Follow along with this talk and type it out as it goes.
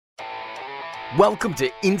Welcome to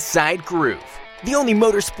Inside Groove, the only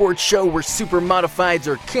motorsports show where super modifieds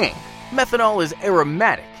are king, methanol is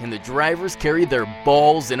aromatic, and the drivers carry their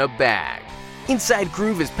balls in a bag. Inside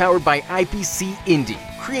Groove is powered by IPC Indy,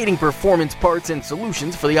 creating performance parts and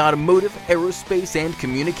solutions for the automotive, aerospace, and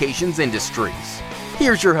communications industries.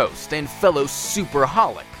 Here's your host and fellow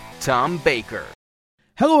superholic, Tom Baker.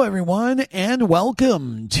 Hello, everyone, and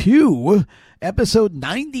welcome to episode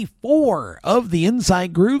 94 of the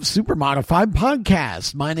Inside Groove Super Modified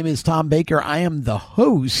Podcast. My name is Tom Baker. I am the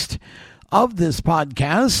host of this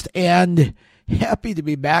podcast, and happy to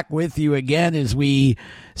be back with you again as we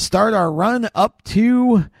start our run up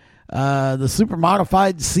to the Super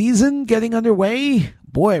Modified season getting underway.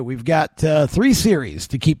 Boy, we've got 3 series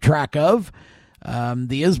to keep track of.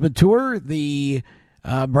 The ISMA Tour, the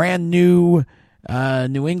brand new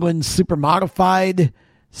New England Super Modified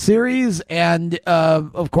Series, and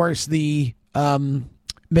of course the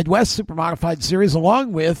Midwest Super Modified Series,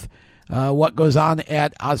 along with what goes on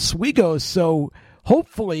at Oswego. So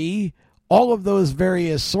hopefully all of those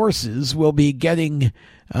various sources will be getting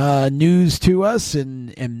news to us,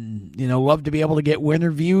 and you know, love to be able to get winter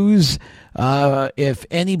views. If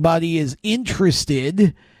anybody is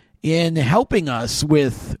interested in helping us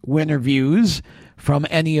with winter views from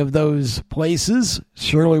any of those places,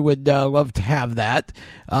 surely would love to have that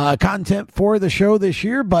content for the show this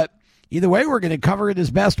year. But either way, we're going to cover it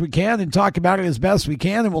as best we can and talk about it as best we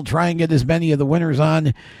can, and we'll try and get as many of the winners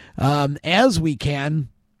on as we can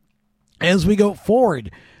as we go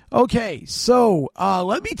forward. Okay, so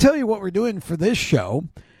let me tell you what we're doing for this show,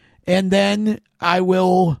 and then I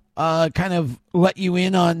will kind of let you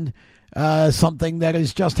in on something that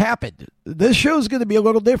has just happened. This show is going to be a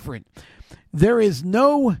little different. There is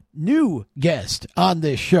no new guest on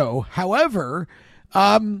this show. However,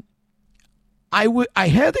 I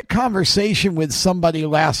had a conversation with somebody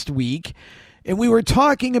last week, and we were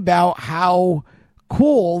talking about how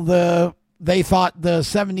cool they thought the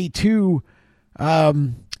 72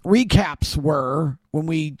 recaps were when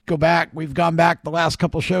we go back. We've gone back the last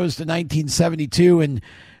couple shows to 1972 and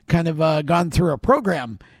kind of gone through a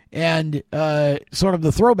program and sort of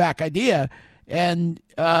the throwback idea. And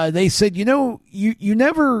they said, you know, you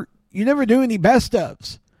never do any best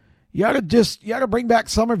ofs. You ought to bring back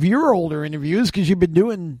some of your older interviews, because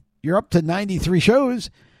you're up to 93 shows.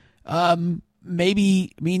 Do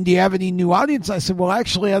you have any new audience? I said, well,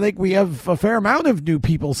 actually, I think we have a fair amount of new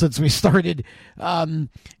people since we started. And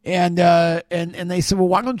they said, well,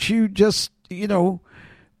 why don't you just,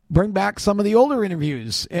 bring back some of the older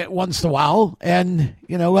interviews once in a while, and,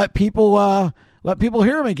 let people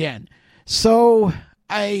hear them again. So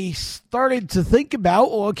I started to think about,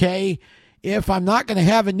 okay, if I'm not going to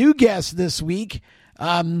have a new guest this week,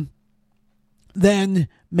 then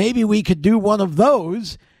maybe we could do one of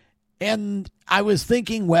those. And I was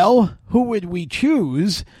thinking, well, who would we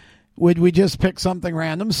choose? Would we just pick something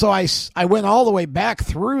random? So I went all the way back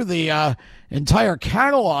through the entire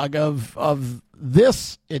catalog of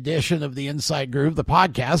this edition of the Inside Groove, the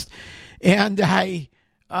podcast, and I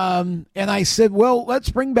said, well, let's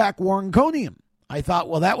bring back Warren Coniam. I thought,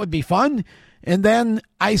 well, that would be fun. And then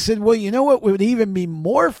I said, well, you know what would even be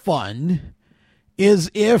more fun is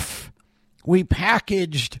if we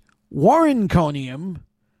packaged Warren Coniam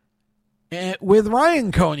with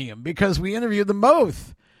Ryan Coniam, because we interviewed them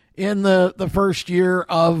both in the first year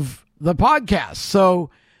of the podcast. So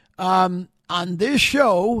on this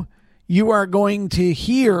show, you are going to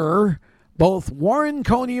hear both Warren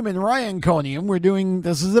Coniam and Ryan Coniam.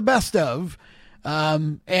 This is the best of,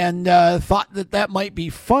 and thought that might be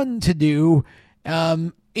fun to do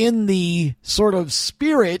in the sort of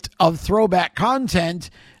spirit of throwback content.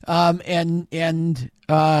 And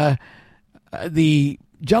the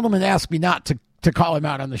gentleman asked me not to call him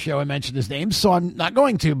out on the show. I mentioned his name, so I'm not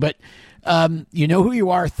going to, but you know who you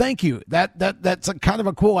are. Thank you. That's a kind of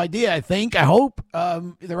a cool idea, I think. I hope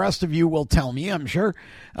the rest of you will tell me, I'm sure.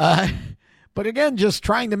 But again, just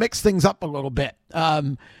trying to mix things up a little bit.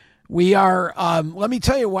 We are, let me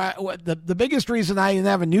tell you what the biggest reason I didn't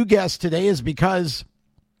have a new guest today is because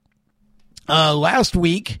last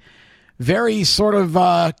week, very sort of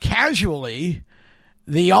casually,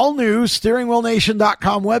 the all-new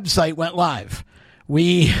SteeringWheelNation.com website went live.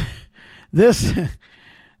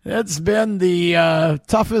 That's been the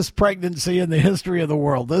toughest pregnancy in the history of the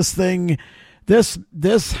world. There's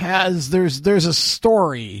a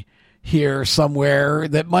story here somewhere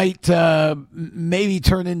that might maybe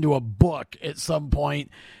turn into a book at some point.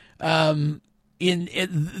 Though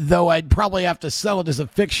I'd probably have to sell it as a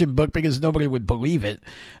fiction book because nobody would believe it.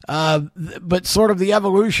 But sort of the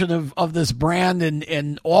evolution of this brand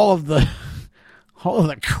and all of the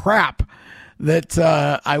crap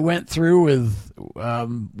that I went through with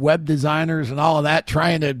web designers and all of that,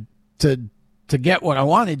 trying to get what I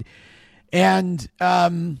wanted. And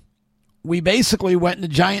we basically went in a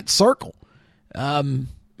giant circle. And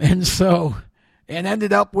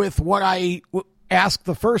ended up with what I asked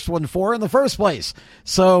the first one for in the first place.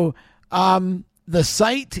 So the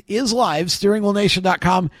site is live,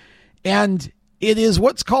 steeringwheelnation.com, and it is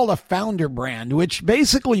what's called a founder brand, which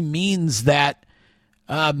basically means that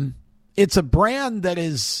it's a brand that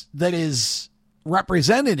is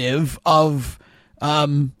representative of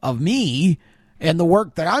me and the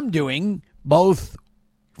work that I'm doing, both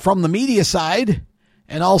from the media side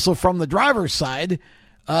and also from the driver's side.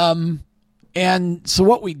 And so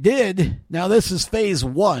what we did, now this is phase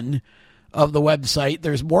 1 of the website.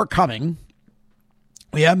 There's more coming.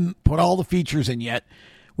 We haven't put all the features in yet.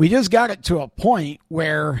 We just got it to a point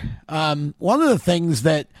where one of the things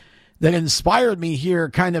that inspired me here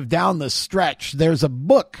kind of down the stretch, there's a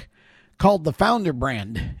book called The Founder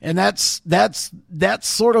Brand. And that's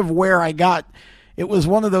sort of where I got, it was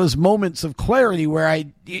one of those moments of clarity where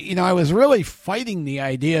I was really fighting the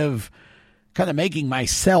idea of kind of making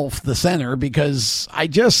myself the center, because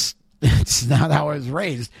it's not how I was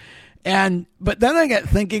raised. But then I get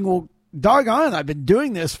thinking, well, doggone, I've been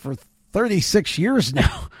doing this for 36 years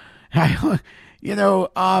now. I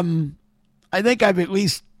think I've at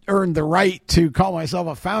least earned the right to call myself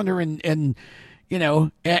a founder and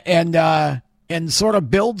sort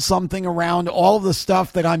of build something around all the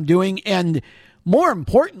stuff that I'm doing. And more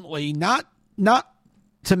importantly, not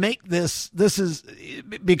to make this is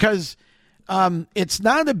because it's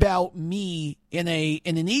not about me in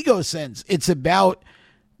an ego sense. It's about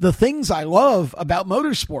the things I love about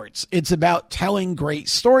motorsports. It's about telling great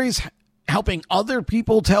stories, helping other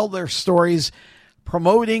people tell their stories,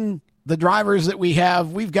 promoting the drivers that we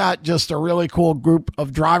have. We've got just a really cool group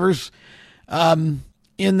of drivers in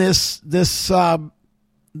this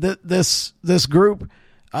group.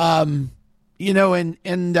 Man,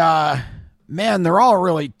 they're all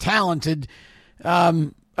really talented.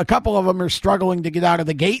 A couple of them are struggling to get out of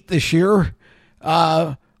the gate this year.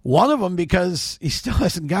 One of them, because he still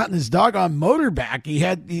hasn't gotten his doggone motor back.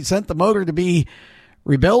 He sent the motor to be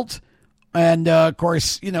rebuilt. And, of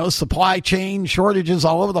course, supply chain shortages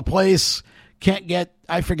all over the place.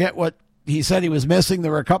 I forget what he said he was missing.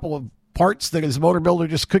 There were a couple of parts that his motor builder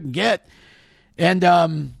just couldn't get.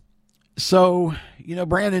 And, so,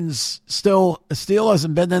 Brandon's still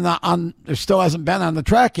hasn't been on the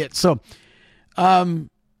track yet. So,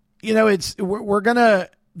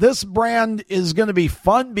 this brand is going to be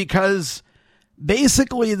fun, because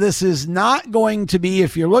basically this is not going to be,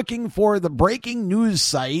 if you're looking for the breaking news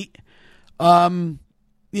site,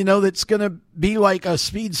 that's going to be like a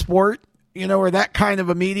Speed Sport, or that kind of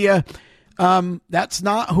a media. That's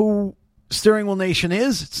not who Steering Wheel Nation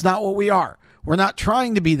is. It's not what we are. We're not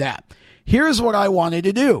trying to be that. Here's what I wanted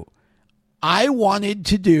to do. I wanted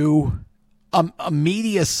to do a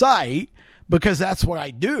media site, because that's what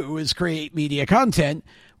I do, is create media content.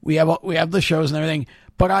 We have the shows and everything,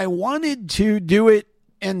 but I wanted to do it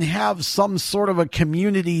and have some sort of a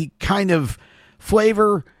community kind of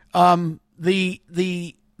flavor.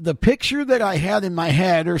 The picture that I had in my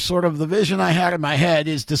head, or sort of the vision I had in my head,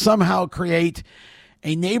 is to somehow create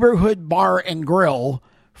a neighborhood bar and grill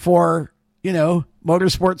for,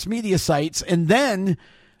 motorsports media sites. And then,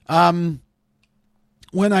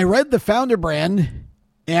 when I read the Founder Brand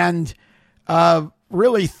and,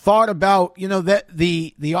 really thought about, that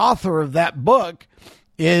the author of that book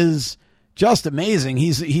is just amazing.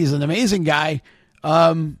 He's an amazing guy.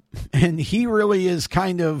 And he really is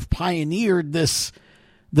kind of pioneered this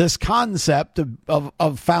concept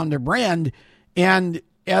of Founder Brand. And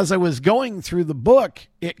as I was going through the book,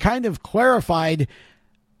 it kind of clarified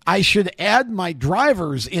I should add my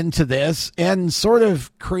drivers into this and sort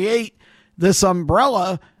of create this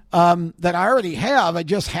umbrella that I already have. I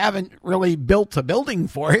just haven't really built a building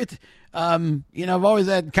for it. I've always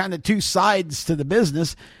had kind of two sides to the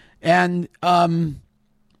business, and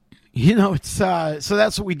it's so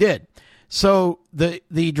that's what we did. So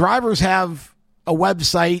the drivers have a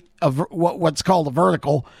website of what's called a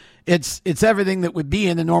vertical. It's everything that would be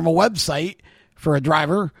in a normal website for a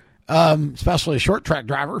driver, especially a short track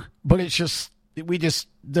driver. But it's just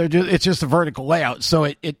a vertical layout, so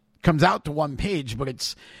it comes out to one page, but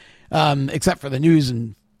it's except for the news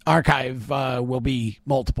and archive will be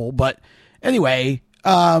multiple. But anyway,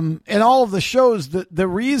 and all of the shows, the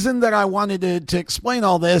reason that I wanted to explain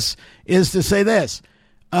all this is to say this.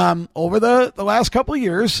 Over the last couple of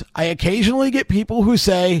years, I occasionally get people who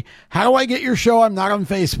say, how do I get your show? I'm not on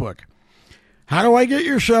Facebook. How do I get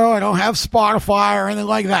your show? I don't have Spotify or anything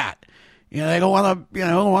like that. They don't want to,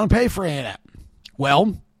 don't want to pay for any of that.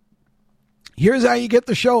 Well, here's how you get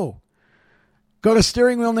the show. Go to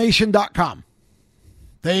steeringwheelnation.com.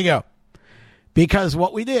 There you go. Because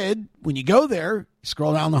what we did, when you go there,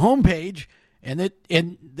 scroll down the homepage, and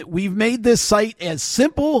we've made this site as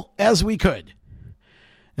simple as we could.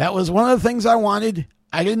 That was one of the things I wanted.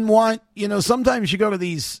 I didn't want, sometimes you go to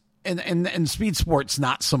these, and speed sports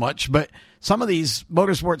not so much, but some of these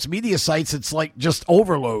motorsports media sites, it's like just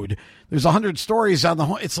overload. There's 100 stories on the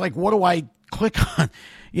home. It's like, what do I click on?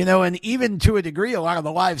 And even to a degree, a lot of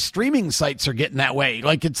the live streaming sites are getting that way.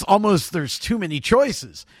 Like it's almost, there's too many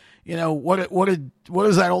choices. What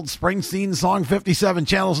is that old Springsteen song, 57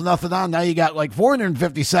 channels, nothing on? Now you got like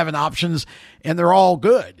 457 options and they're all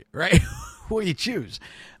good, right? What do you choose?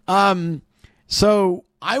 So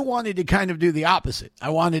I wanted to kind of do the opposite.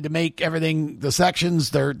 I wanted to make everything, the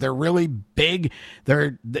sections, they're really big.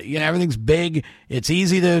 Everything's big. It's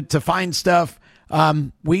easy to find stuff.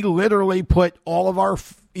 We literally put all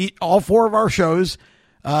 4 of our shows.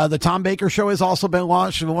 The Tom Baker Show has also been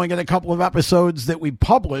launched. We've only got a couple of episodes that we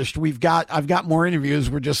published. I've got more interviews.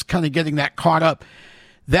 We're just kind of getting that caught up.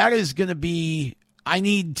 That is going to be, I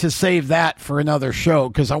need to save that for another show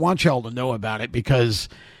because I want y'all to know about it because,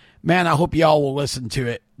 man, I hope y'all will listen to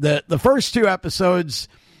it. The first 2 episodes,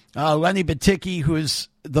 Lenny Baticki, who is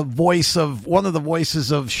one of the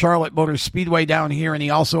voices of Charlotte Motor Speedway down here, and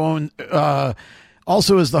he also is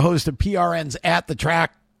the host of PRN's At the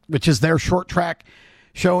Track, which is their short track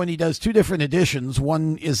show, and he does 2 different editions.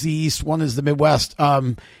 One is the East, one is the Midwest.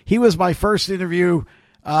 He was my first interview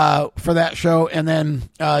for that show, and then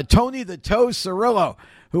Tony the Toe Cirillo,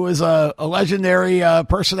 who is a legendary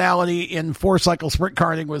personality in 4-cycle sprint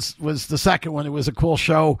karting, was the second one. It was a cool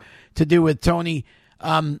show to do with Tony.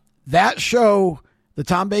 That show, the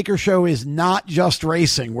Tom Baker Show, is not just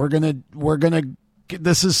racing. We're gonna.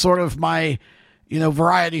 This is sort of my,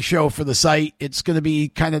 variety show for the site. It's going to be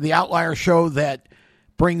kind of the outlier show that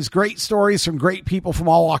brings great stories from great people from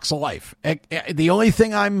all walks of life. The only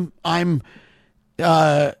thing I'm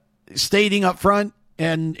stating up front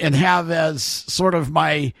and have as sort of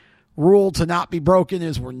my rule to not be broken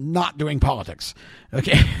is we're not doing politics.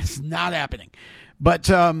 Okay. It's not happening. But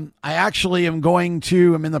I actually I'm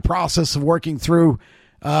in the process of working through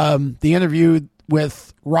the interview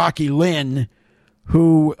with Rocky Lynn,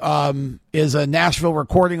 who is a Nashville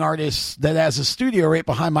recording artist that has a studio right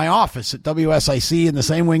behind my office at WSIC in the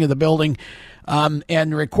same wing of the building,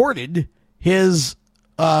 and recorded his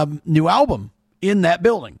new album in that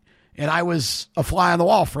building. And I was a fly on the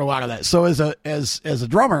wall for a lot of that. So as a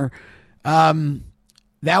drummer,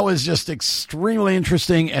 that was just extremely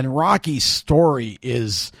interesting. And Rocky's story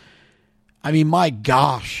is, my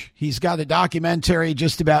gosh, he's got a documentary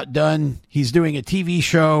just about done. He's doing a TV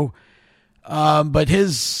show. But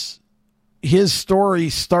his story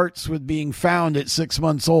starts with being found at 6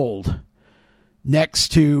 months old next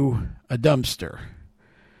to a dumpster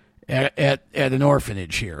at an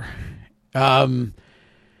orphanage here.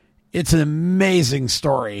 It's an amazing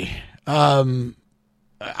story. I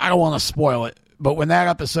don't want to spoil it, but when that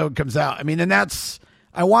episode comes out,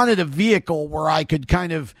 I wanted a vehicle where I could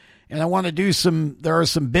kind of, and I want to do there are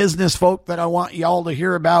some business folk that I want y'all to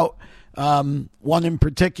hear about. One in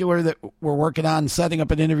particular that we're working on setting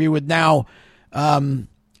up an interview with now,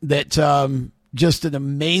 just an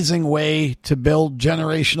amazing way to build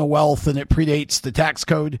generational wealth, and it predates the tax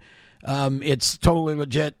code. It's totally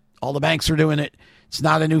legit. All the banks are doing it. It's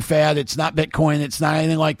not a new fad. It's not Bitcoin. It's not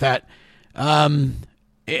anything like that. I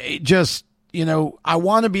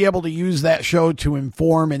want to be able to use that show to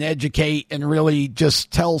inform and educate and really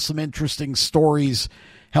just tell some interesting stories,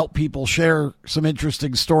 help people share some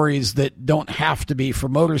interesting stories that don't have to be for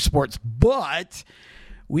motorsports. But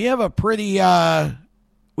we have a pretty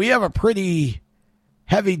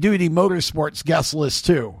heavy duty motorsports guest list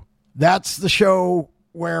too. That's the show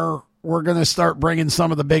where we're going to start bringing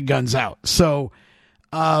some of the big guns out. So,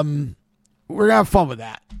 we're going to have fun with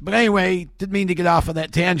that. But anyway, didn't mean to get off on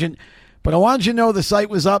that tangent, but I wanted you to know the site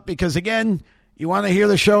was up because, again, you want to hear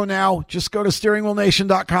the show now, just go to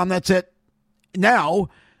steeringwheelnation.com. That's it. Now,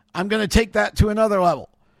 I'm going to take that to another level.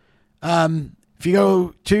 If you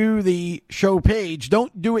go to the show page,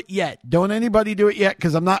 don't do it yet. Don't anybody do it yet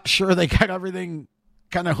because I'm not sure they got everything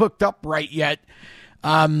kind of hooked up right yet.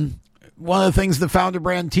 One of the things the Founder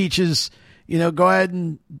Brand teaches, go ahead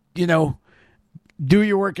and, do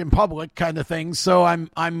your work in public kind of thing. So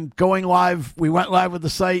I'm going live. We went live with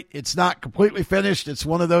the site. It's not completely finished. It's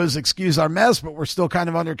one of those excuse our mess, but we're still kind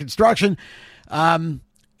of under construction.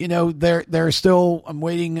 They're still, I'm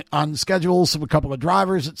waiting on schedules of a couple of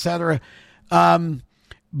drivers, etc.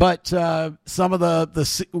 but some of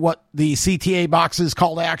what the CTA boxes,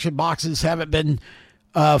 call to action boxes, haven't been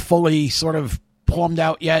fully sort of plumbed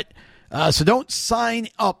out yet. So don't sign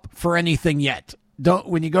up for anything yet.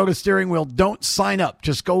 When you go to steering wheel, don't sign up.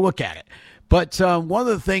 Just go look at it. But one of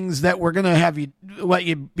the things that we're going to let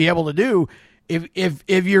you be able to do,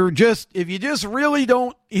 if you just really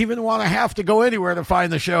don't even want to have to go anywhere to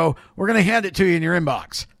find the show, we're going to hand it to you in your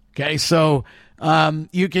inbox. Okay, so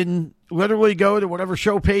you can literally go to whatever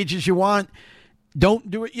show pages you want.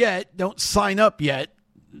 Don't do it yet. Don't sign up yet.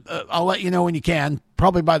 I'll let you know when you can.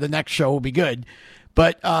 Probably by the next show will be good.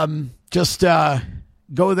 But just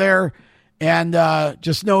go there and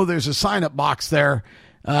just know there's a sign-up box there.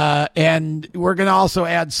 And we're going to also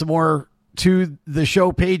add some more to the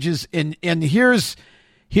show pages. And here's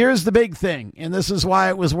the big thing. And this is why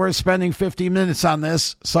it was worth spending 15 minutes on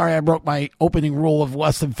this. Sorry, I broke my opening rule of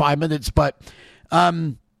less than 5 minutes. But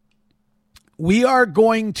we are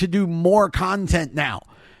going to do more content now.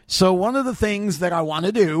 So one of the things that I want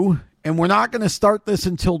to do, and we're not going to start this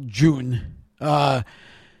until June,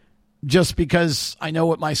 just because I know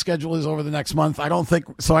what my schedule is over the next month. I don't think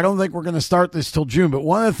we're going to start this till June. But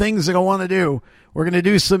one of the things that I want to do, we're going to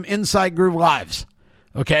do some Inside Groove lives.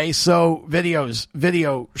 Okay, so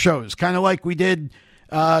video shows, kind of like we did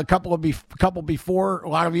a couple before. A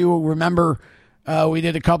lot of you will remember we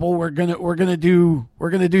did a couple. We're gonna do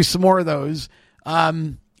some more of those.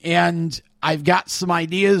 And I've got some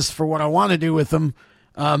ideas for what I want to do with them.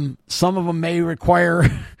 Some of them may require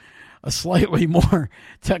a slightly more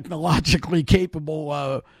technologically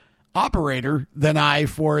capable operator than I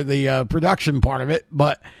for the production part of it,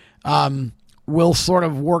 but we'll sort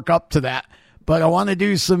of work up to that. But I want to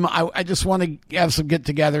do some. I just want to have some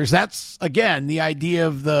get-togethers. That's again the idea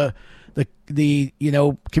of the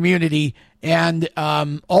community, and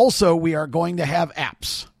also we are going to have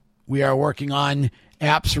apps. We are working on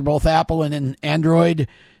apps for both Apple and Android.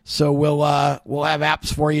 So we'll have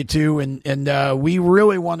apps for you too, and we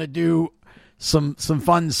really want to do some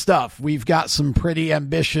fun stuff. We've got some pretty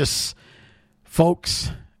ambitious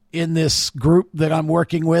folks in this group that I'm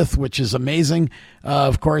working with, which is amazing.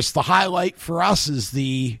 Of course, the highlight for us is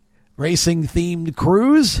the racing themed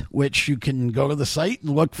cruise, which you can go to the site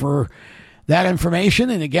and look for that information.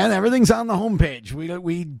 And again, everything's on the homepage. We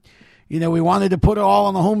wanted to put it all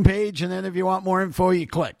on the homepage, and then if you want more info, you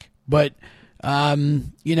click. But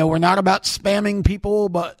we're not about spamming people,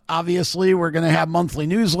 but obviously we're going to have monthly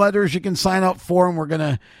newsletters you can sign up for,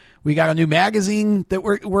 and we got a new magazine that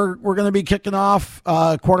we're going to be kicking off,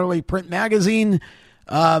 quarterly print magazine.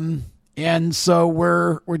 And so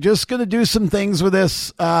we're just going to do some things with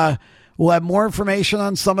this. We'll have more information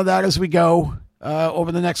on some of that as we go,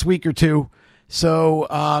 over the next week or two. So,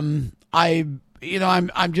 I'm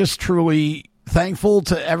just truly thankful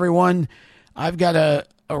to everyone. I've got a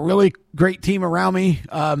really great team around me.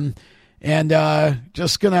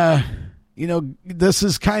 Just gonna, this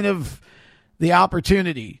is kind of the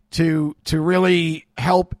opportunity to really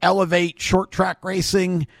help elevate short track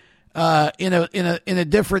racing, in a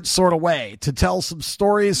different sort of way, to tell some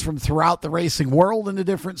stories from throughout the racing world in a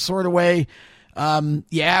different sort of way. We're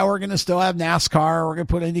going to still have NASCAR. We're going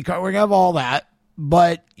to put IndyCar. We're going to have all that.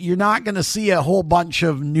 But you're not going to see a whole bunch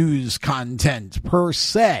of news content per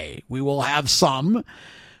se. We will have some,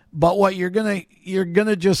 but what you're going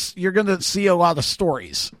to see a lot of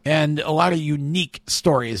stories, and a lot of unique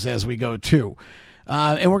stories as we go too.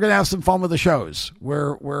 And we're going to have some fun with the shows.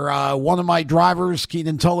 We're one of my drivers,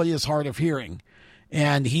 Keenan Tully, is hard of hearing,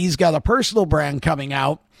 and he's got a personal brand coming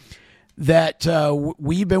out that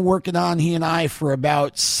we've been working on, he and I, for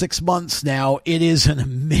about 6 months now. It is an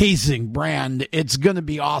amazing brand. It's going to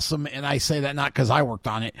be awesome, and I say that not because I worked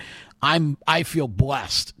on it. I feel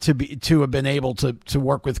blessed to have been able to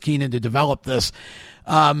work with Keenan to develop this.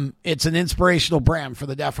 It's an inspirational brand for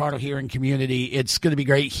the deaf, hard of hearing community. It's going to be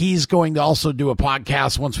great. He's going to also do a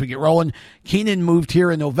podcast once we get rolling. Keenan moved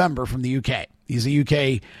here in November from the UK. He's a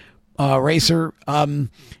UK racer,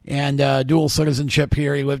 and dual citizenship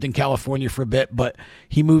here. He lived in California for a bit, but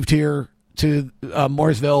he moved here to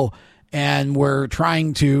Mooresville, and we're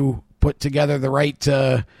trying to put together the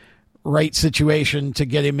right situation to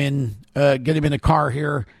get him in a car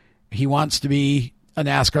here. He wants to be a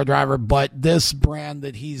NASCAR driver, but this brand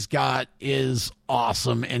that he's got is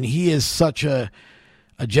awesome, and he is such a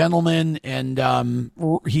gentleman, and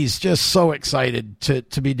he's just so excited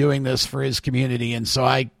to be doing this for his community. And so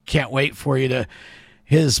I can't wait for you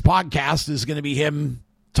his podcast is going to be him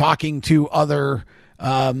talking to other,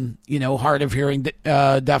 hard of hearing,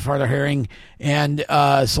 deaf, hard of hearing, and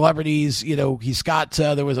celebrities. He's got,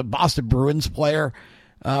 there was a Boston Bruins player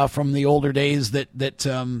from the older days that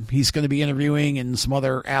he's going to be interviewing, and some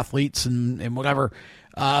other athletes and whatever.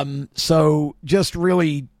 So just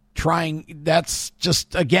really trying. That's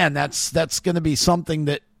just, again, that's going to be something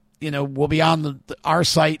that, will be on our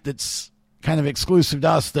site. That's kind of exclusive to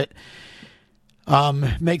us, that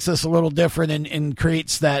makes us a little different and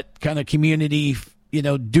creates that kind of community,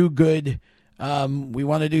 do good. We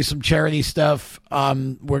want to do some charity stuff.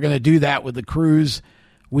 We're going to do that with the cruise.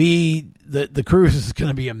 The cruise is going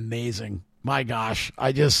to be amazing. My gosh.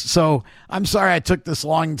 So I'm sorry I took this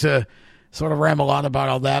long to sort of ramble on about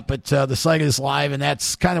all that, but the site is live, and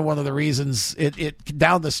that's kind of one of the reasons it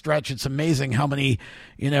down the stretch. It's amazing how many,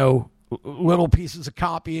 little pieces of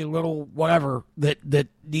copy, little whatever that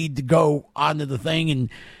need to go onto the thing. And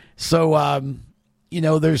so,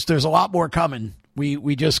 there's a lot more coming.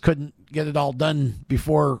 We just couldn't get it all done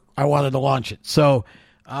before I wanted to launch it. So,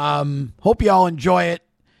 hope you all enjoy it.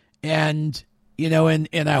 And,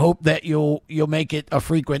 and I hope that you'll make it a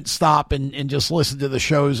frequent stop and just listen to the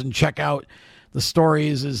shows and check out the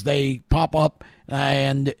stories as they pop up.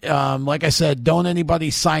 And, like I said, don't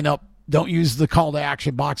anybody sign up. Don't use the call to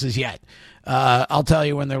action boxes yet. I'll tell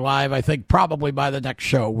you when they're live. I think probably by the next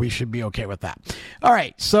show, we should be okay with that. All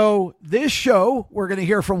right. So this show, we're going to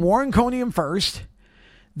hear from Warren Coniam first.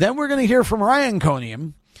 Then we're going to hear from Ryan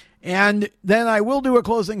Coniam. And then I will do a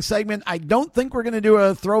closing segment. I don't think we're going to do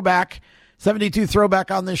a 72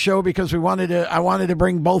 throwback on this show, because I wanted to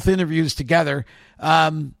bring both interviews together.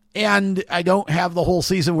 And I don't have the whole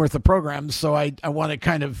season worth of programs. So I want to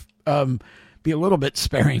kind of, be a little bit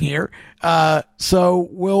sparing here. So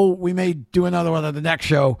we may do another one on the next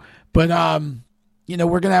show, but, we're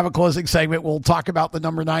going to have a closing segment. We'll talk about the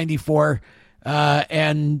number 94, but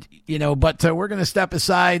we're going to step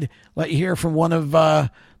aside, let you hear from one of,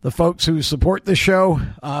 the folks who support the show.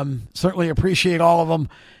 Certainly appreciate all of them,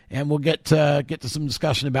 and we'll get to some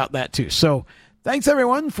discussion about that too. So thanks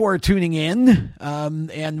everyone for tuning in.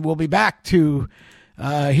 And we'll be back to,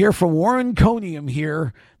 hear from Warren Coniam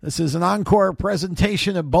here. This is an encore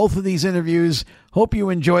presentation of both of these interviews. Hope you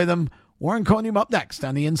enjoy them. Warren Coniam up next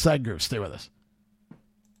on the Inside Groove. Stay with us.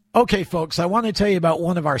 Okay, folks, I want to tell you about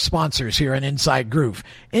one of our sponsors here on Inside Groove,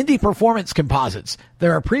 Indie Performance Composites.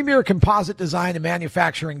 They're a premier composite design and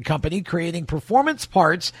manufacturing company creating performance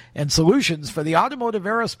parts and solutions for the automotive,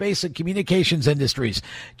 aerospace, and communications industries.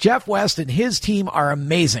 Jeff West and his team are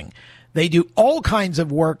amazing. They do all kinds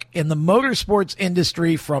of work in the motorsports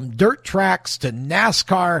industry, from dirt tracks to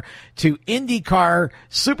NASCAR to IndyCar,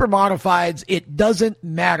 super modifieds. It doesn't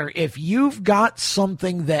matter. If you've got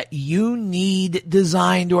something that you need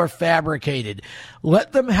designed or fabricated,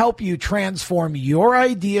 let them help you transform your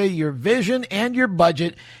idea, your vision, and your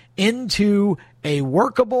budget into a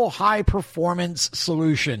workable, high-performance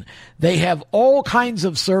solution. They have all kinds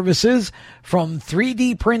of services, from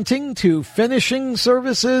 3D printing to finishing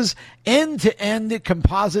services. End-to-end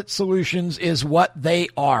composite solutions is what they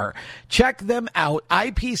are. Check them out,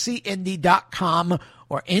 ipcindy.com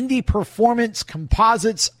or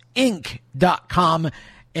indieperformancecompositesinc.com,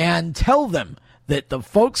 and tell them that the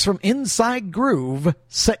folks from Inside Groove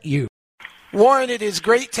sent you. Warren, it is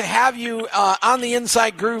great to have you on the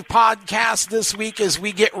Inside Groove podcast this week as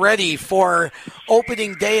we get ready for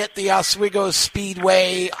opening day at the Oswego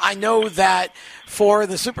Speedway. I know that for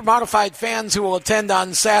the super modified fans who will attend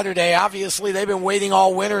on Saturday, obviously they've been waiting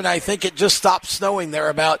all winter, and I think it just stopped snowing there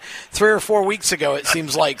about 3 or 4 weeks ago, it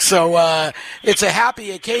seems like. So it's a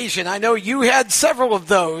happy occasion. I know you had several of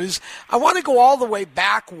those. I want to go all the way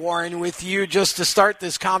back, Warren, with you just to start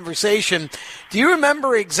this conversation. Do you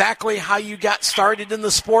remember exactly how you got started in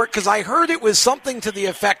the sport? Because I heard it was something to the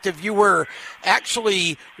effect of you were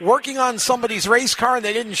actually working on somebody's race car and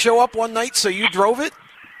they didn't show up one night, so you drove it?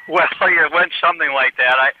 Well, it went something like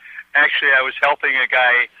that. I was helping a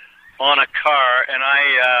guy on a car, and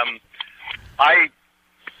I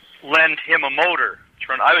lent him a motor.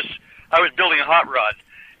 I was building a hot rod,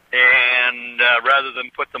 and rather than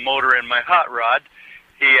put the motor in my hot rod,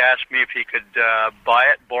 he asked me if he could buy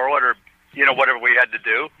it, borrow it, or whatever we had to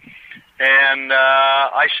do. And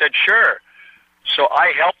I said sure. So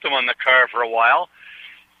I helped him on the car for a while,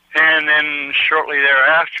 and then shortly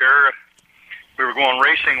thereafter, we were going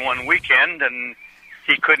racing one weekend, and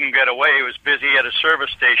he couldn't get away. He was busy at a service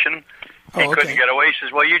station. He couldn't get away. He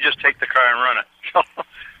says, well, you just take the car and run it. So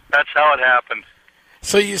that's how it happened.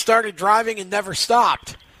 So you started driving and never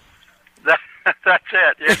stopped. That's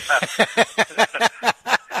it, yeah.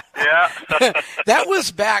 Yeah. That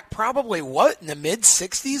was back probably, in the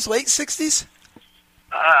mid-'60s, late 60s?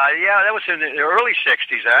 Yeah, that was in the early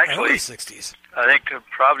 60s, actually. Early 60s. I think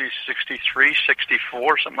probably 63,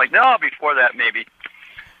 64, something like that. No, before that, maybe.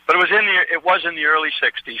 But it was in the early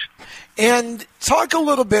 60s. And talk a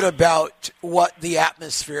little bit about what the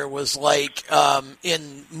atmosphere was like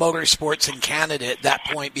in motorsports in Canada at that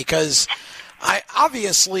point, because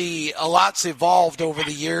obviously a lot's evolved over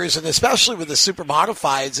the years, and especially with the super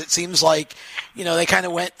modifieds, it seems like, they kind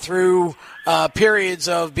of went through periods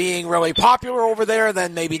of being really popular over there,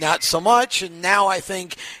 then maybe not so much, and now I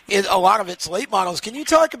think a lot of it's late models. Can you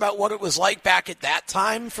talk about what it was like back at that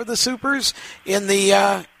time for the supers in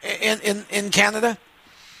the in Canada?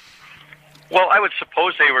 Well, I would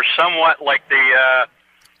suppose they were somewhat like the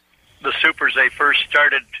supers they first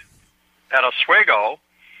started at Oswego.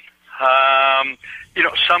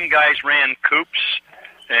 Some guys ran coupes,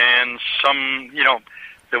 and some,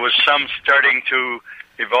 there was some starting to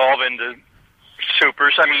evolve into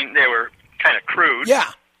supers. I mean, they were kind of crude. Yeah.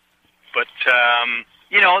 But,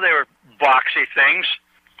 they were boxy things.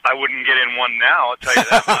 I wouldn't get in one now, I'll tell you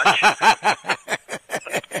that much.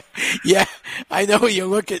 Yeah, I know you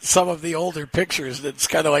look at some of the older pictures, and it's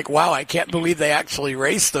kind of like, wow, I can't believe they actually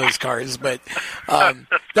raced those cars. But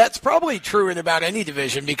that's probably true in about any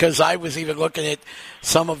division, because I was even looking at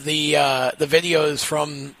some of the videos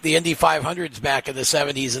from the Indy 500s back in the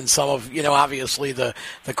 70s, and some of, obviously the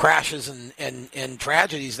crashes and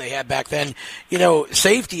tragedies they had back then.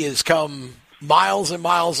 Safety has come miles and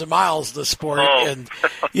miles and miles, the sport. And,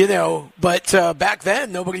 but back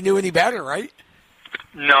then, nobody knew any better, right?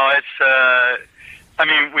 No,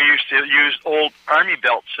 we used to use old Army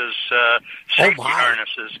belts as safety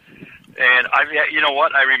harnesses. And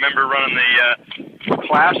I remember running the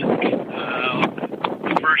Classic.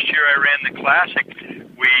 The first year I ran the Classic,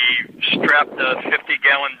 we strapped a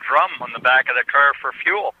 50-gallon drum on the back of the car for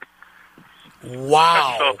fuel.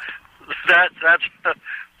 Wow. So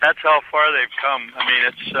that's how far they've come. I mean,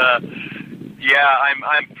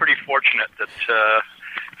 I'm pretty fortunate that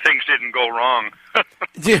things didn't go wrong.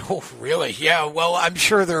 Oh, really? Yeah, well, I'm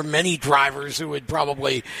sure there are many drivers who would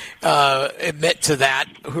probably admit to that,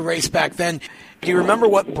 who raced back then. Do you remember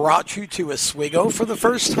what brought you to Oswego for the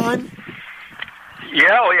first time?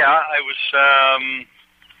 Yeah.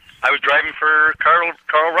 I was driving for Carl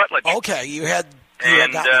Rutledge. Okay, you had he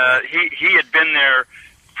had been there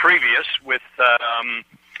previous with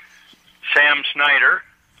Sam Snyder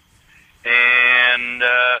and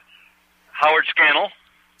Howard Scannell.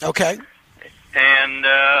 Okay. And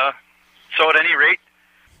so at any rate,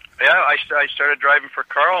 I started driving for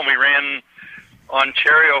Carl, and we ran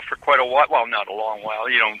Ontario for quite a while. Well, not a long while,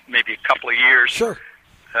 maybe a couple of years. Sure.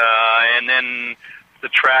 And then the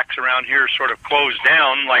tracks around here sort of closed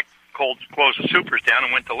down, like closed the supers down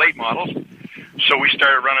and went to late models. So we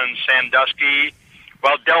started running Sandusky.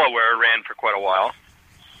 Well, Delaware ran for quite a while.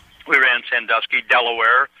 We ran Sandusky,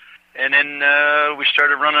 Delaware, and then we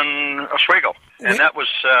started running Oswego. And that was,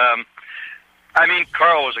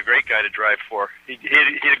 Carl was a great guy to drive for. He'd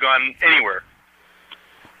have gone anywhere.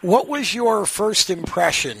 What was your first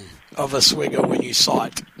impression of Oswego when you saw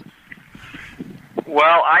it?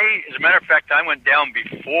 Well, as a matter of fact, I went down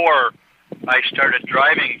before I started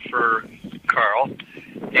driving for Carl,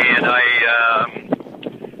 and I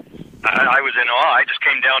was in awe. I just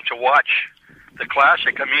came down to watch the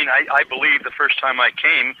Classic. I believe the first time I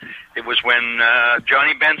came, it was when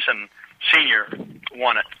Johnny Benson Sr.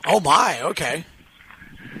 won it. Oh, my, okay.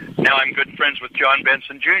 Now I'm good friends with John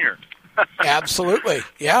Benson Jr. Absolutely,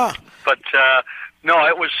 yeah. But, no,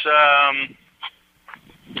 it was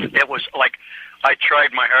like I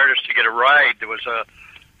tried my hardest to get a ride. There was a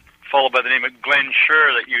fellow by the name of Glenn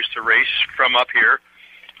Schur that used to race from up here,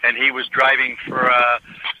 and he was driving for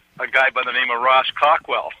a guy by the name of Ross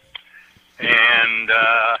Cockwell. And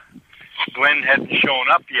Glenn hadn't shown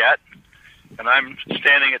up yet, and I'm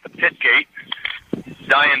standing at the pit gate,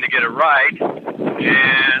 dying to get a ride,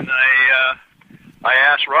 and I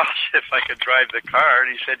asked Ross if I could drive the car,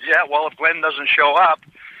 and he said, yeah, well, if Glenn doesn't show up,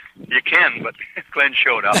 you can, but Glenn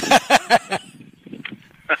showed up.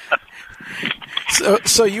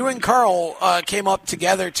 So you and Carl came up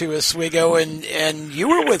together to Oswego, and you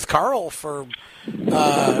were with Carl for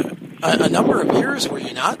a number of years, were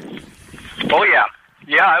you not? Oh, yeah.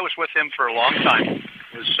 Yeah, I was with him for a long time.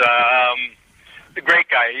 He was a great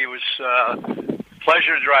guy. He was a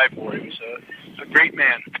pleasure to drive for. He was a great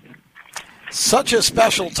man. Such a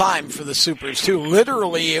special time for the supers, too.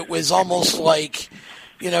 Literally, it was almost like,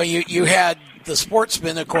 you had the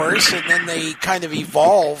sportsmen, of course, and then they kind of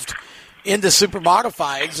evolved into super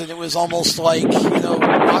modifieds, and it was almost like,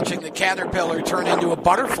 watching the caterpillar turn into a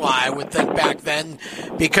butterfly, I would think, back then,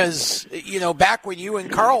 because, back when you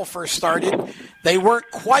and Carl first started, they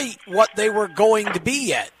weren't quite what they were going to be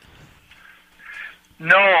yet.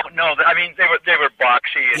 No, they were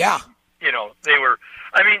boxy. And, yeah. They were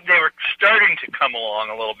I mean, they were starting to come along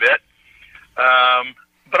a little bit.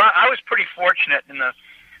 But I was pretty fortunate in the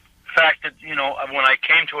fact that, when I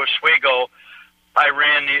came to Oswego, I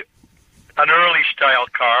ran an early style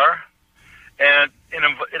car, and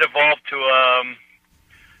it evolved to,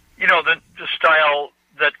 the style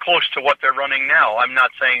that close to what they're running now. I'm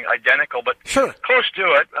not saying identical, but sure, close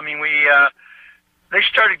to it. I mean, they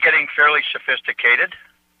started getting fairly sophisticated.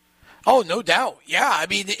 Oh, no doubt. Yeah. I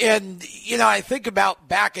mean, and, I think about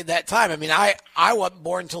back at that time. I mean, I wasn't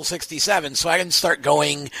born until 1967, so I didn't start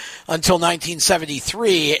going until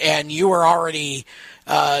 1973, and you were already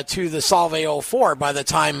to the Solvay 04 by the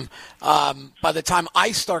time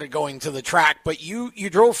I started going to the track. But you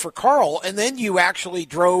drove for Carl, and then you actually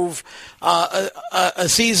drove a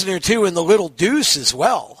season or two in the Little Deuce as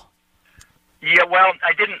well. Yeah, well,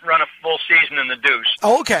 I didn't run a full season in the Deuce.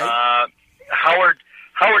 Oh, okay.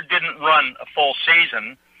 Howard didn't run a full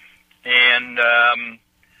season, and,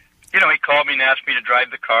 he called me and asked me to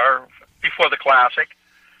drive the car before the Classic.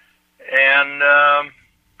 And,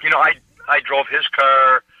 I drove his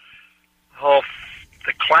car,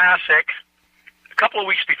 the Classic, a couple of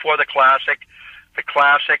weeks before the Classic,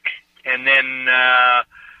 and then a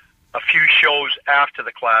few shows after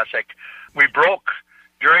the Classic. We broke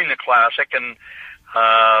during the Classic, and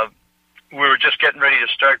we were just getting ready to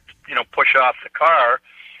start, push off the car,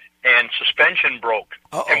 and suspension broke.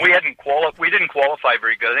 Uh-oh. And we didn't qualify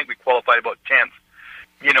very good. I think we qualified about 10th.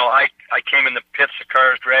 I came in the pits, the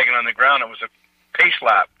car was dragging on the ground. It was a pace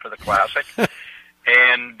lap for the Classic.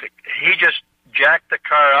 And he just jacked the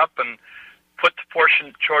car up and put the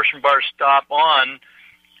torsion bar stop on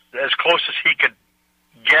as close as he could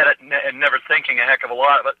get it, and never thinking a heck of a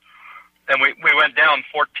lot of it. And we went down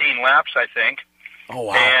 14 laps, I think. Oh,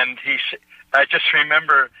 wow. And I just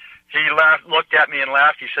remember he looked at me and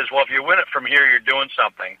laughed. He says, "Well, if you win it from here, you're doing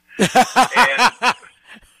something."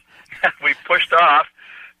 And we pushed off,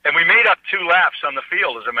 and we made up 2 laps on the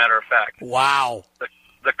field, as a matter of fact. Wow.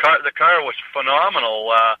 The car was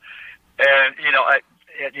phenomenal, and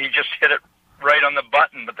he just hit it right on the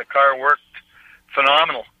button, but the car worked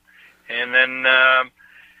phenomenal. And then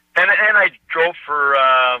and I drove for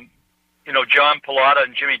John Pilata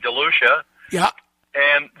and Jimmy DeLucia. Yeah.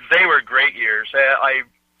 And they were great years.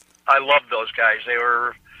 I loved those guys.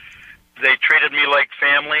 They treated me like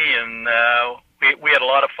family, and we had a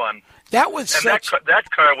lot of fun. That was that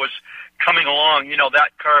car was coming along.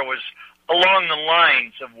 That car was along the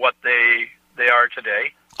lines of what they are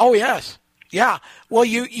today. Oh, yes. Yeah. Well,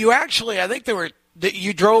 you actually, I think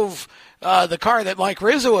you drove the car that Mike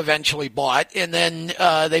Rizzo eventually bought, and then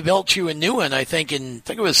they built you a new one, I think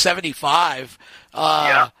it was 75.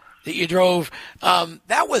 Yeah. That you drove.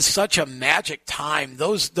 That was such a magic time.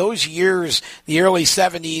 Those years, the early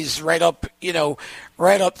 70s,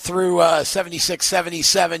 right up through 76,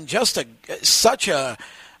 77, just such a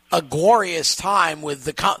glorious time with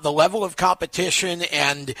the level of competition,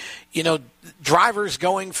 and drivers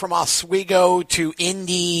going from Oswego to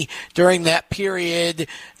Indy during that period.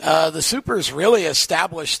 The Supers really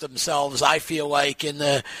established themselves, I feel like, in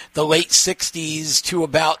the late 60s to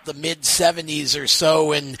about the mid 70s or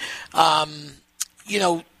so. And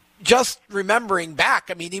just remembering back,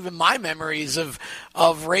 I mean, even my memories of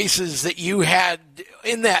races that you had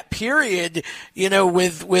in that period,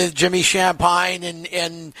 with Jimmy Champagne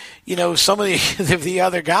and some of the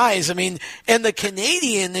other guys. I mean, and the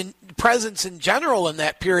Canadian presence in general in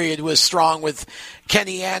that period was strong, with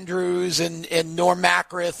Kenny Andrews and Norm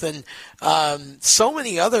Macrith and so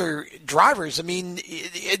many other drivers. I mean,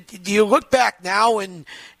 do you look back now and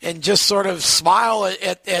just sort of smile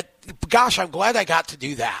at gosh, I'm glad I got to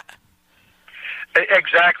do that?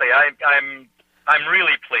 Exactly. I'm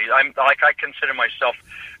really pleased. I consider myself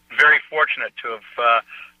very fortunate to have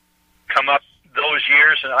come up those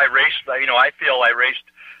years, and I raced. I feel I raced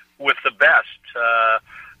with the best.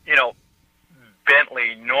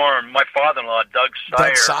 Bentley, Norm, my father-in-law, Doug Sire.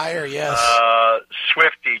 Doug Sire, yes.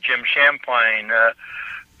 Swifty, Jim Champagne.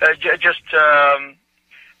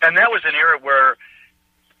 And that was an era where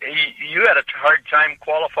you had a hard time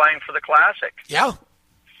qualifying for the Classic. Yeah.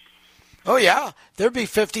 Oh, yeah. There'd be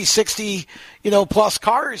 50, 60, plus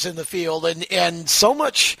cars in the field, and so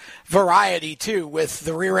much variety, too, with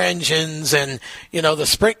the rear engines and, the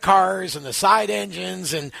sprint cars and the side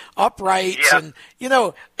engines and uprights, yeah.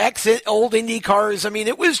 And, old Indy cars. I mean,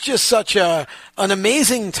 it was just such an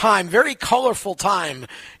amazing time, very colorful time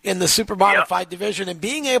in the super modified division, and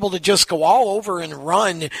being able to just go all over and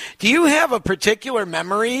run. Do you have a particular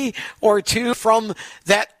memory or two from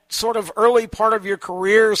that sort of early part of your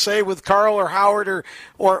career, say with Carl or Howard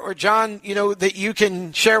or John, that you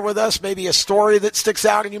can share with us, maybe a story that sticks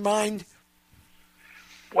out in your mind?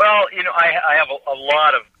 Well, I have a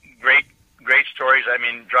lot of great stories. I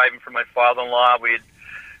mean, driving for my father-in-law, we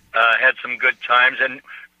had some good times, and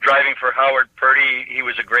driving for Howard Purdy, he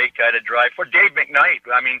was a great guy to drive for. Dave McKnight,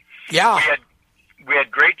 I mean, yeah, we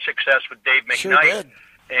had great success with Dave McKnight, sure did.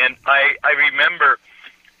 And I remember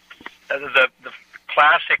the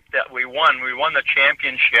classic that we won. We won the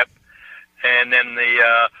championship, and then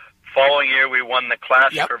the following year we won the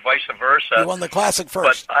classic, or vice versa. We won the classic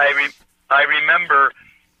first. But I remember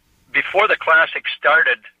before the classic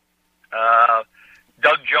started,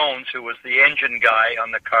 Doug Jones, who was the engine guy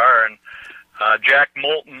on the car, and Jack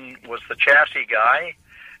Moulton was the chassis guy,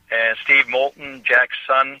 and Steve Moulton, Jack's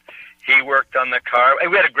son, he worked on the car.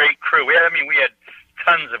 We had a great crew. We had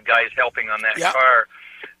tons of guys helping on that car.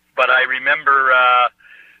 But I remember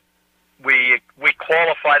we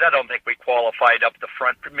qualified. I don't think we qualified up the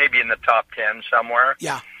front, maybe in the top 10 somewhere.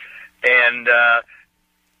 Yeah. And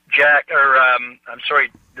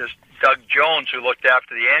this Doug Jones, who looked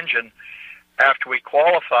after the engine, after we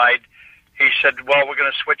qualified, he said, well, we're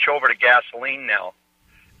going to switch over to gasoline now.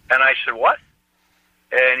 And I said, what?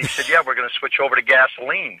 And he said, yeah, we're going to switch over to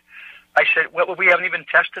gasoline. I said, well, we haven't even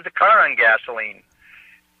tested the car on gasoline.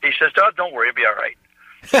 He says, oh, don't worry, it'll be all right.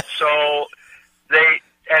 So that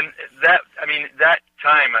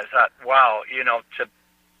time I thought, wow,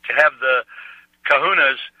 to have the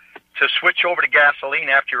kahunas to switch over to gasoline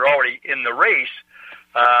after you're already in the race.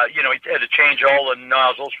 He had to change all the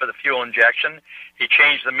nozzles for the fuel injection. He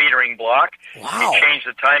changed the metering block. Wow. He changed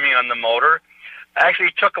the timing on the motor. Actually,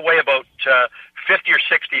 he took away about 50 or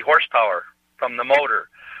 60 horsepower from the motor.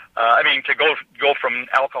 To go from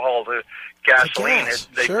alcohol to gasoline,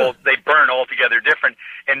 they burn altogether different.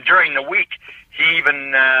 And during the week, he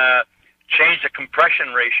even changed the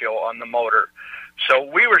compression ratio on the motor. So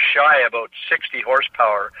we were shy about 60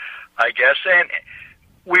 horsepower, I guess, and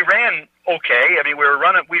we ran okay. I mean,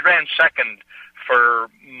 we ran second for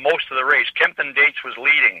most of the race. Kempton Dates was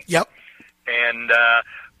leading. Yep. And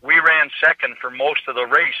we ran second for most of the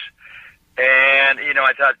race. And,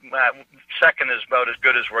 I thought, second is about as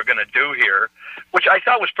good as we're going to do here, which I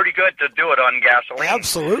thought was pretty good to do it on gasoline.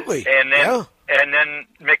 Absolutely. And then,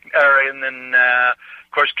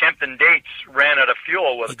 of course, Kempton Dates ran out of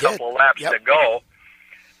fuel with a couple of laps to go.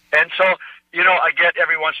 And so, I get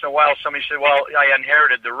every once in a while somebody say, well, I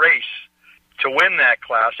inherited the race to win that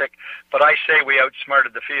classic, but I say we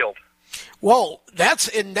outsmarted the field. Well, that's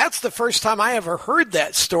the first time I ever heard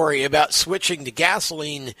that story about switching to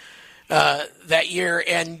gasoline that year.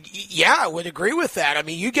 And yeah, I would agree with that. I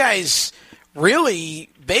mean, you guys really,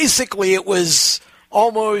 basically it was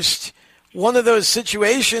almost one of those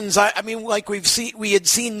situations, like we had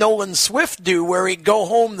seen Nolan Swift do, where he'd go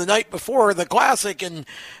home the night before the classic and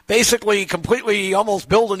basically completely almost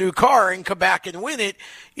build a new car and come back and win it.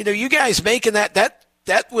 You guys making that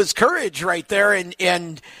was courage right there.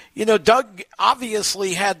 And Doug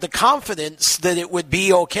obviously had the confidence that it would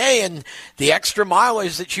be okay, and the extra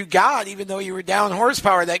mileage that you got, even though you were down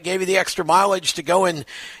horsepower, that gave you the extra mileage to go and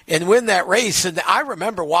win that race. And I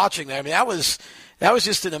remember watching that. I mean, that was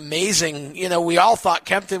just an amazing, we all thought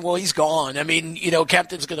Kempton, well, he's gone. I mean,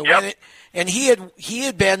 Kempton's going to win it. And he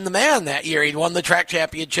had been the man that year. He'd won the track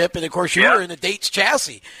championship, and of course you were in a Dates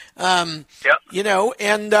chassis.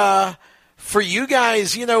 For you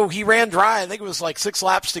guys, he ran dry. I think it was like 6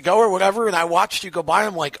 laps to go or whatever, and I watched you go by.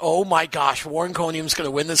 I'm like, oh my gosh, Warren Coniam's going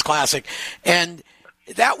to win this classic. And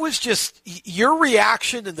that was just your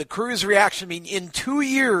reaction and the crew's reaction. I mean, in 2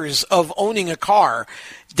 years of owning a car,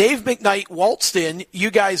 Dave McKnight waltzed in. You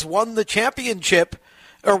guys won the championship,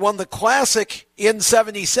 or won the classic in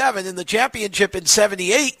 77 and the championship in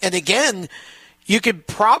 78. And again, you could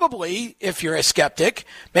probably, if you're a skeptic,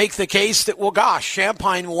 make the case that, well, gosh,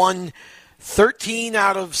 Champagne won 13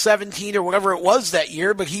 out of 17 or whatever it was that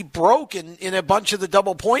year, but he broke in a bunch of the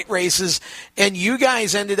double point races, and you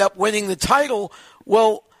guys ended up winning the title.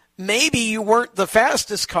 Well, maybe you weren't the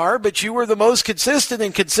fastest car, but you were the most consistent,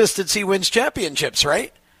 and consistency wins championships,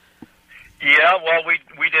 right? Yeah, well,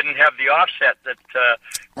 we didn't have the offset that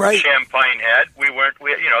Champagne had.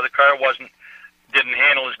 The car didn't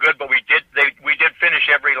handle as good, but we did finish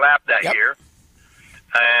every lap that year.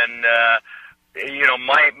 And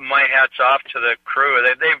my hat's off to the crew.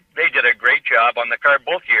 They did a great job on the car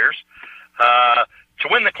both years. To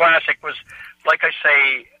win the classic was, like I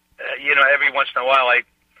say, every once in a while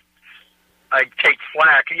I take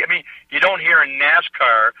flack. I mean, you don't hear in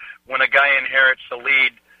NASCAR when a guy inherits the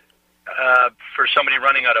lead for somebody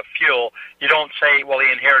running out of fuel. You don't say, well,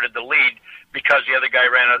 he inherited the lead because the other guy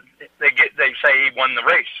ran out. They say he won the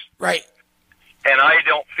race. Right. And I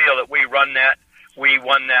don't feel that we won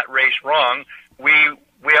that race wrong. We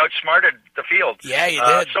outsmarted the field. Yeah, you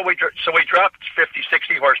did. So we dropped 50,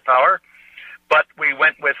 60 horsepower, but we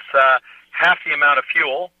went with half the amount of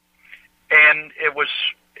fuel, and it was,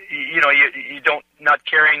 you not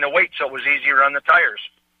carrying the weight, so it was easier on the tires.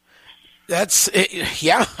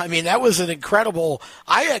 I mean, that was an incredible,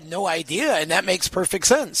 I had no idea, and that makes perfect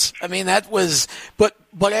sense. I mean, that was, but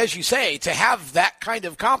as you say, to have that kind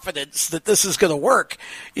of confidence that this is going to work,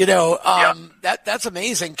 that's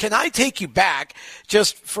amazing. Can I take you back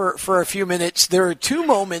just for a few minutes? There are two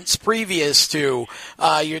moments previous to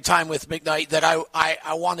your time with McKnight that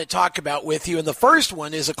I want to talk about with you, and the first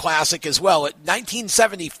one is a classic as well, at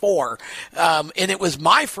 1974, and it was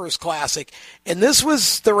my first classic, and this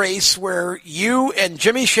was the race where you and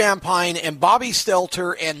Jimmy Shampine and Bobby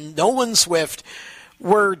Stelter and Nolan Swift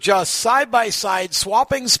were just side by side,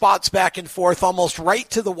 swapping spots back and forth, almost right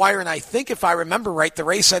to the wire. And I think, if I remember right, the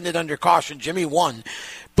race ended under caution. Jimmy won.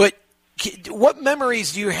 But what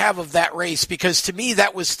memories do you have of that race? Because to me,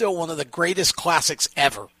 that was still one of the greatest classics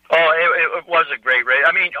ever. Oh, it was a great race.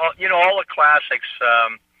 I mean, all the classics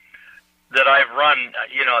that I've run,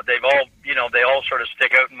 they all sort of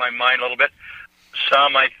stick out in my mind a little bit.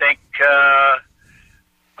 Some, I think, I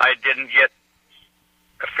didn't get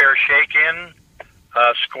a fair shake in.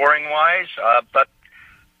 Scoring-wise, but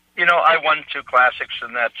I won two classics,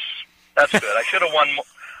 and that's good. I should have won.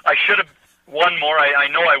 I should have won more. I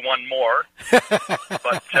know I won more,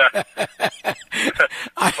 but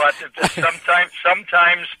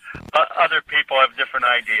sometimes other people have different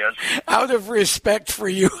ideas. Out of respect for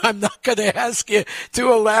you, I'm not going to ask you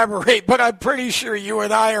to elaborate, but I'm pretty sure you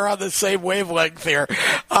and I are on the same wavelength here.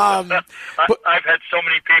 I've had so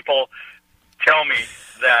many people tell me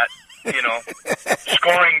that.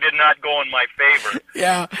 Scoring did not go in my favor.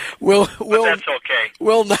 Yeah, but that's okay.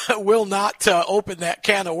 We'll not open that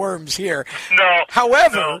can of worms here. No.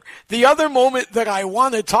 However, the other moment that I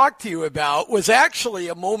want to talk to you about was actually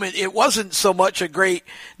a moment. It wasn't so much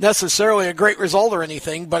necessarily a great result or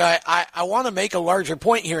anything, but I want to make a larger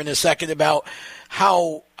point here in a second about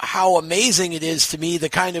how amazing it is to me, the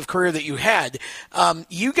kind of career that you had.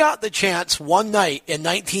 You got the chance one night in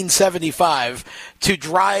 1975 to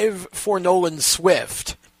drive for Nolan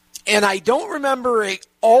Swift. And I don't remember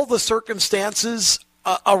all the circumstances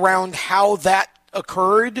around how that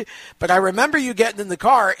occurred, but I remember you getting in the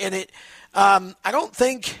car, and I don't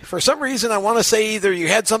think, for some reason, I want to say either you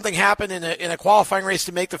had something happen in a qualifying race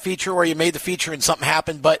to make the feature, or you made the feature and something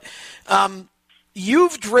happened, but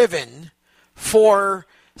you've driven for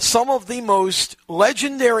some of the most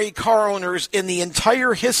legendary car owners in the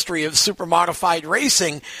entire history of supermodified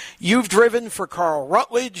racing. You've driven for Carl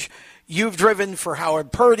Rutledge. You've driven for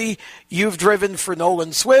Howard Purdy. You've driven for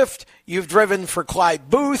Nolan Swift. You've driven for Clyde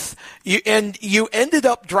Booth. And you ended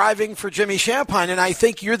up driving for Jimmy Shampine. And I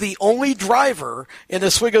think you're the only driver in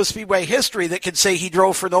Oswego Speedway history that can say he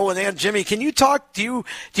drove for Nolan and Jimmy. Can you talk? Do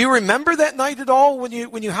you remember that night at all when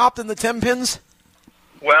you hopped in the 10 pins?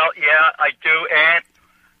 Well, yeah, I do, and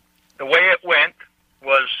the way it went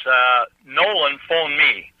was Nolan phoned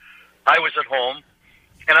me. I was at home,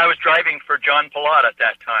 and I was driving for John Pilot at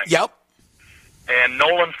that time. Yep. And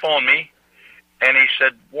Nolan phoned me, and he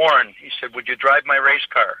said, Warren, would you drive my race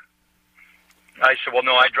car? I said, well,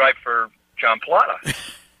 no, I drive for John Pilot.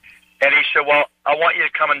 And he said, well, I want you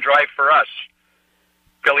to come and drive for us,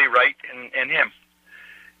 Billy Wright and him.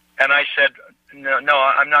 And I said, no,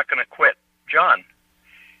 I'm not going to quit John.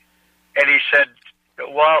 And he said,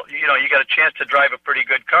 well, you got a chance to drive a pretty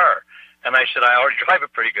good car. And I said, I already drive a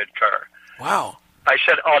pretty good car. Wow. I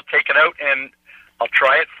said, I'll take it out and I'll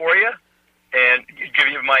try it for you and give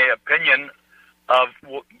you my opinion of,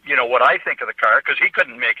 what I think of the car, because he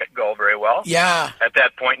couldn't make it go very well. Yeah. At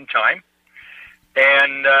that point in time.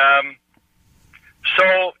 And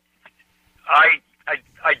so I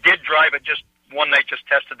did drive it just one night, just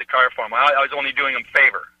tested the car for him. I was only doing him a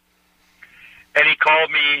favor. And he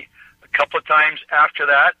called me a couple of times after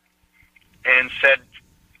that and said,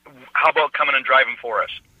 how about coming and driving for us?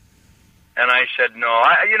 And I said, no,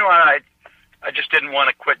 I just didn't want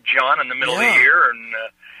to quit John in the middle of the year. And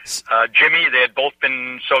Jimmy, they had both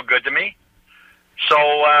been so good to me. So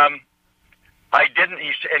I didn't.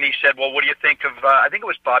 And he said, well, what do you think of, I think it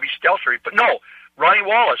was Bobby Stelter. But no, Ronnie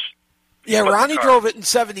Wallace. Yeah, Ronnie drove it in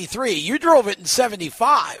 73. You drove it in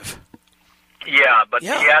 75. Yeah, but he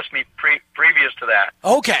asked me previous to that.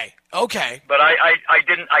 Okay. But I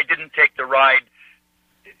didn't take the ride,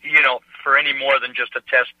 for any more than just a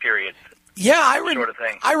test period. Yeah, sort of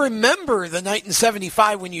thing. I remember the night in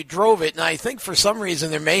 75 when you drove it, and I think for some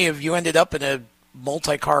reason you ended up in a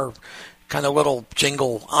multi-car kind of little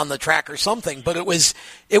jingle on the track or something. But it was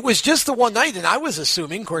just the one night, and I was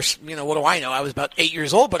assuming, of course, what do I know? I was about 8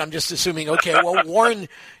 years old, but I'm just assuming, okay, well, Warren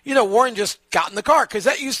just got in the car, because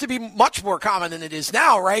that used to be much more common than it is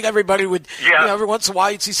now, right? Everybody would, every once in a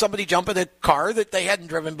while you'd see somebody jump in a car that they hadn't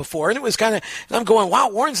driven before, and it was kind of, and I'm going, wow,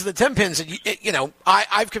 Warren's in the 10 pins, and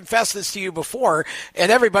I've confessed this to you before,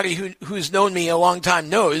 and everybody who's known me a long time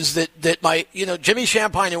knows that my, Jimmy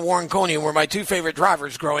Shampine and Warren Coniam were my two favorite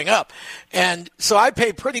drivers growing up. And so I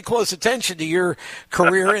pay pretty close attention to your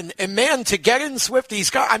career. And man, to get in Swifty's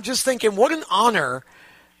car, I'm just thinking, what an honor.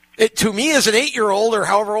 To me, as an 8-year-old or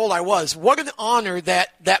however old I was, what an honor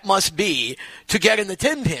that must be to get in the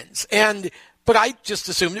 10 pins. But I just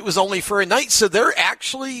assumed it was only for a night. So there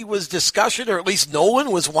actually was discussion, or at least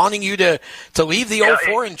Nolan was wanting you to leave the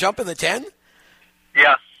 04 and jump in the 10?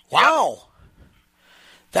 Yeah. Wow.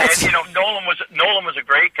 And Nolan was a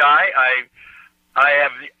great guy. I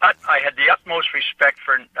had the utmost respect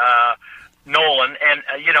for Nolan, and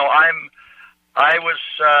I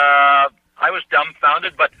was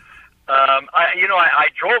dumbfounded, but I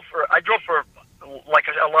drove for like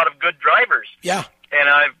a lot of good drivers. Yeah. And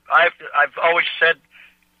I've always said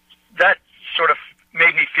that sort of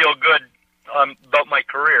made me feel good about my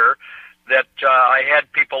career, that I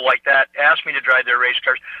had people like that ask me to drive their race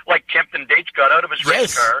cars. Like Kempton Dates got out of his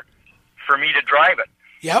race car for me to drive it.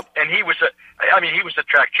 Yep. And he was the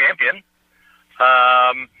track champion.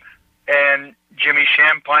 And Jimmy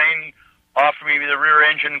Shampine offered me the rear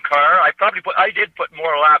engine car. I did put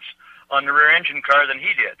more laps on the rear engine car than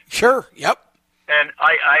he did. Sure. Yep. And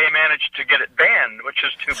I managed to get it banned, which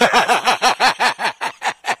is too bad.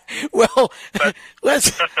 Well,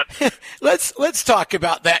 let's talk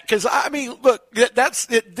about that, because I mean, look, that's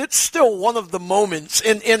still one of the moments,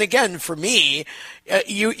 and again, for me,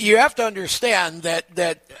 you have to understand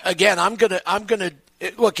that again, I'm gonna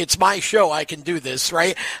look, it's my show, I can do this,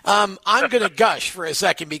 right? I'm gonna gush for a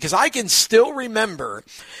second, because I can still remember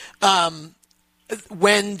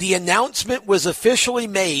when the announcement was officially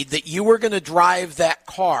made that you were going to drive that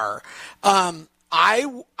car.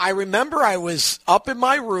 I remember I was up in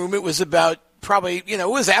my room. It was about probably, it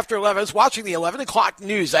was after 11. I was watching the 11 o'clock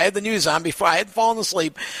news. I had the news on before I had fallen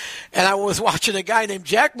asleep. And I was watching a guy named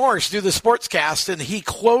Jack Morris do the sportscast, and he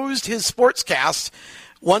closed his sportscast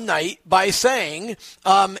one night by saying,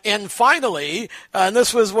 and finally, and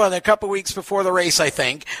this was a couple weeks before the race, I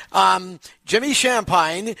think, Jimmy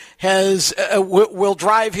Shampine will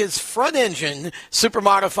drive his front engine super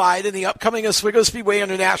modified in the upcoming Oswego Speedway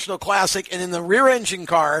International Classic, and in the rear engine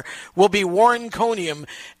car will be Warren Coniam.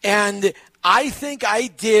 And I think I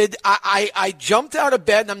did. I jumped out of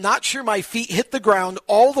bed, and I'm not sure my feet hit the ground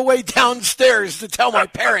all the way downstairs to tell my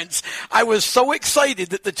parents. I was so excited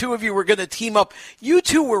that the two of you were going to team up. You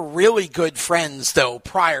two were really good friends, though,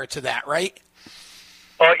 prior to that, right?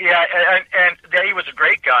 Oh, yeah, and he was a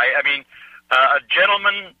great guy. I mean, a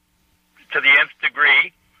gentleman to the nth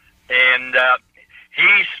degree, and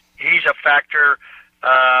he's a factor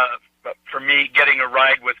for me getting a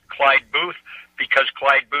ride with Clyde Booth, because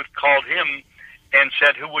Clyde Booth called him and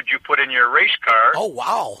said, "Who would you put in your race car?" Oh,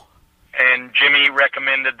 wow. And Jimmy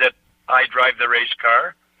recommended that I drive the race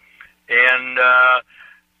car. And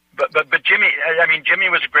but Jimmy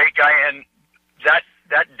was a great guy, and that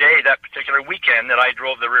day, that particular weekend that I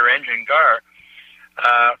drove the rear engine car,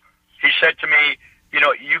 he said to me,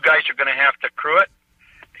 "You guys are going to have to crew it."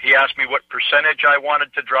 He asked me what percentage I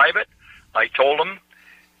wanted to drive it. I told him.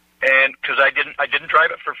 And because I didn't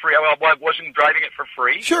drive it for free. Well, I wasn't driving it for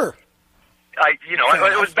free. Sure.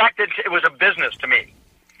 It was back then. It was a business to me.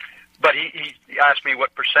 But he asked me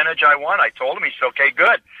what percentage I want. I told him. He said, "Okay,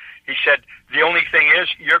 good." He said, "The only thing is,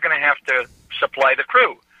 you're going to have to supply the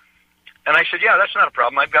crew." And I said, "Yeah, that's not a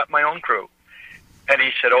problem. I've got my own crew." And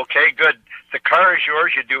he said, "Okay, good. The car is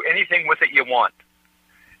yours. You do anything with it you want.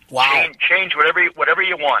 Wow. Change whatever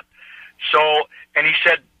you want." So, and he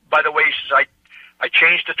said, by the way, he says, I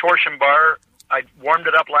changed the torsion bar. I warmed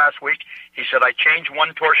it up last week. He said, I changed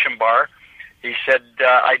one torsion bar. He said,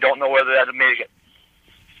 I don't know whether that made it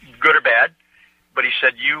good or bad, but he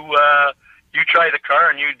said, you try the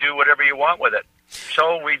car and you do whatever you want with it.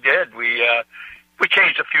 So we did. We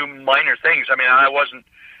changed a few minor things. I mean, I wasn't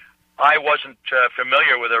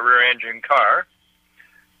familiar with a rear engine car,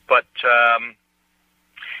 but, and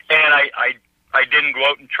I didn't go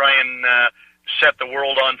out and try and, set the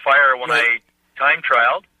world on fire when I time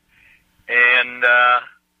trialed, and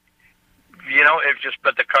it just.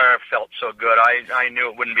 But the car felt so good. I knew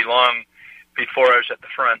it wouldn't be long before I was at the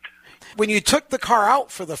front. When you took the car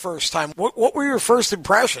out for the first time, what were your first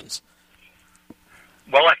impressions?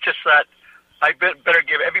 Well, I just thought, better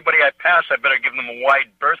give everybody I pass, I better give them a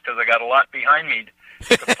wide berth because I got a lot behind me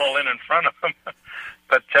to pull in front of them.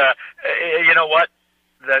 But you know what?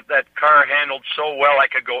 That car handled so well, I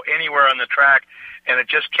could go anywhere on the track, and it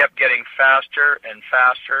just kept getting faster and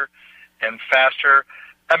faster and faster.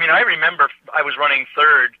 I mean, I remember I was running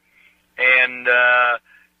third, and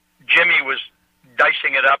Jimmy was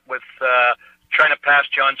dicing it up with trying to pass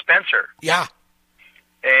John Spencer. Yeah.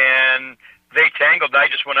 And they tangled. I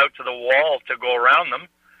just went out to the wall to go around them.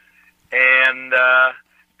 And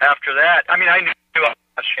after that, I mean, I knew I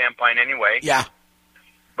was Champagne anyway. Yeah.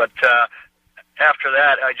 But after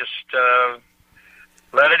that, I just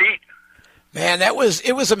let it eat. Man, it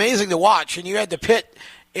was amazing to watch, and you had to pit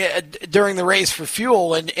during the race for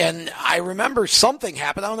fuel, and I remember something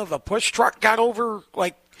happened. I don't know if a push truck got over,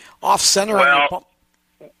 like, off center. Well,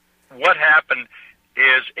 what happened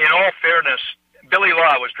is, in all fairness, Billy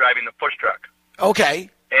Law was driving the push truck. Okay.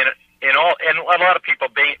 And a lot of people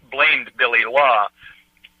blamed Billy Law.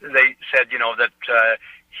 They said, you know, that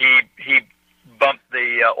he bumped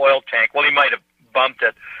the oil tank. Well, he might have bumped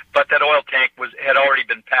it, but that oil tank had already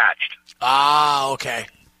been patched. Ah, okay.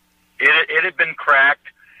 It had been cracked,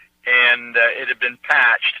 and it had been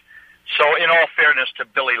patched. So, in all fairness to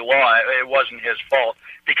Billy Law, it wasn't his fault,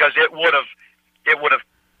 because it would have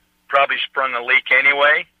probably sprung a leak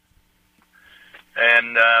anyway.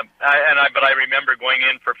 But I remember going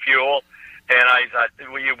in for fuel, and I thought,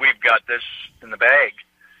 we've got this in the bag,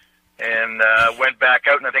 and went back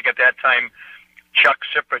out. And I think at that time, Chuck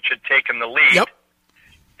Siprich had taken the lead. Yep.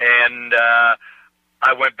 And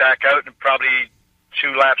I went back out, and probably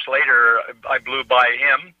 2 laps later, I blew by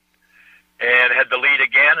him and had the lead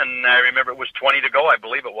again. And I remember it was 20 to go, I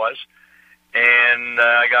believe it was. And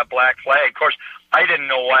I got black flag. Of course, I didn't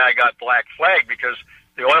know why I got black flag, because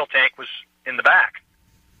the oil tank was in the back,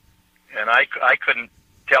 and I couldn't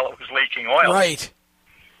tell it was leaking oil. Right.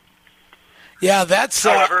 Yeah, that's.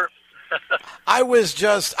 However, I was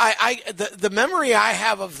just the memory I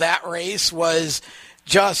have of that race was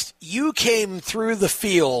just you came through the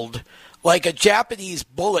field like a Japanese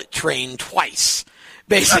bullet train twice,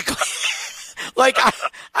 basically. Like,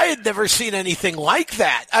 I had never seen anything like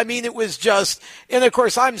that. I mean, it was just, and of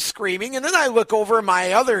course I'm screaming, and then I look over,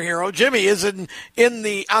 my other hero, Jimmy, is on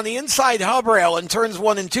the inside hub rail in turns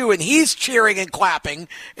 1 and 2, and he's cheering and clapping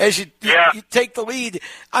as you take the lead.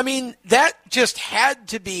 I mean, that just had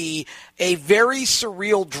to be a very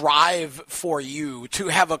surreal drive for you, to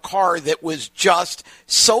have a car that was just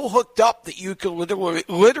so hooked up that you could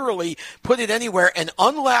literally put it anywhere and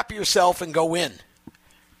unlap yourself and go in.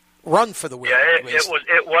 Run for the win. Yeah, it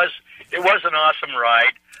was an awesome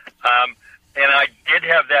ride, and I did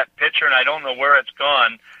have that picture, and I don't know where it's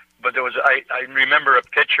gone, but there was I remember a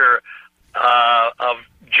picture of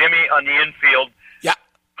Jimmy on the infield,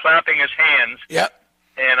 clapping his hands,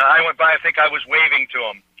 and I went by. I think I was waving to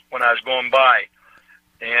him when I was going by,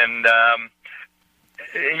 and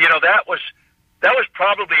you know, that was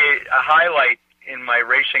probably a highlight in my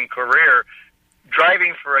racing career,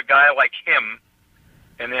 driving for a guy like him,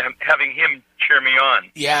 and then having him cheer me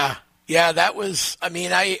on. Yeah, that was. I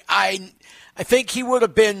mean, I think he would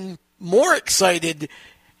have been more excited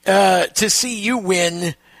to see you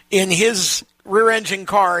win in his rear-engine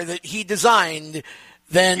car that he designed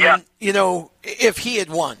than you know, if he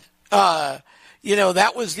had won. You know,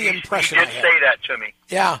 that was the impression. He did say that to me.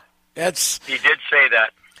 Yeah, he did say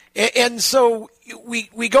that. And so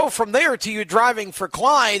we go from there to you driving for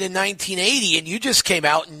Clyde in 1980, and you just came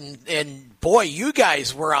out and boy, you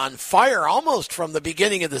guys were on fire almost from the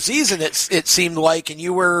beginning of the season, it seemed like, and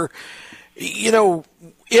you were, you know,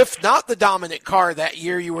 if not the dominant car that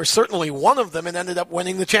year, you were certainly one of them and ended up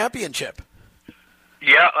winning the championship.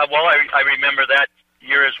 Yeah, well, I remember that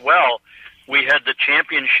year as well. We had the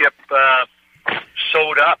championship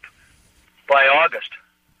sewed up by August.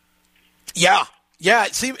 Yeah,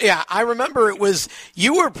 it seemed. Yeah, I remember it was.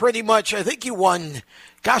 You were pretty much. I think you won.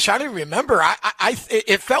 Gosh, I don't remember.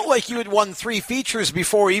 It felt like you had won 3 features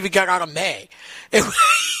before we even got out of May.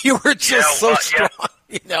 You were just so strong.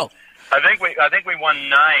 You know. I think we won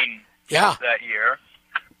 9. That year,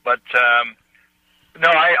 but no,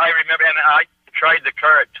 I remember, and I tried the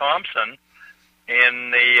car at Thompson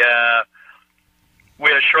in the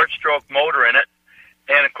with a short stroke motor in it,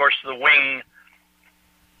 and of course the wing.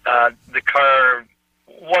 The car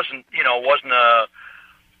wasn't a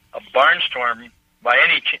barnstorm by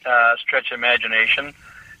any stretch of imagination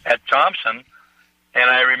at Thompson, and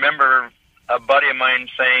I remember a buddy of mine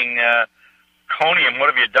saying, "Coniam, what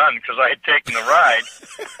have you done?" Because I had taken the ride.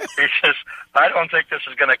 He says, "I don't think this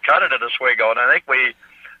is going to cut it at Oswego," and I think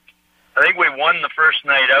we won the first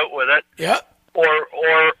night out with it. Yeah. Or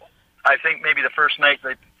I think maybe the first night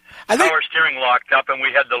the power steering locked up and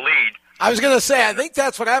we had the lead. I was going to say, I think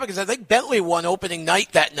that's what happened, because I think Bentley won opening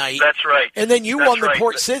night that night. That's right. And then you won the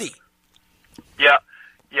Port City. Yeah,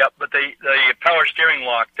 but the power steering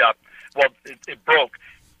locked up. Well, it broke,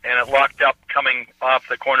 and it locked up coming off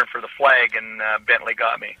the corner for the flag, and Bentley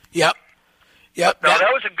got me. Yep. No,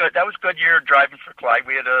 that was a good year driving for Clyde.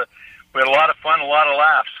 We had a lot of fun, a lot of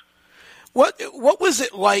laughs. What was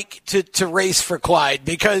it like to race for Clyde?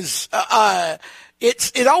 Because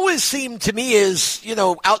it always seemed to me, as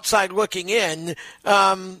outside looking in,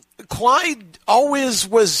 Clyde always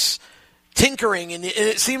was tinkering, and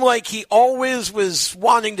it seemed like he always was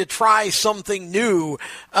wanting to try something new.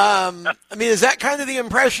 Is that kind of the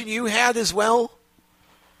impression you had as well?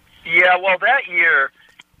 Yeah, well, that year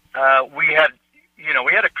we had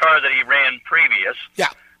a car that he ran previous. Yeah.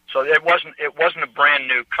 So it wasn't a brand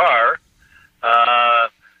new car,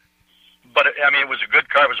 but it was a good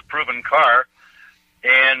car. It was a proven car,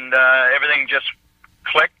 and everything just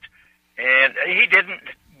clicked. And he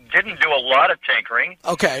didn't do a lot of tinkering.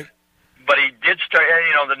 Okay. But he did start.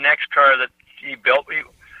 The next car that he built, he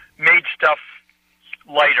made stuff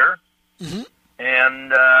lighter, mm-hmm.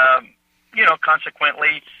 and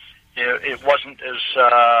consequently, it wasn't as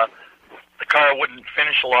the car wouldn't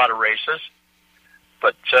finish a lot of races.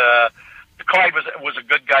 But Clyde was a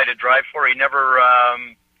good guy to drive for. He never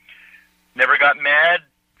got mad,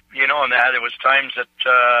 and there was times that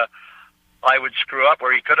I would screw up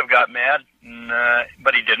where he could have got mad,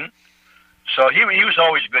 but he didn't. So he was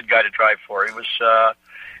always a good guy to drive for. He was,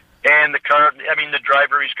 and the car. The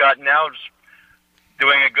driver he's got now is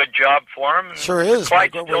doing a good job for him. Sure is,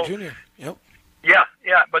 Clyde Mike Jr. Yep. Yeah,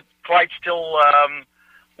 but Clyde still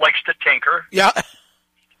likes to tinker. Yeah.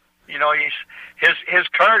 His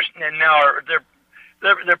cars now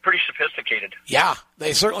they're pretty sophisticated. Yeah,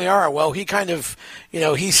 they certainly are. Well, he kind of,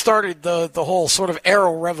 he started the whole sort of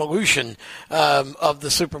aero revolution of the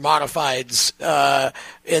super modifieds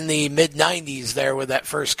in the mid '90s there with that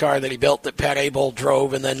first car that he built that Pat Abel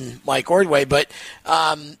drove, and then Mike Ordway. But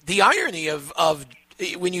the irony of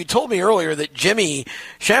when you told me earlier that Jimmy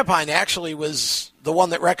Champagne actually was the one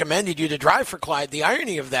that recommended you to drive for Clyde, the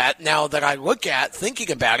irony of that, now that I look at,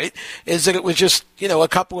 thinking about it, is that it was just, a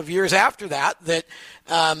couple of years after that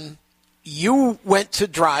you went to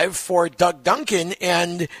drive for Doug Duncan,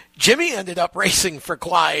 and Jimmy ended up racing for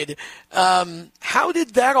Clyde. How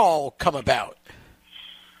did that all come about?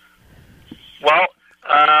 Well,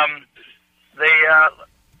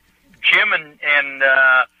 Jim and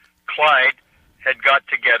Clyde had got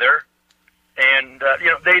together, and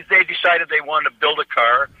they decided they wanted to build a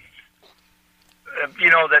car,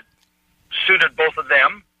 that suited both of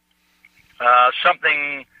them,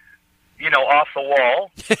 something off the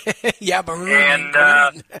wall. Yeah, maroon. And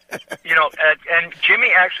and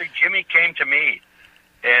Jimmy came to me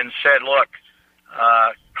and said, "Look,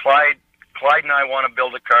 Clyde and I want to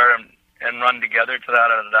build a car and run together."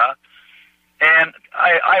 And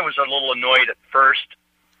I was a little annoyed at first.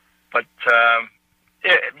 But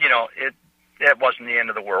it wasn't the end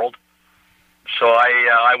of the world. So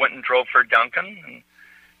I went and drove for Duncan, and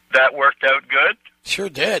that worked out good. Sure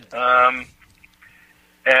did.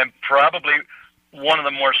 And probably one of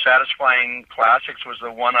the more satisfying classics was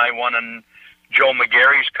the one I won in Joe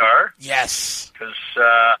McGarry's car. Yes, because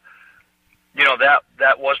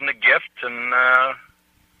that wasn't a gift, and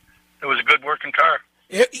it was a good working car.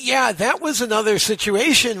 Yeah, that was another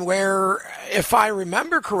situation where, if I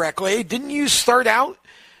remember correctly, didn't you start out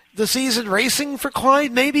the season racing for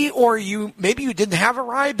Clyde, maybe? Or maybe you didn't have a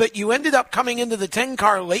ride, but you ended up coming into the 10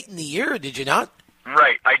 car late in the year, did you not?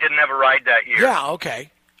 Right. I didn't have a ride that year. Yeah,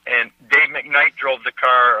 okay. And Dave McKnight drove the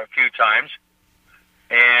car a few times,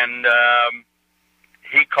 and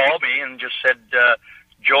he called me and just said,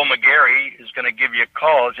 Joe McGarry is going to give you a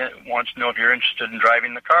call, wants to know if you're interested in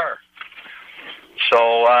driving the car.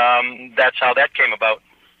 So that's how that came about.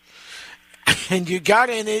 And you got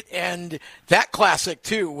in it, and that classic,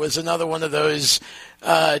 too, was another one of those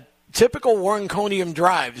typical Warren Coniam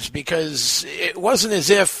drives, because it wasn't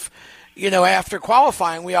as if, after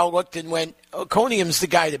qualifying, we all looked and went, oh, Coniam's the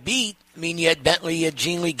guy to beat. You had Bentley, you had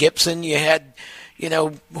Gene Lee Gibson, you had,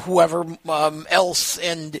 whoever else,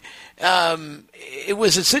 and it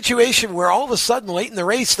was a situation where all of a sudden, late in the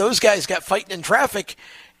race, those guys got fighting in traffic,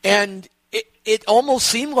 and it almost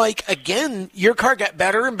seemed like, again, your car got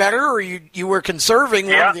better and better, or you were conserving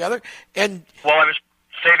one or the other. And well, I was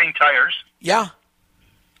saving tires. Yeah.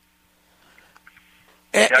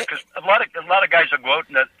 Because a lot of guys will go out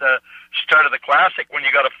at the start of the Classic when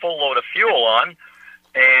you got a full load of fuel on,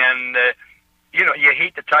 and you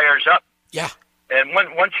heat the tires up. Yeah. And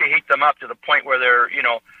once you heat them up to the point where they're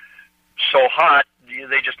so hot,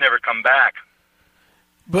 they just never come back.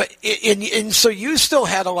 But and so you still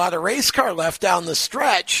had a lot of race car left down the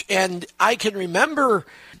stretch, and I can remember.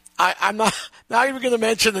 I'm not even going to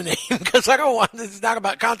mention the name because I don't want. It's not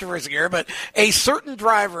about controversy here, but a certain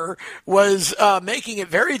driver was making it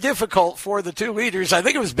very difficult for the two leaders. I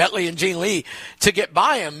think it was Bentley and Gene Lee to get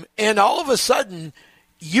by him, and all of a sudden,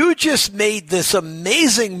 you just made this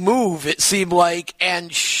amazing move. It seemed like,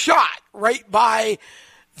 and shot right by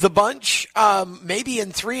the bunch, maybe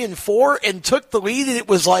in 3 and 4, and took the lead. And it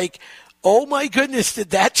was like, oh my goodness,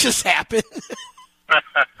 did that just happen?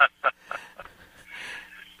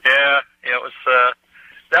 Yeah, it was.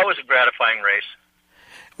 That was a gratifying race.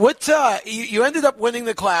 What you ended up winning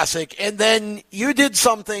the Classic, and then you did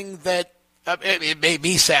something that it made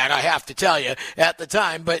me sad. I have to tell you at the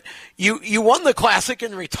time, but you won the Classic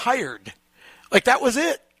and retired. Like that was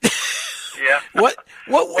it. Yeah. What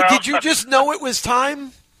well, did you just know it was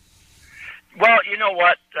time? Well, you know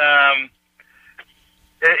what?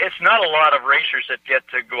 It's not a lot of racers that get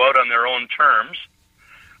to go out on their own terms,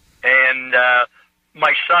 and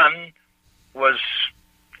my son was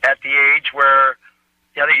at the age where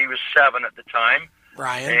I think he was 7 at the time,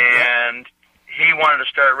 Ryan, and he wanted to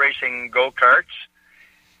start racing go-karts.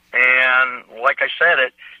 And like I said,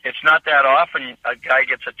 it's not that often a guy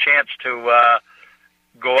gets a chance to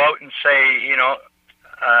go out and say, you know,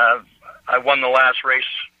 I won the last race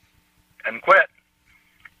and quit.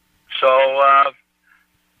 So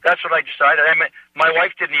that's what I decided. I mean, my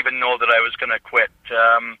wife didn't even know that I was going to quit.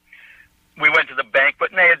 We went to the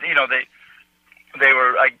banquet, and they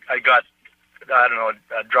were. I got, I don't know,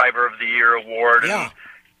 a Driver of the Year award and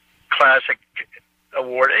Classic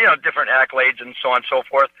award, different accolades and so on and so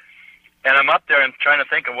forth. And I'm up there and trying to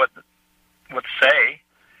think of what to say.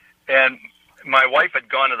 And my wife had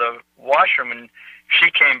gone to the washroom, and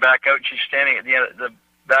she came back out, and she's standing at the end of the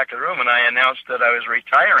back of the room, and I announced that I was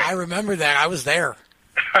retiring. I remember that. I was there.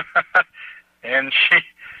 And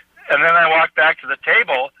then I walked back to the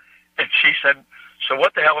table, and she said, "So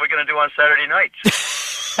what the hell are we going to do on Saturday nights?"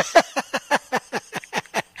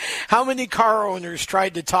 How many car owners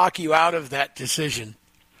tried to talk you out of that decision?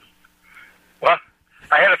 Well,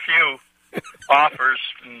 I had a few offers,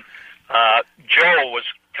 and Joe was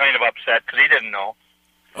kind of upset because he didn't know.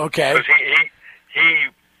 Okay. Because he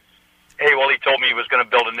told me he was going to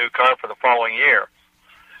build a new car for the following year.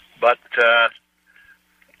 But I'm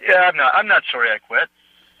not sorry I quit.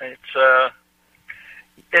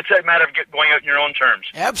 It's a matter of going out on your own terms.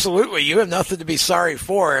 Absolutely, you have nothing to be sorry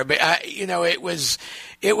for. But it was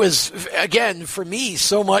again for me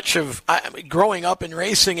so much of growing up in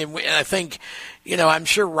racing, and I think, I'm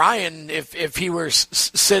sure Ryan, if he were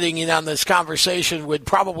sitting in on this conversation, would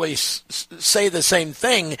probably say the same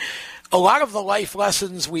thing. A lot of the life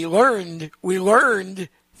lessons we learned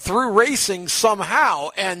through racing somehow,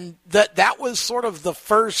 and that was sort of the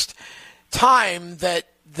first time that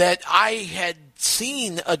I had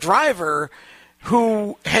seen a driver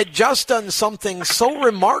who had just done something so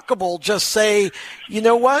remarkable just say, you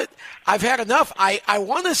know what, I've had enough. I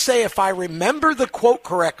want to say, if I remember the quote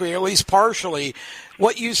correctly, or at least partially,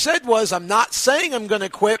 what you said was, I'm not saying I'm going to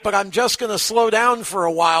quit, but I'm just going to slow down for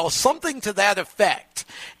a while, something to that effect.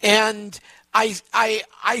 And I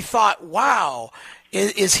thought, wow,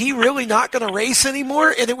 is he really not going to race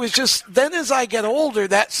anymore? And it was just, then as I get older,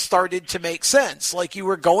 that started to make sense. Like you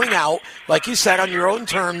were going out, like you said, on your own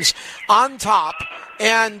terms, on top,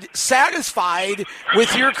 and satisfied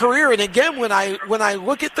with your career. And again, when I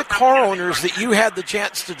look at the car owners that you had the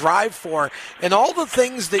chance to drive for, and all the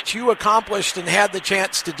things that you accomplished and had the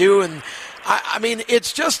chance to do, and I mean,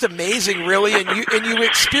 it's just amazing, really. And you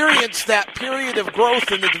experienced that period of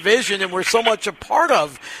growth in the division, and we're so much a part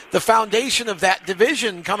of the foundation of that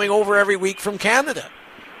division, coming over every week from Canada.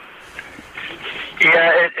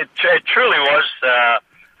 Yeah, it truly was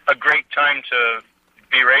a great time to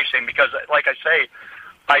be racing because, like I say,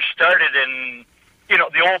 I started in the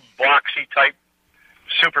old boxy type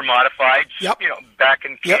super modifieds. Yep. Back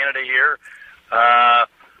in Canada here. I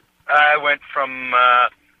went from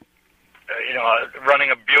running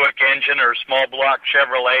a Buick engine or small block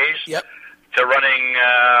Chevrolets to running,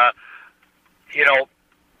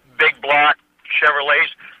 big block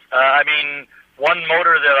Chevrolets. I mean, one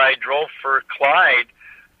motor that I drove for Clyde,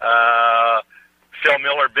 Phil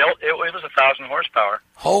Miller built, it was 1,000 horsepower.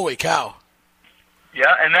 Holy cow.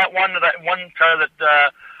 Yeah, and that one car that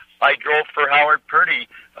I drove for Howard Purdy,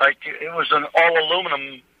 it was an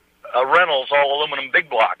all-aluminum Reynolds all-aluminum big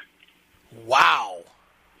block. Wow.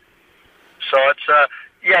 So it's there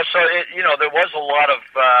was a lot of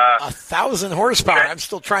 1,000 horsepower. I'm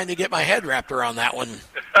still trying to get my head wrapped around that one.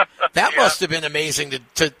 That must have been amazing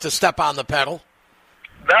to step on the pedal.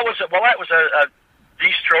 That was a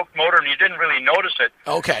D-stroke motor, and you didn't really notice it.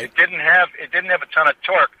 Okay. It didn't have a ton of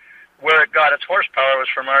torque. Where it got its horsepower was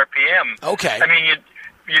from RPM. Okay. I mean,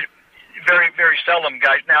 you very, very seldom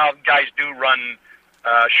guys do run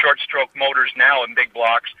short-stroke motors now in big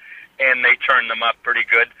blocks, and they turn them up pretty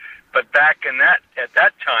good. But back at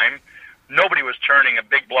that time, nobody was turning a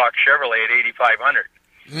big block Chevrolet at 8,500.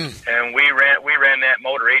 And we ran that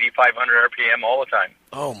motor 8,500 RPM all the time.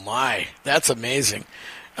 Oh my, that's amazing.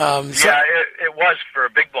 It was for a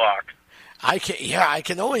big block. I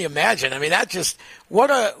can only imagine. I mean, that just what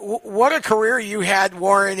a career you had,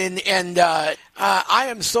 Warren, and I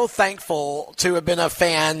am so thankful to have been a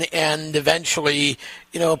fan and eventually,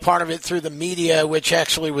 a part of it through the media, which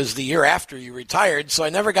actually was the year after you retired. So I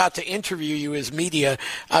never got to interview you as media,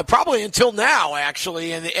 probably until now,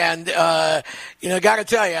 actually. And got to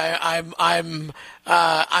tell you,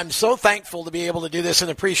 I'm so thankful to be able to do this and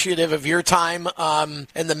appreciative of your time and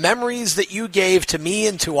the memories that you gave to me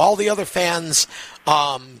and to all the other fans.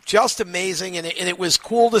 Just amazing, and it was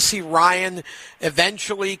cool to see Ryan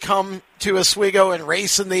eventually come to Oswego and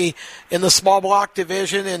race in the small block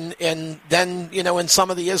division, and then in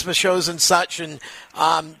some of the ISMA shows and such, and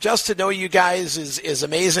just to know you guys is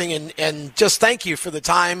amazing, and just thank you for the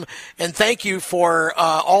time, and thank you for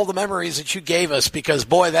all the memories that you gave us, because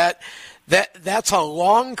boy, that's a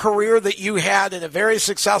long career that you had and a very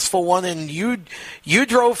successful one, and you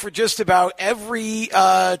drove for just about every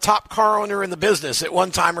top car owner in the business at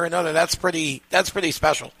one time or another. That's pretty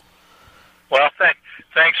special. Well,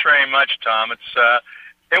 thanks very much, Tom.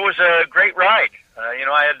 It was a great ride. I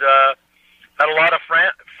had a lot of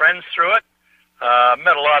friends through it.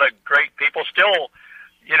 Met a lot of great people. Still,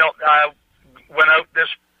 I went out this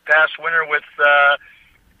past winter with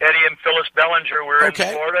Eddie and Phyllis Bellinger. We're in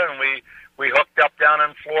Florida, and we hooked up down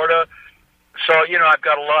in Florida. So, I've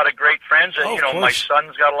got a lot of great friends. And, my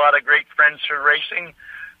son's got a lot of great friends through racing.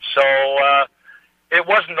 So it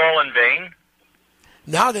wasn't all in vain.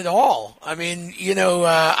 Not at all. I mean,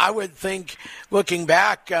 I would think, looking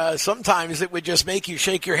back, sometimes it would just make you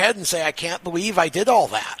shake your head and say, I can't believe I did all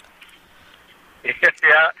that.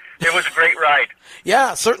 Yeah, it was a great ride.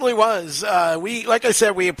 Yeah, certainly was. Like I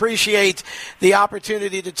said, we appreciate the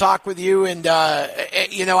opportunity to talk with you, and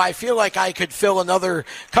I feel like I could fill another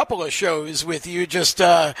couple of shows with you, just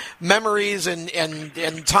memories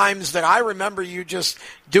and times that I remember you just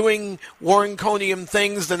doing Warren Coniam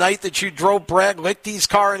things the night that you drove Brad Lichty's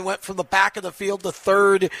car and went from the back of the field to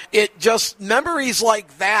third. It just memories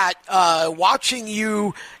like that, watching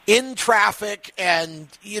you in traffic and,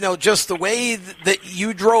 just the way that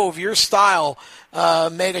you drove, your style,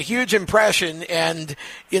 made a huge impression, and,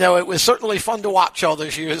 it was certainly fun to watch all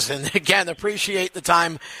those years. And again, appreciate the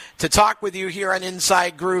time to talk with you here on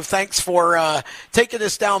Inside Groove. Thanks for taking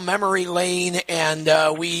us down memory lane,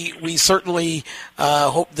 and we certainly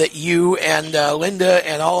hope that you and Linda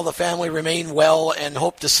and all of the family remain well, and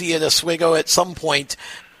hope to see you at Oswego at some point.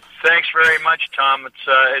 Thanks very much, Tom.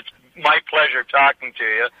 It's my pleasure talking to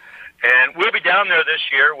you, and we'll be down there this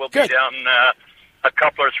year. We'll be down a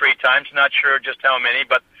couple or three times, not sure just how many,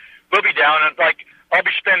 but we'll be down, and I'll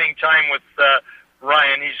be spending time with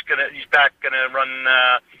Ryan. He's gonna run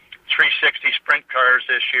 360 sprint cars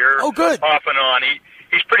this year. Oh, good. Off and on.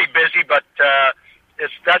 He's pretty busy, but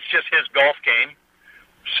that's just his golf game.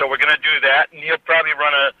 So we're gonna do that, and he'll probably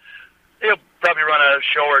run a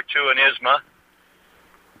show or two in ISMA.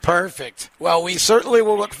 Perfect. Well, we certainly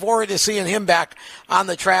will look forward to seeing him back on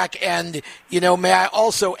the track. And, may I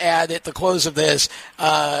also add at the close of this,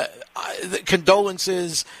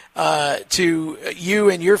 condolences to you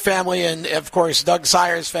and your family, and, of course, Doug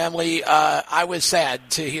Sire's family. I was sad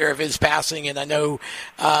to hear of his passing, and I know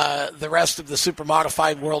the rest of the super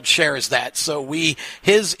modified world shares that. So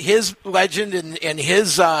his legend and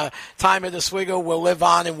his time at Oswego will live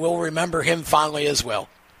on, and we'll remember him fondly as well.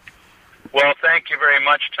 Well, thank you very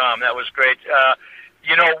much, Tom. That was great. We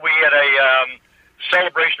had a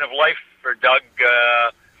celebration of life for Doug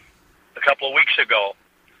a couple of weeks ago,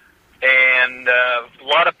 and a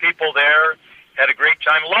lot of people there had a great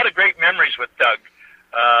time. A lot of great memories with Doug.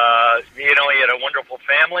 He had a wonderful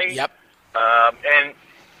family. Yep. And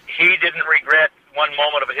he didn't regret one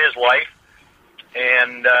moment of his life.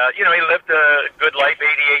 And, he lived a good life,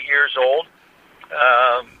 88 years old.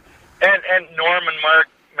 And Norm and Mark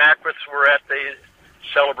Mackwith were at the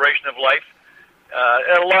celebration of life.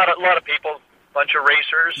 A lot of people, a bunch of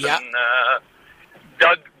racers, yep. And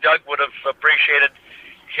Doug would have appreciated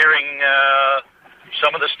hearing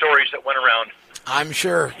some of the stories that went around. I'm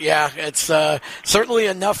sure. Yeah, it's certainly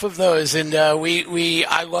enough of those, and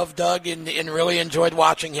I love Doug and really enjoyed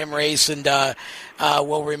watching him race, and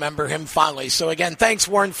we'll remember him fondly. So again, thanks,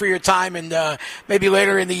 Warren, for your time, and maybe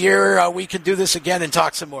later in the year we could do this again and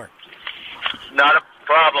talk some more. Not a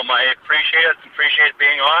problem. I appreciate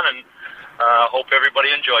being on, and hope everybody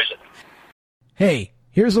enjoys it. Hey,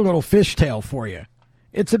 here's a little fish tale for you.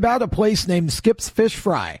 It's about a place named Skip's Fish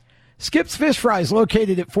Fry. Skip's Fish Fry is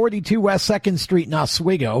located at 42 West 2nd Street in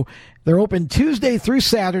Oswego. They're open Tuesday through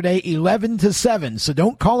Saturday, 11 to 7. So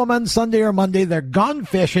don't call them on Sunday or Monday. They're gone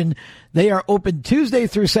fishing. They are open Tuesday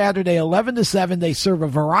through Saturday, 11 to 7. They serve a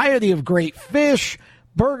variety of great fish,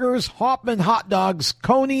 burgers, Hoffman hot dogs,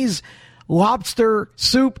 conies, lobster,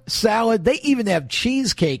 soup, salad. They even have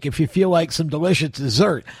cheesecake if you feel like some delicious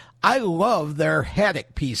dessert. I love their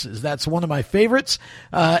haddock pieces. That's one of my favorites.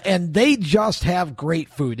 And they just have great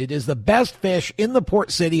food. It is the best fish in the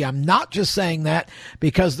Port City. I'm not just saying that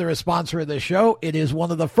because they're a sponsor of the show. It is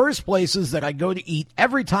one of the first places that I go to eat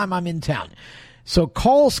every time I'm in town. So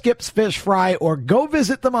call Skip's Fish Fry or go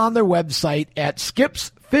visit them on their website at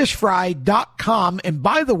skipsfishfry.com. And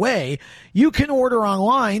by the way, you can order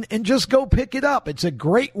online and just go pick it up. It's a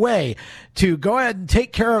great way to go ahead and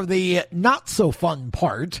take care of the not so fun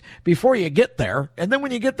part before you get there. And then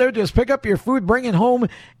when you get there, just pick up your food, bring it home,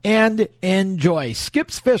 and enjoy.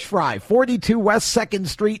 Skip's Fish Fry, 42 West 2nd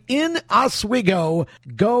Street in Oswego.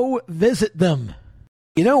 Go visit them.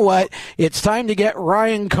 You know what? It's time to get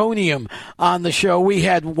Ryan Coniam on the show. We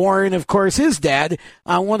had Warren, of course, his dad,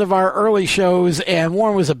 on one of our early shows, and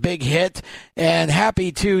Warren was a big hit, and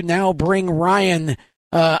happy to now bring Ryan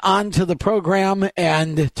onto the program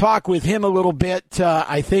and talk with him a little bit.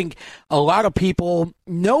 I think a lot of people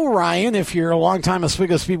know Ryan. If you're a longtime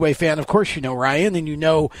Oswego Speedway fan, of course you know Ryan, and you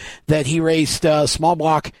know that he raced small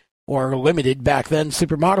block or limited back then,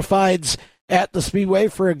 super modifieds at the Speedway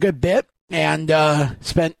for a good bit. And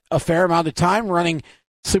spent a fair amount of time running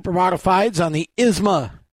super modifieds on the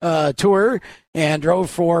ISMA tour, and drove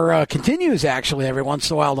for continues actually every once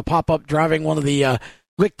in a while to pop up driving one of the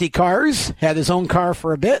Lichty cars. Had his own car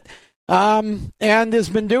for a bit, and has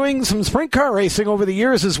been doing some sprint car racing over the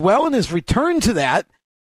years as well, and has returned to that.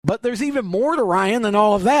 But there's even more to Ryan than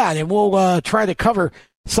all of that, and we'll try to cover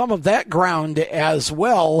some of that ground as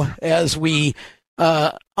well as we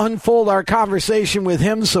unfold our conversation with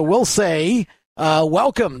him. So we'll say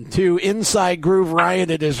welcome to Inside Groove,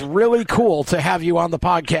 Ryan. It is really cool to have you on the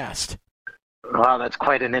podcast. Wow, that's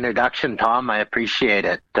quite an introduction, Tom. I appreciate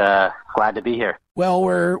it. Glad to be here. Well,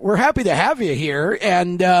 we're happy to have you here.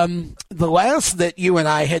 And the last that you and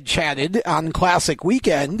I had chatted on Classic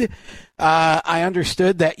Weekend, I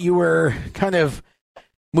understood that you were kind of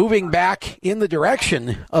moving back in the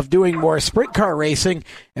direction of doing more sprint car racing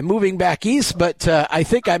and moving back east, but I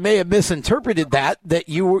think I may have misinterpreted that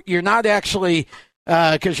you're not actually,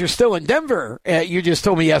 because you're still in Denver, you just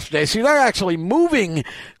told me yesterday, so you're not actually moving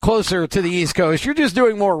closer to the East Coast. You're just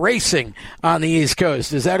doing more racing on the East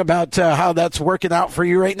Coast. Is that about how that's working out for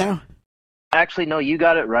you right now? Actually, no, you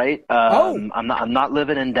got it right. I'm not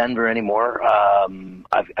living in Denver anymore.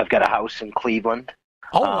 I've got a house in Cleveland.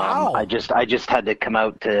 Oh, wow. I just had to come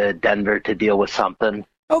out to Denver to deal with something.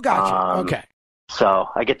 Oh, gotcha. Okay. So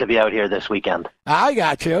I get to be out here this weekend. I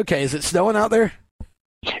got you. Okay. Is it snowing out there?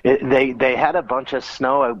 They had a bunch of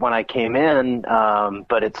snow when I came in,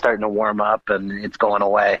 but it's starting to warm up and it's going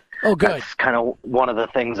away. Oh, good. That's kind of one of the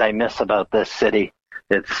things I miss about this city.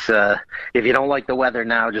 It's if you don't like the weather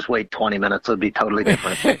now, just wait 20 minutes. It'll be totally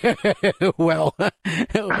different. Well,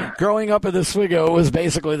 growing up in Oswego was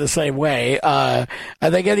basically the same way. I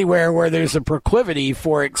think anywhere where there's a proclivity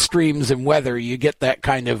for extremes in weather, you get that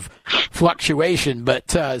kind of fluctuation.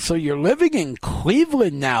 But so you're living in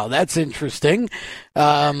Cleveland now. That's interesting.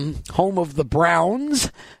 Home of the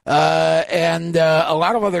Browns and a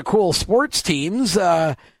lot of other cool sports teams.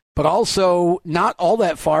 But also not all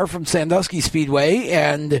that far from Sandusky Speedway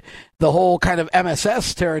and the whole kind of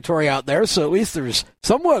MSS territory out there. So at least there's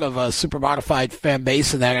somewhat of a super modified fan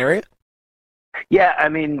base in that area. Yeah, I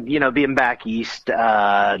mean, being back east,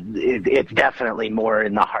 it's definitely more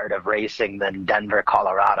in the heart of racing than Denver,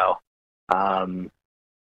 Colorado.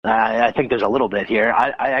 I think there's a little bit here.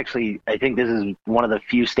 I think this is one of the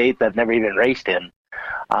few states I've never even raced in.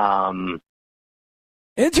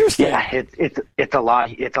 Interesting. Yeah, it's a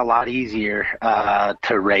lot easier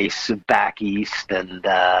to race back east, and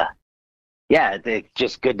it's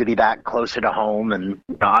just good to be back closer to home, and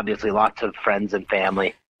obviously lots of friends and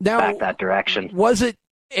family back that direction. Was it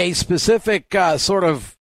a specific sort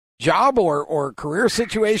of job or career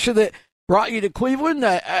situation that brought you to Cleveland?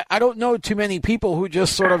 I don't know too many people who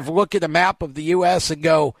just sort of look at a map of the U.S. and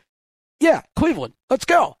go, Yeah, Cleveland. Let's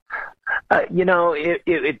go.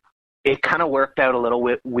 It kind of worked out a little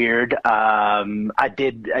bit weird. I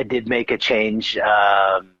did make a change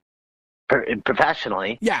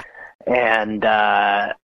professionally. Yeah. And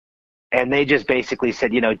they just basically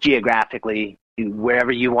said, geographically,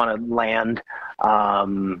 wherever you want to land,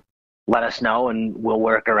 let us know and we'll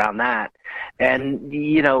work around that. And,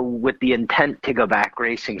 with the intent to go back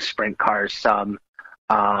racing sprint cars some,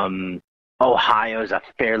 Ohio's a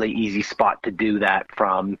fairly easy spot to do that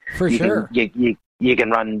from. For sure. You can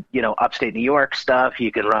run, upstate New York stuff.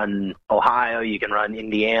 You can run Ohio. You can run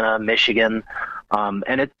Indiana, Michigan.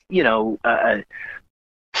 And it's, a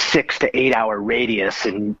 6 to 8 hour radius,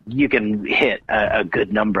 and you can hit a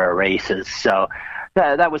good number of races. So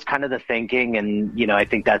that was kind of the thinking. And, I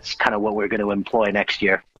think that's kind of what we're going to employ next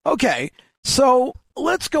year. Okay. So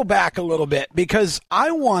let's go back a little bit, because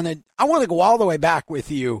I want to go all the way back with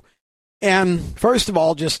you. And first of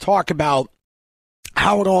all, just talk about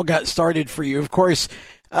how it all got started for you. Of course,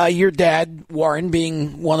 your dad, Warren,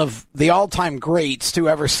 being one of the all-time greats to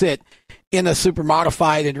ever sit in a super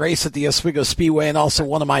modified and race at the Oswego Speedway, and also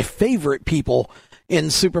one of my favorite people in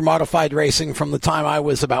super modified racing from the time I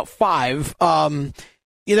was about 5.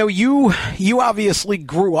 You obviously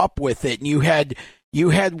grew up with it, and you had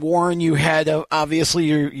Warren, you had obviously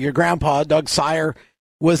your grandpa, Doug Sire,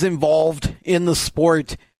 was involved in the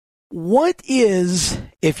sport. What is,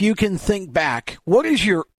 if you can think back, what is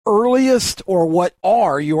your earliest, or what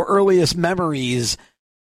are your earliest memories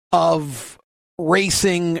of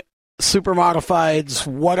racing, super modifieds,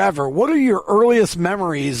 whatever? What are your earliest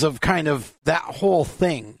memories of kind of that whole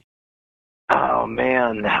thing? Oh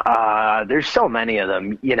man, there's so many of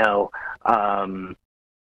them.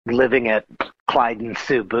 Living at Clyde and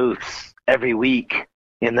Sue booths every week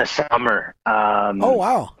in the summer. Oh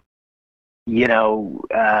wow.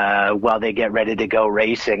 While they get ready to go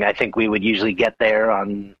racing, I think we would usually get there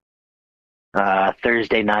on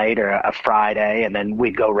Thursday night or a Friday, and then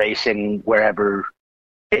we'd go racing wherever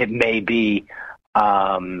it may be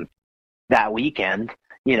that weekend,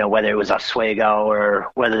 whether it was Oswego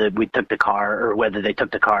or whether we took the car, or whether they took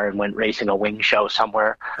the car and went racing a wing show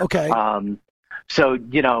somewhere. Okay. So,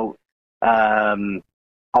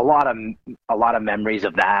 a lot of memories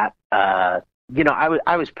of that. I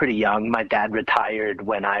was pretty young. My dad retired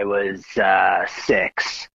when I was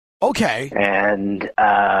 6. Okay. And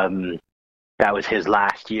that was his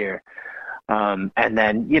last year. And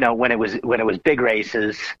then, when it was big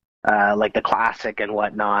races, like the Classic and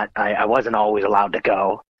whatnot, I wasn't always allowed to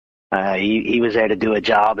go. He was there to do a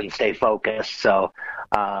job and stay focused. So,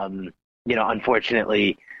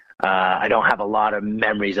 unfortunately, I don't have a lot of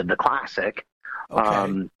memories of the Classic.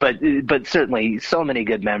 Okay. But certainly so many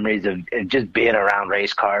good memories of just being around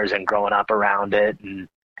race cars and growing up around it. And,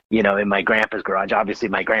 in my grandpa's garage, obviously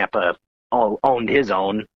my grandpa owned his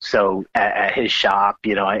own. So at his shop,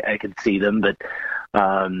 I could see them, but,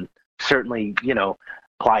 certainly,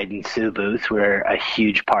 Clyde and Sue booths were a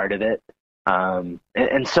huge part of it.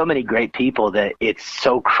 And so many great people that it's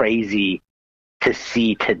so crazy to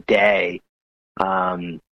see today.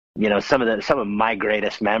 Some of my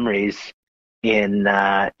greatest memories in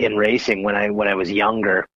racing when I was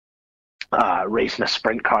younger, racing a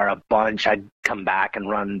sprint car a bunch. I'd come back and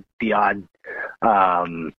run the odd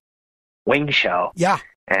wing show. Yeah.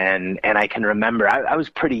 And I can remember I was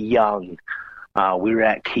pretty young. We were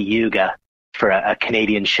at Cayuga for a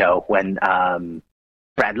Canadian show when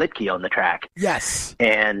Brad Litke owned the track. Yes.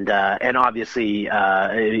 And obviously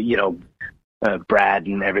Brad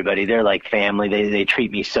and everybody, they're like family. They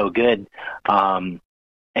treat me so good.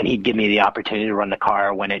 And he'd give me the opportunity to run the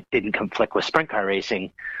car when it didn't conflict with sprint car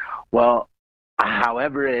racing. Well,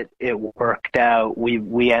 however it worked out,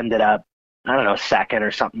 we ended up, I don't know, second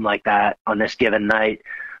or something like that on this given night.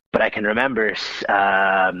 But I can remember,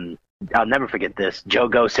 I'll never forget this. Joe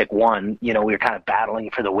Gosick won. We were kind of battling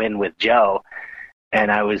for the win with Joe, and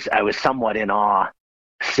I was somewhat in awe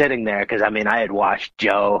sitting there because I had watched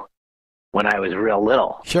Joe when I was real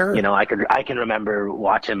little. Sure. I can remember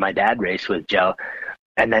watching my dad race with Joe.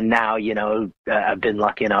 And then now, I've been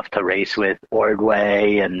lucky enough to race with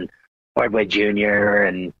Ordway and Ordway Jr.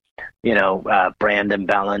 and, Brandon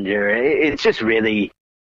Bellinger. It's just really,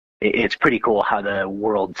 it's pretty cool how the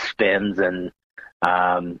world spins. And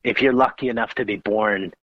if you're lucky enough to be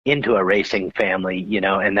born into a racing family,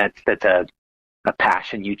 and that's a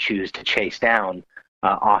passion you choose to chase down,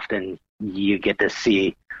 often you get to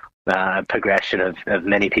see progression of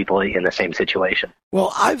many people in the same situation.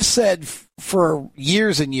 Well, I've said for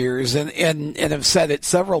years and years, and have said it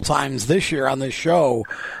several times this year on this show,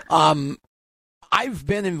 I've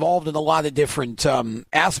been involved in a lot of different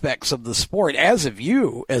aspects of the sport, as have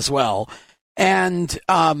you as well. And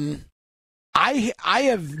I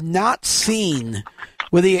have not seen,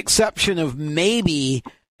 with the exception of maybe,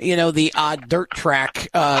 the odd dirt track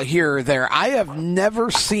here or there, I have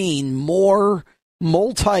never seen more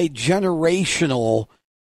multi-generational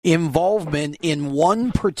involvement in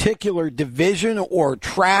one particular division or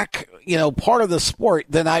track, part of the sport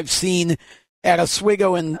than I've seen at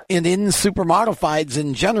Oswego and in super modifieds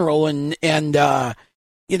in general. And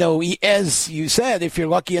as you said, if you're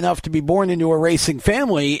lucky enough to be born into a racing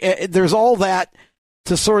family, there's all that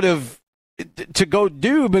to sort of to go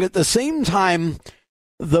do. But at the same time,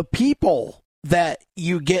 the people that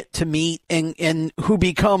you get to meet and who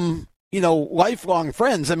become, lifelong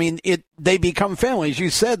friends. I mean, they become families. You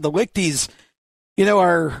said the Lichties,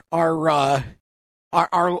 are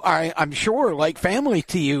I'm sure like family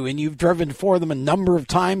to you, and you've driven for them a number of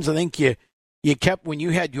times. I think you kept, when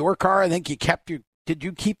you had your car, I think you kept did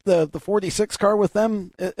you keep the 46 car with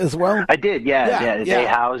them as well? I did, yeah. They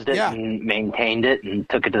housed it and maintained it and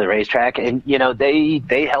took it to the racetrack. And,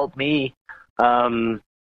 they helped me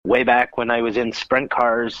way back when I was in sprint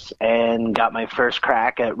cars and got my first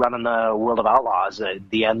crack at running the World of Outlaws at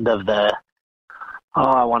the end of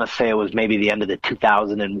I want to say it was maybe the end of the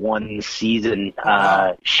 2001 season.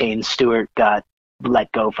 Shane Stewart got let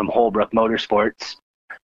go from Holbrook Motorsports.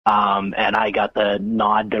 And I got the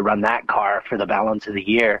nod to run that car for the balance of the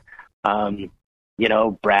year.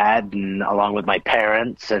 Brad, and along with my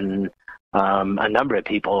parents and a number of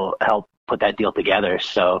people helped put that deal together.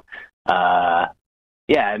 So, I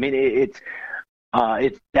mean, it's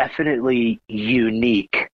definitely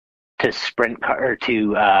unique to sprint car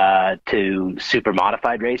to super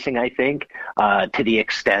modified racing, I think, to the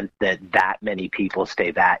extent that many people stay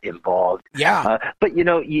that involved. Yeah. But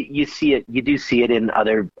you see it. You do see it in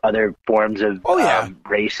other forms of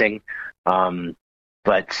racing.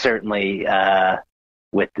 But certainly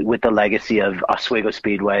with the legacy of Oswego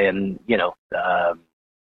Speedway and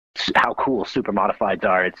how cool super modifieds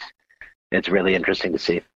are, it's really interesting to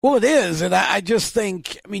see. Well, it is, and I just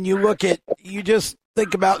think, I mean, you just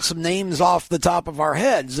think about some names off the top of our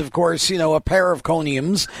heads. Of course, a pair of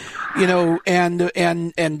Coniams,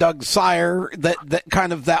 and Doug Sire, that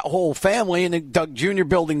kind of that whole family, and Doug Jr.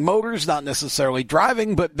 building motors, not necessarily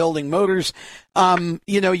driving, but building motors.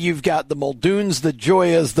 You've got the Muldoons, the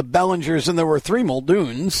Joyas, the Bellingers, and there are three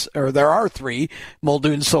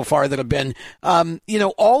Muldoons so far that have been,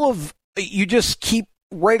 you just keep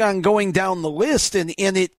right on going down the list, and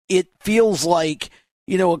it feels like,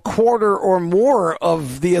 a quarter or more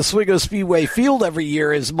of the Oswego Speedway field every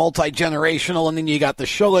year is multi-generational, and then you got the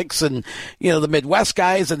Schulicks and, the Midwest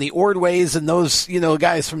guys and the Ordways and those,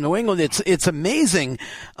 guys from New England. It's amazing.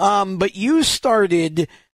 But you started,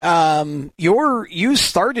 you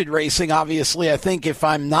started racing, obviously, I think, if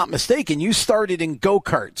I'm not mistaken, you started in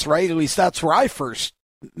go-karts, right? At least that's where I first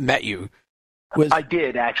met you. I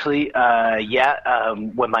did, actually.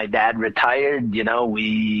 When my dad retired,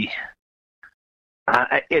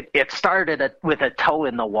 it started with a toe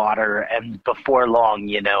in the water, and before long,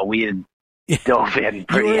 we had dove in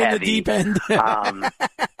pretty you were heavy. In the deep end.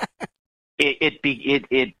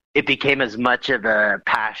 It became as much of a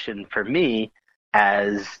passion for me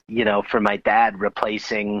as for my dad,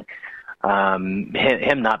 replacing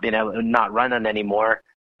him not running anymore.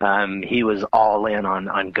 He was all in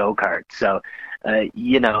on go-karts. So,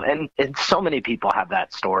 and so many people have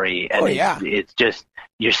that story. And it's just,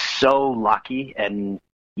 you're so lucky, and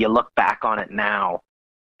you look back on it now,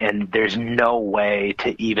 and there's no way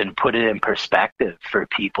to even put it in perspective for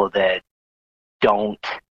people that don't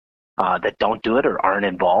do it or aren't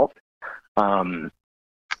involved.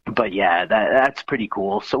 But yeah, that's pretty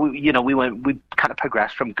cool. So we kind of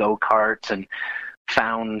progressed from go-karts and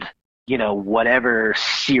found, whatever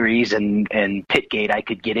series and pit gate I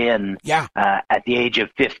could get in. Yeah. At the age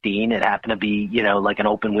of 15, it happened to be, like an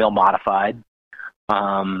open wheel modified.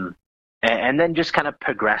 And then just kind of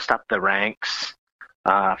progressed up the ranks.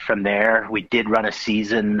 From there, we did run a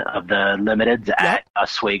season of the limiteds at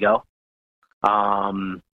Oswego.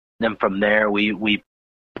 Then from there, we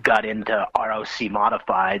got into ROC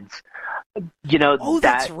modifieds.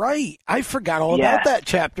 That's right. I forgot all about that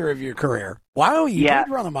chapter of your career. Wow, you did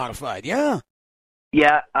run a modified. Yeah.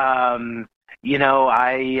 Yeah. I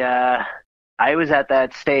was at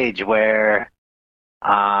that stage where,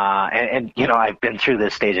 and I've been through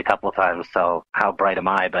this stage a couple of times, so how bright am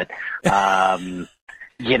I? But,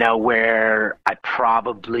 where I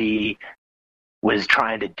probably was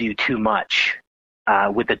trying to do too much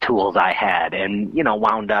with the tools I had, and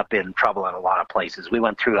wound up in trouble in a lot of places. We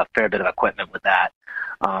went through a fair bit of equipment with that.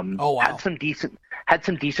 Oh, wow. Had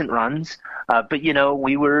some decent runs, but we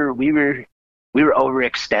were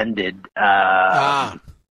overextended.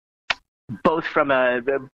 Both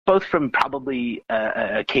from probably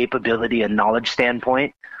a capability and knowledge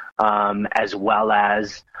standpoint, as well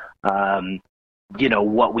as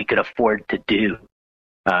what we could afford to do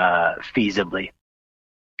feasibly.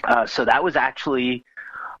 So that was actually,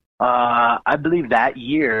 I believe that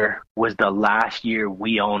year was the last year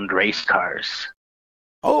we owned race cars.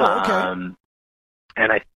 Oh, okay.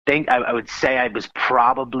 And I think I would say I was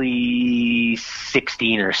probably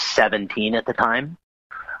 16 or 17 at the time.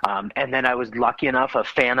 And then I was lucky enough, a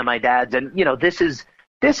fan of my dad's. And,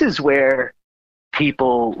 this is where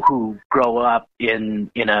people who grow up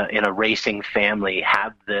in a racing family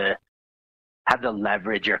have the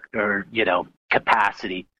leverage or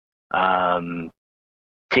capacity to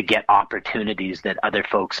get opportunities that other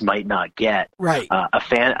folks might not get. Right. A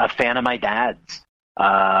fan of my dad's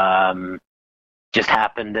just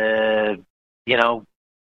happened to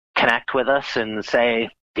connect with us and say,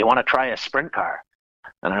 "Do you want to try a sprint car?"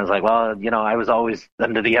 And I was like, "Well, I was always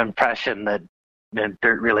under the impression that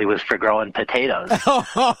dirt really was for growing potatoes."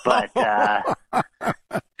 But that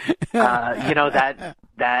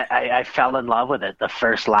I fell in love with it the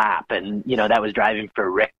first lap, and that was driving for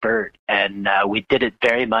Rick Bird, and we did it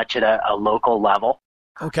very much at a local level.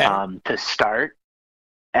 Okay. To start,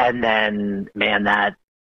 and then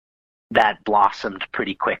that blossomed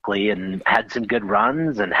pretty quickly and had some good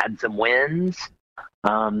runs and had some wins.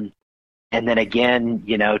 And then again,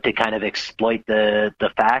 to kind of exploit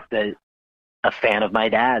the fact that a fan of my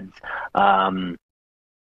dad's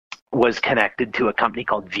was connected to a company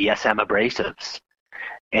called VSM Abrasives.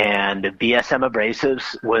 And VSM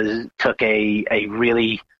Abrasives took a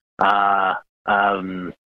really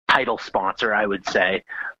title sponsor, I would say,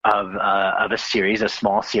 of a series, a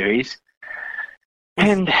small series.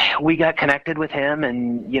 And we got connected with him,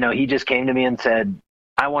 and he just came to me and said,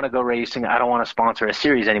 "I want to go racing. I don't want to sponsor a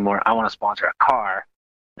series anymore. I want to sponsor a car,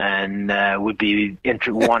 and want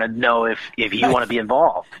to know if you want to be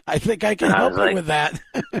involved." I think I can help you with that.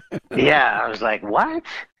 Yeah, I was like, "What?"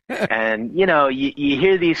 And you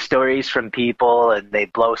hear these stories from people, and they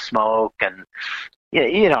blow smoke, and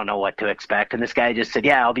you don't know what to expect. And this guy just said,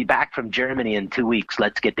 "Yeah, I'll be back from Germany in 2 weeks.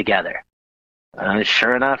 Let's get together."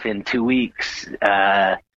 Sure enough, in 2 weeks,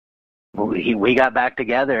 we got back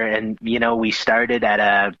together, and we started at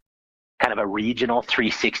a kind of a regional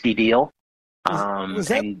 360 deal, was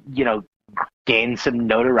that, and gained some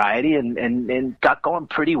notoriety and got going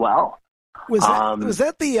pretty well. Was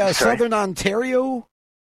that the Southern Ontario?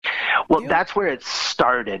 Well, deal? That's where it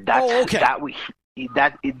started. Okay.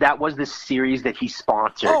 That was the series that he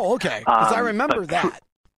sponsored. Oh, okay. Because I remember that.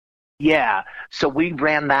 Yeah, so we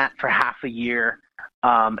ran that for half a year,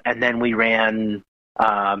 and then we ran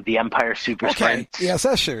the Empire Super Sprints. Okay,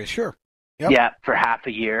 ESS series, sure. Yep. Yeah, for half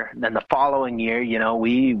a year. And then the following year,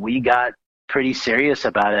 we got pretty serious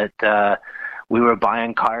about it. We were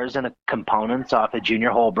buying cars and components off of Junior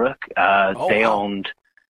Holbrook. They owned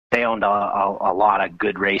a lot of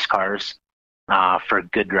good race cars for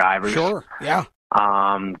good drivers. Sure, yeah.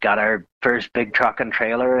 Got our first big truck and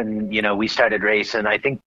trailer, and we started racing. I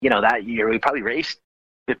think that year we probably raced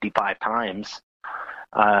 55 times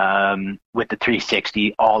with the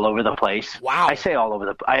 360 all over the place. Wow. I say all over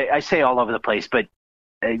the place, but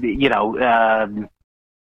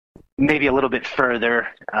maybe a little bit further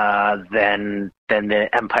than the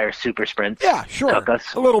Empire Super Sprints. Yeah, sure. Took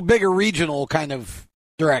us. A little bigger regional kind of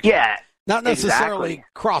direction. Yeah, not necessarily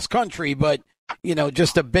exactly. cross country, but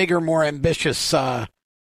just a bigger, more ambitious map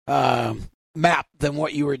than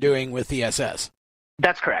what you were doing with ESS.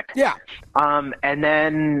 That's correct. Yeah. And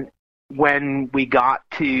then when we got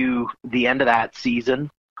to the end of that season,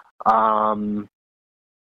 we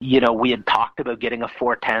had talked about getting a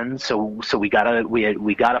 410, so we got a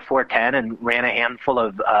 410 and ran a handful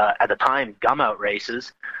of at the time gum out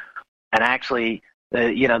races. And actually,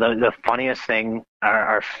 the funniest thing,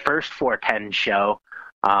 our first 410 show,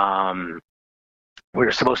 we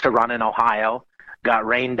were supposed to run in Ohio, got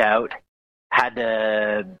rained out, had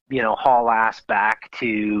to haul ass back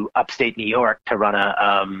to upstate New York to run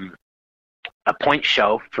a point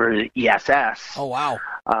show for ESS. Oh wow.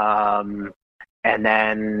 And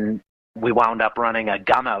then we wound up running a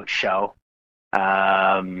gum out show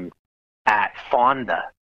at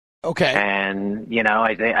Fonda. Okay. And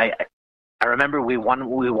I remember we won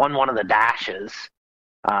one of the dashes,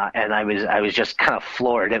 and I was just kind of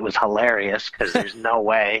floored. It was hilarious because there's no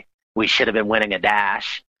way we should have been winning a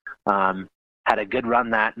dash. Had a good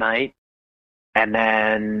run that night, And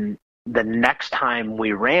then the next time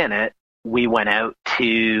we ran it, we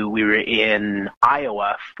were in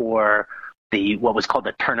Iowa for what was called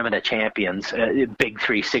the Tournament of Champions, a big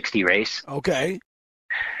 360 race. Okay.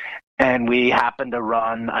 And we happened to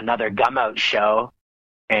run another gum out show,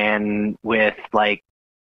 and with like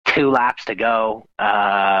 2 laps to go,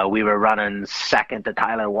 we were running second to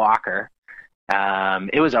Tyler Walker.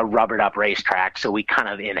 It was a rubbered up racetrack, so we kind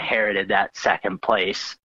of inherited that second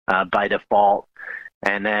place by default.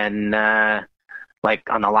 And then like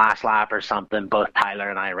on the last lap or something, both Tyler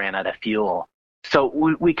and I ran out of fuel.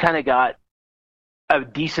 So we kind of got a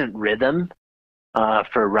decent rhythm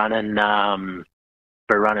for running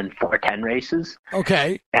 410 races.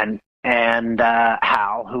 Okay. And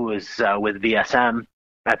Hal, who was with VSM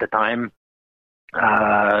at the time,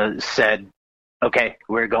 said, okay,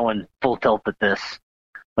 we're going full tilt at this.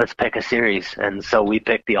 Let's pick a series. And so we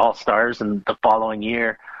picked the All-Stars, and the following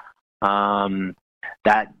year,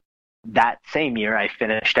 that same year, I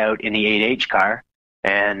finished out in the 8H car,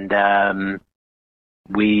 and the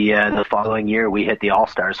following year we hit the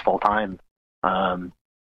All-Stars full time. And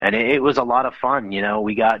it was a lot of fun.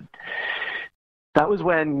 That was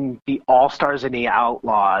when the All-Stars and the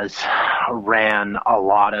Outlaws ran a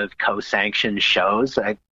lot of co-sanctioned shows.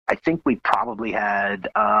 I think we probably had,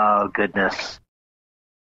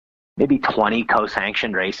 maybe 20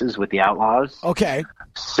 co-sanctioned races with the Outlaws. Okay.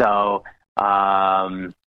 So,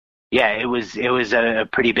 it was a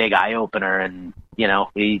pretty big eye-opener, and,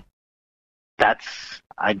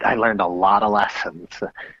 I learned a lot of lessons.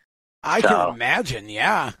 I can imagine,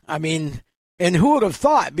 yeah. I mean, and who would have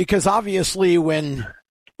thought? Because obviously when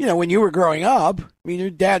you were growing up, your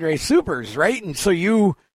dad raced supers, right? And so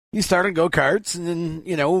you started go-karts, and then,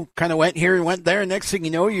 kind of went here and went there. And next thing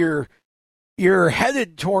you know, you're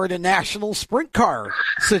headed toward a national sprint car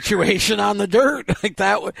situation on the dirt like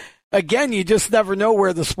that. Again, you just never know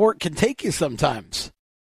where the sport can take you sometimes.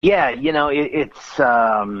 Yeah, it's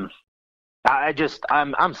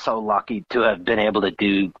I'm so lucky to have been able to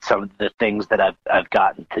do some of the things that I've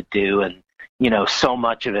gotten to do, and so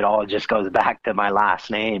much of it all just goes back to my last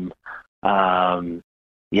name. That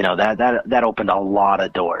opened a lot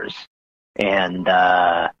of doors, and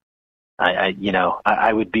I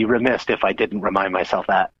would be remiss if I didn't remind myself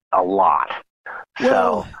that a lot.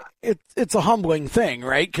 Well, it's a humbling thing,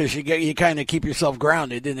 right? Because you kind of keep yourself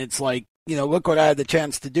grounded, and it's like, look what I had the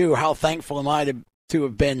chance to do. How thankful am I to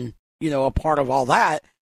have been, a part of all that.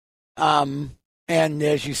 And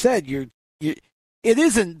as you said, it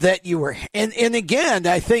isn't that you were, and again,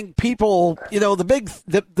 I think people,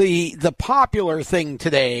 the popular thing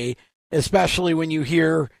today, especially when you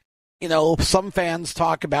hear, some fans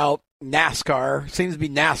talk about NASCAR, seems to be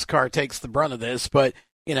NASCAR takes the brunt of this, but,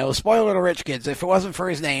 spoiled little rich kids, if it wasn't for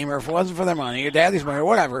his name or if it wasn't for their money or daddy's money or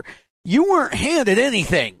whatever, you weren't handed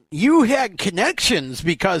anything. You had connections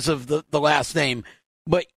because of the last name,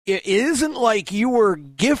 but it isn't like you were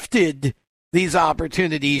gifted these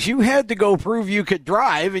opportunities. You had to go prove you could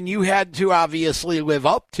drive, and you had to obviously live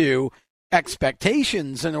up to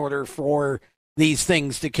expectations in order for these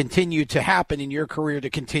things to continue to happen in your career, to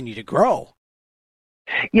continue to grow.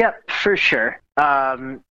 Yeah, for sure.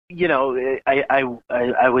 I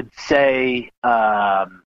would say,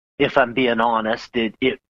 if I'm being honest,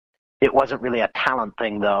 it wasn't really a talent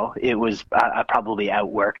thing, though. It was, I probably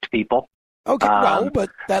outworked people. Okay, but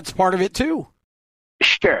that's part of it too.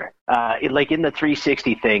 Sure. Like in the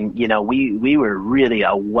 360 thing, we were really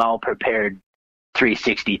a well-prepared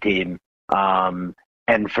 360 team. And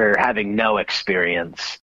for having no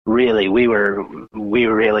experience, really, we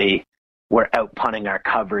really were out-punting our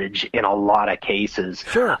coverage in a lot of cases.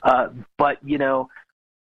 Sure. But,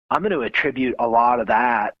 I'm going to attribute a lot of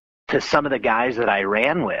that to some of the guys that I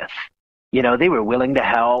ran with. They were willing to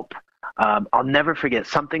help. I'll never forget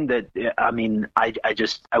something that, I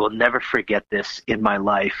will never forget this in my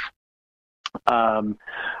life. We're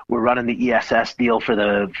running the ESS deal for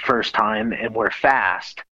the first time, and we're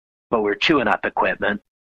fast, but we're chewing up equipment.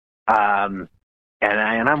 And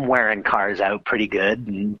I'm wearing cars out pretty good,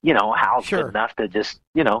 and, Hal's Sure. good enough to just,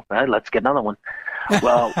 let's get another one.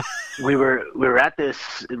 Well, we were at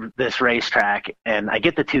this racetrack, and I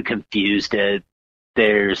get the two confused.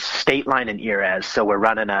 There's State Line and Erez, so we're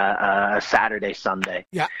running a Saturday, Sunday.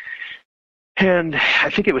 Yeah. And I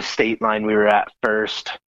think it was State Line we were at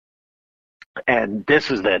first. And this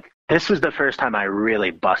was the first time I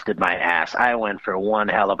really busted my ass. I went for one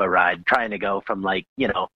hell of a ride, trying to go from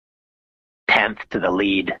 10th to the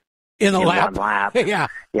lead in one lap. lap. Yeah.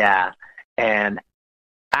 Yeah. And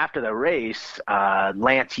after the race,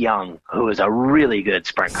 Lance Young, who is a really good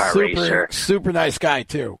sprint car racer. Super nice guy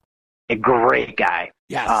too. a great guy.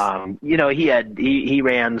 Yes. He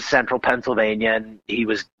ran Central Pennsylvania, and he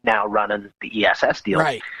was now running the ESS deal.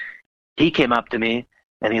 Right. He came up to me,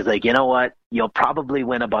 and he's like, you know what? You'll probably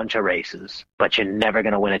win a bunch of races, but you're never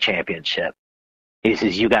going to win a championship. He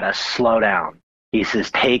says, you got to slow down. He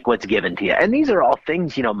says, take what's given to you. And these are all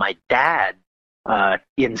things, my dad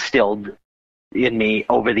instilled in me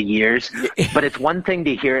over the years. But it's one thing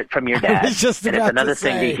to hear it from your dad, and it's another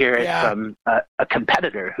thing to hear it from a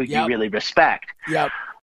competitor who you really respect. Yep.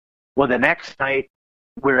 Well, the next night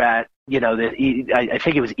we're at, I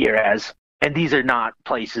think it was Eras, and these are not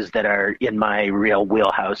places that are in my real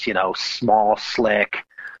wheelhouse, small, slick,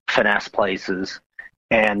 finesse places.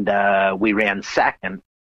 And we ran second,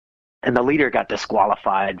 and the leader got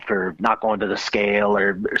disqualified for not going to the scale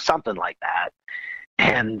or something like that.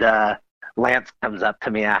 And Lance comes up to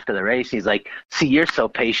me after the race. He's like, see, you're so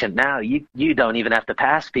patient now. You don't even have to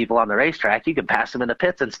pass people on the racetrack. You can pass them in the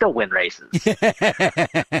pits and still win races.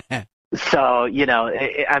 So,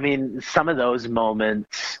 I mean, some of those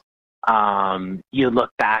moments you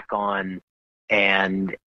look back on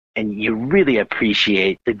and you really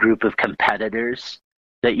appreciate the group of competitors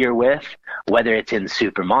that you're with, whether it's in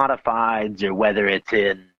super modifieds or whether it's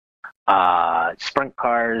in sprint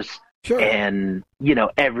cars. Sure. And,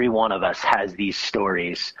 every one of us has these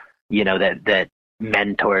stories, that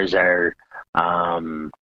mentors are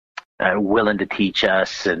willing to teach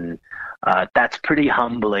us. And that's pretty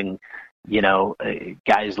humbling.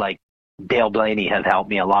 Guys like Dale Blaney have helped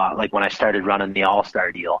me a lot. Like when I started running the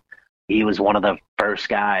All-Star deal, he was one of the first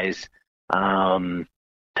guys to,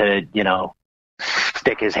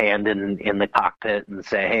 stick his hand in the cockpit and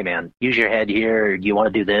say, hey, man, use your head here. Or do you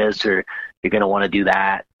want to do this? Or you're going to want to do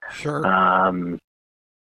that. Sure.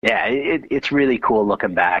 It's really cool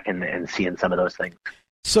looking back and seeing some of those things.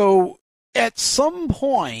 So at some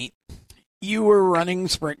point you were running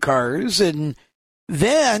sprint cars, and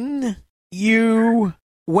then you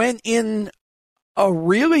went in a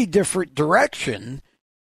really different direction.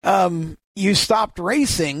 You stopped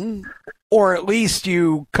racing, or at least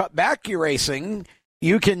you cut back your racing.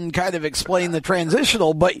 You can kind of explain the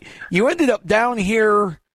transitional, but you ended up down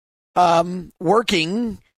here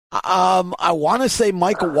working. I want to say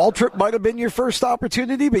Michael Waltrip might have been your first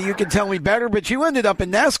opportunity, but you can tell me better. But you ended up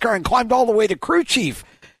in NASCAR and climbed all the way to crew chief.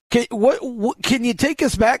 Can you take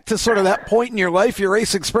us back to sort of that point in your life? You're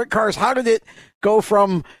racing sprint cars. How did it go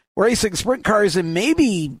from racing sprint cars and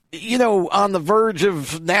maybe, on the verge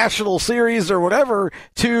of national series or whatever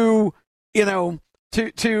to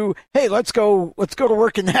hey, let's go to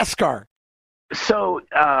work in NASCAR? So,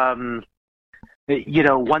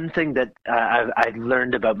 one thing that I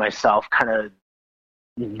learned about myself kind of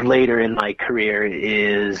later in my career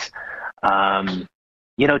is, to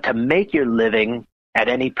make your living at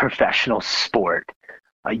any professional sport,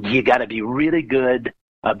 you got to be really good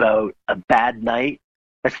about a bad night.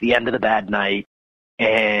 That's the end of the bad night.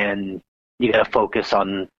 And you got to focus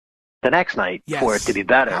on the next night for it to be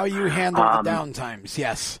better. How you handle the downtimes.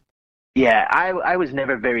 Yes. Yeah. I was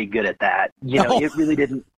never very good at that.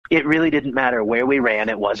 It really didn't matter where we ran.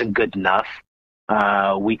 It wasn't good enough.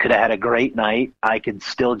 We could have had a great night. I could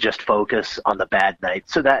still just focus on the bad night.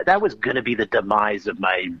 So that was going to be the demise of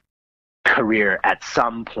my career at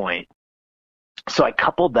some point. So I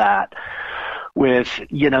coupled that with,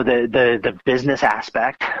 the business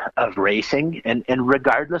aspect of racing, and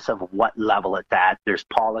regardless of what level it's at, there's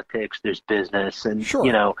politics, there's business, and,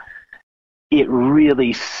 sure. It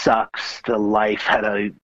really sucks the life out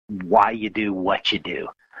of why you do what you do.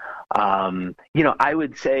 I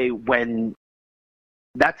would say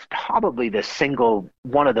that's probably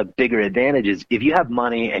one of the bigger advantages. If you have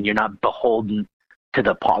money and you're not beholden to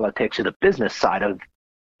the politics or the business side of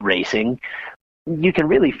racing, you can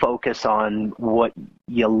really focus on what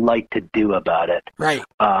you like to do about it. Right.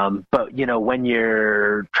 But, when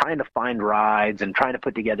you're trying to find rides and trying to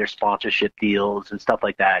put together sponsorship deals and stuff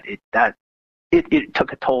like that, it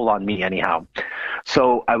took a toll on me anyhow.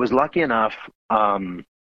 So I was lucky enough,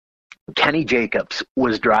 Kenny Jacobs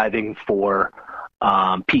was driving for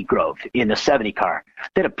Pete Grove in a 70 car.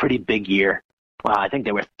 They had a pretty big year. I think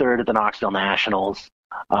they were third at the Knoxville Nationals.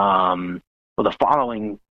 Well, the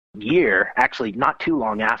following year, actually not too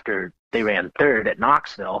long after they ran third at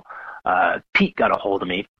Knoxville, Pete got a hold of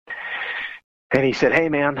me. And he said, hey,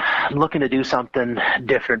 man, I'm looking to do something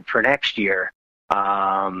different for next year.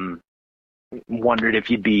 Wondered if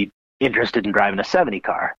you'd be interested in driving a 70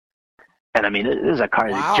 car. And, I mean, this is a car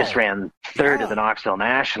that just ran third at the Knoxville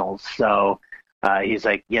Nationals. So he's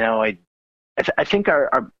like, I think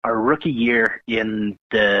our rookie year in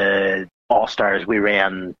the All-Stars, we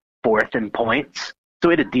ran fourth in points. So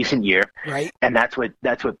we had a decent year, Right. and that's what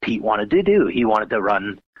Pete wanted to do. He wanted to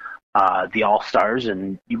run the All Stars,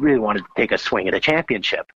 and he really wanted to take a swing at a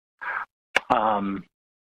championship.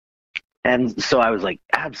 And so I was like,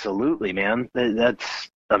 absolutely, man. That's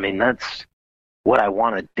what I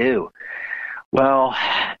want to do. Well,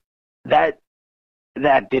 that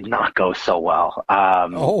did not go so well.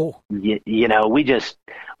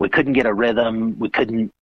 We couldn't get a rhythm.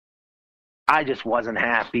 I just wasn't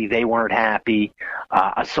happy. They weren't happy.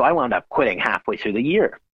 So I wound up quitting halfway through the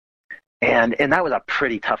year. And that was a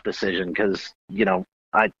pretty tough decision because,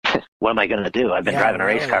 what am I going to do? I've been driving a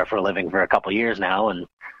race car for a living for a couple of years now, and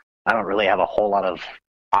I don't really have a whole lot of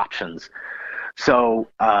options. So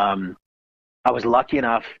I was lucky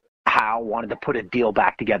enough. Hal wanted to put a deal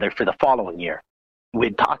back together for the following year.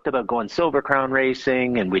 We'd talked about going Silver Crown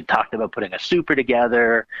racing, and we'd talked about putting a super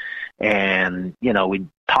together, and, we'd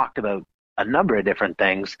talked about a number of different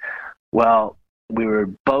things. Well, we were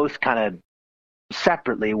both kind of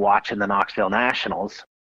separately watching the Knoxville Nationals,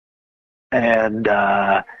 and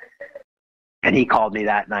he called me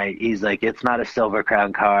that night. He's like, it's not a Silver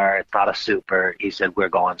Crown car, it's not a super. He said, we're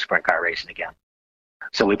going sprint car racing again.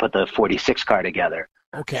 So we put the 46 car together.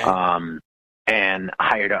 Okay. And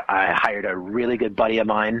I hired a really good buddy of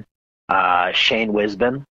mine, Shane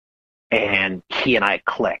Wisbon, and he and I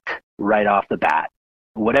clicked right off the bat.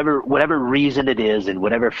 Whatever reason it is, and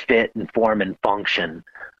whatever fit and form and function,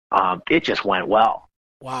 it just went well.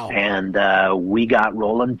 Wow. And we got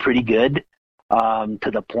rolling pretty good,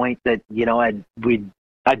 to the point that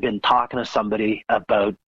I'd been talking to somebody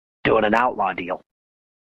about doing an outlaw deal.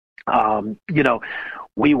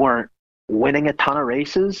 We weren't winning a ton of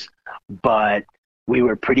races, but we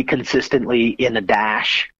were pretty consistently in the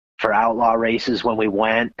dash for outlaw races when we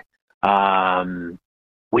went.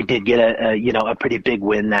 We did get a pretty big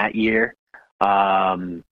win that year.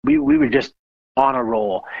 We were just on a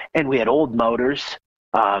roll, and we had old motors,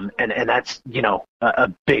 and that's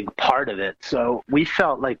a big part of it. So we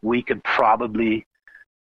felt like we could probably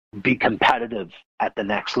be competitive at the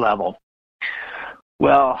next level.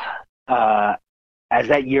 Well, as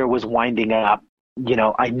that year was winding up,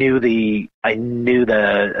 I knew the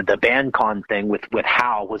BandCon thing with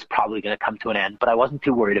Hal was probably going to come to an end, but I wasn't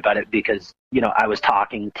too worried about it because I was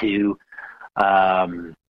talking to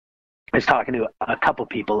a couple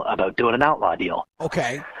people about doing an outlaw deal.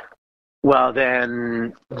 Okay. Well,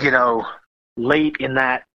 then late in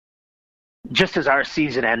that, just as our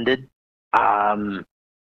season ended,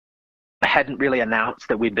 I hadn't really announced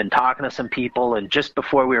that we'd been talking to some people, and just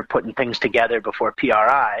before we were putting things together before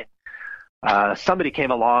PRI, somebody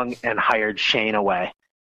came along and hired Shane away.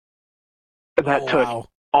 And that took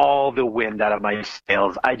all the wind out of my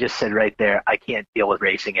sails. I just said right there, I can't deal with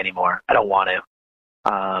racing anymore. I don't want to.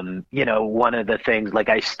 One of the things, like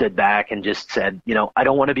I stood back and just said, I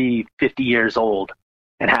don't want to be 50 years old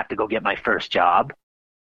and have to go get my first job.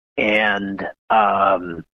 And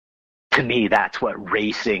to me, that's what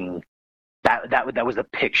racing. That was a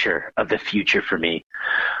picture of the future for me.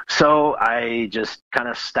 So I just kind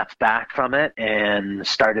of stepped back from it and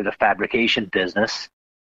started a fabrication business.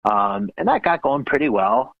 And that got going pretty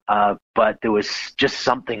well, but there was just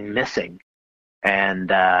something missing.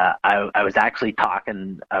 And I was actually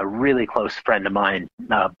talking a really close friend of mine,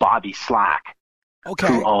 Bobby Slack,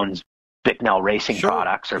 who owns Bicknell Racing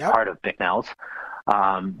Products, or part of Bicknell's.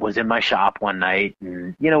 Was in my shop one night,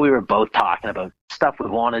 and we were both talking about stuff we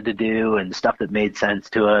wanted to do and stuff that made sense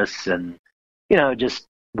to us, and just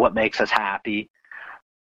what makes us happy.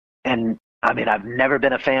 And I've never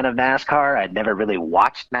been a fan of NASCAR. I'd never really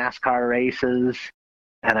watched NASCAR races,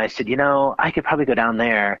 and I said, I could probably go down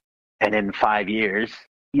there and in 5 years,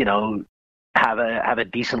 have a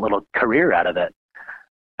decent little career out of it.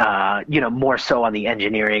 More so on the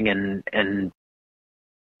engineering and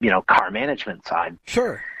car management side.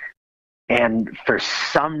 Sure. And for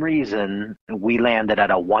some reason, we landed at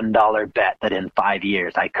a $1 bet that in 5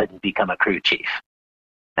 years I couldn't become a crew chief.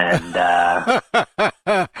 And so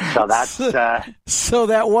that's so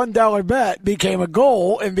that $1 bet became a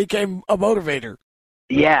goal and became a motivator.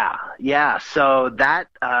 Yeah. So that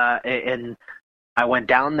and I went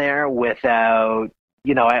down there without,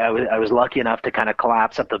 I was lucky enough to kind of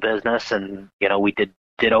collapse up the business, and we did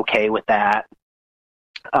okay with that.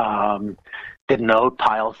 Didn't owe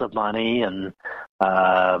piles of money, and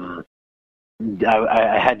I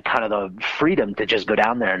had kind of the freedom to just go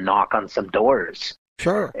down there and knock on some doors.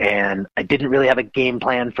 Sure. And I didn't really have a game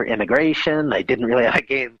plan for immigration. I didn't really have a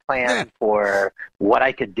game plan for what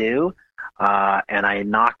I could do. And I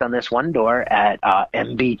knocked on this one door at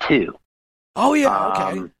MB2. Oh, yeah,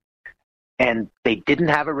 okay. And they didn't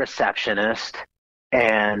have a receptionist.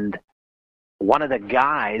 And one of the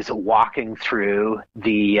guys walking through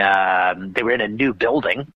they were in a new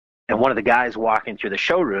building, and one of the guys walking through the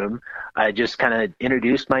showroom, I just kind of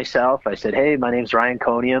introduced myself. I said, "Hey, my name's Ryan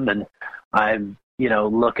Coniam, and I'm,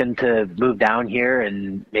 looking to move down here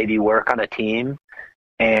and maybe work on a team."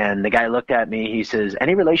 And the guy looked at me. He says,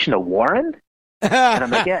 "Any relation to Warren?" And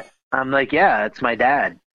I'm like, "Yeah." I'm like, "Yeah, it's my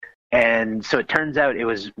dad." And so it turns out it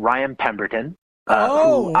was Ryan Pemberton,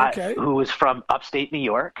 who was from upstate New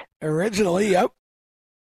York. Originally, yep.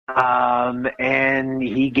 And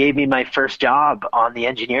he gave me my first job on the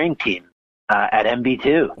engineering team at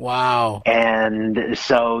MB2. Wow. And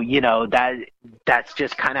so, that's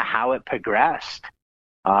just kind of how it progressed.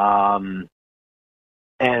 And,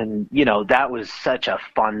 that was such a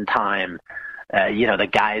fun time. The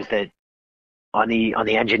guys that on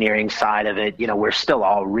the engineering side of it, we're still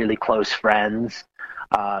all really close friends.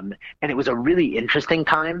 And it was a really interesting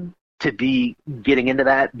time to be getting into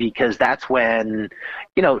that, because that's when,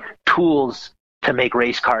 tools to make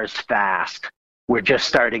race cars fast were just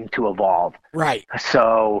starting to evolve. Right.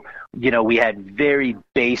 So, we had very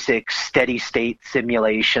basic steady state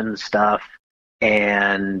simulation stuff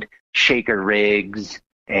and shaker rigs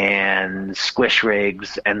and squish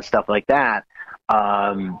rigs and stuff like that.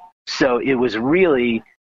 So it was really,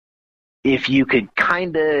 if you could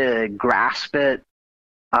kind of grasp it,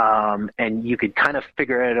 and you could kind of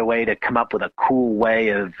figure out a way to come up with a cool way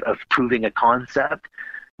of proving a concept,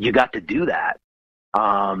 you got to do that.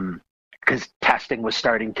 Because testing was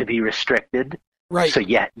starting to be restricted. Right. So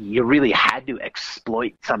yeah, you really had to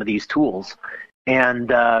exploit some of these tools. And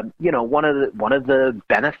one of the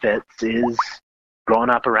benefits is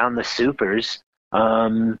growing up around the supers.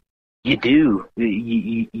 You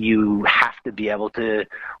have to be able to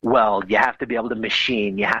weld, you have to be able to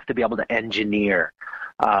machine, you have to be able to engineer.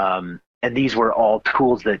 And these were all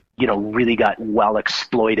tools that, really got well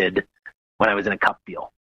exploited when I was in a cup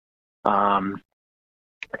deal.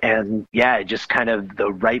 And yeah, just kind of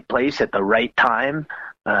the right place at the right time,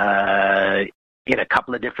 in a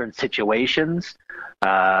couple of different situations.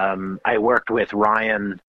 I worked with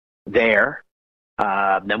Ryan there.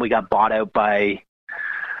 Then we got bought out by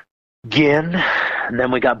Ginn, and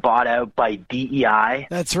then we got bought out by DEI.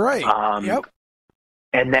 That's right. Yep.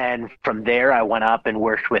 And then from there, I went up and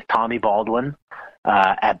worked with Tommy Baldwin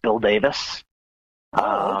at Bill Davis.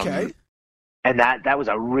 Oh, okay. And that was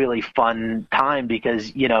a really fun time,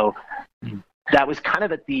 because, that was kind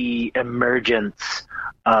of at the emergence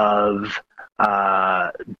of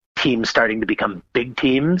teams starting to become big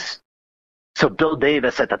teams. So Bill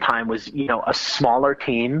Davis at the time was, a smaller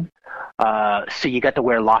team. So you got to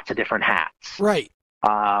wear lots of different hats. Right.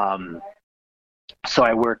 So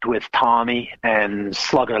I worked with Tommy and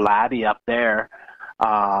Slugger Labby up there.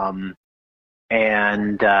 And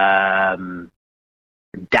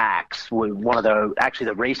Dax, one of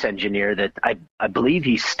the race engineer that I believe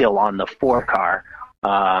he's still on the 4-car,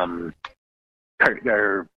 or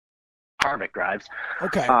Harvick drives.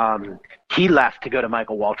 Okay. He left to go to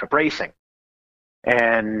Michael Waltrip Racing.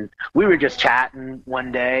 And we were just chatting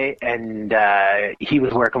one day, and he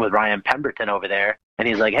was working with Ryan Pemberton over there. And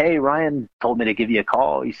he's like, "Hey, Ryan told me to give you a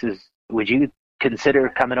call." He says, "Would you consider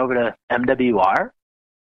coming over to MWR?"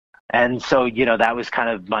 And so, that was kind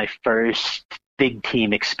of my first big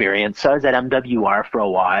team experience. So I was at MWR for a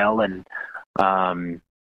while, and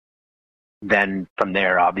then from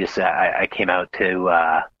there, obviously, I came out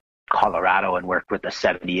to Colorado and worked with the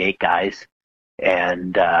 78 guys,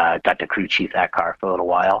 and got to crew chief that car for a little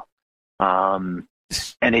while. And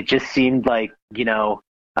it just seemed like,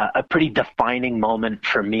 a pretty defining moment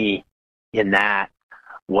for me in that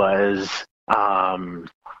was, for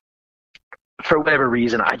whatever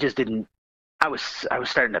reason, I just didn't, I was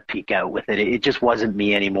starting to peak out with it. It just wasn't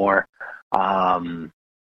me anymore. We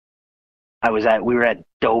were at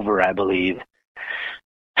Dover, I believe,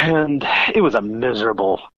 and it was a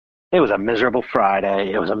miserable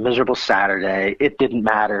Friday. It was a miserable Saturday. It didn't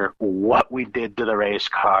matter what we did to the race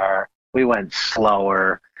car. We went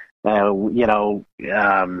slower.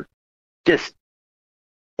 Just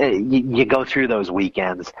you go through those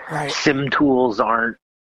weekends. Right. Sim tools aren't,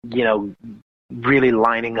 really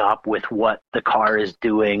lining up with what the car is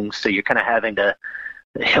doing. So you're kind of having to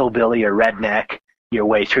hillbilly or redneck your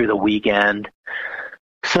way through the weekend.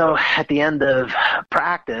 So at the end of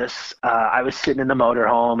practice, I was sitting in the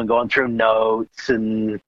motorhome and going through notes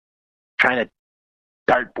and trying to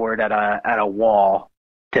dartboard at a wall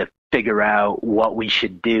to figure out what we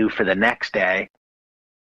should do for the next day.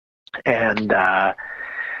 And I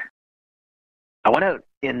went out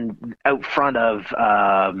front of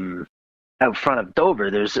out front of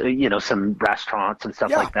Dover, there's some restaurants and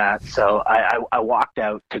stuff like that. So I walked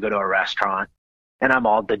out to go to a restaurant, and I'm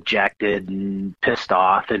all dejected and pissed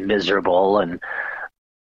off and miserable. And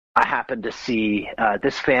I happened to see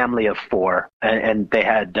this family of four, and they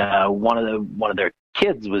had one of their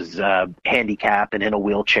kids was handicapped and in a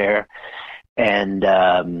wheelchair, and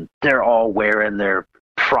they're all wearing their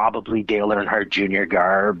probably Dale Earnhardt Jr.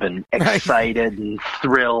 garb and excited and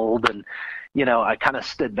thrilled. And I kind of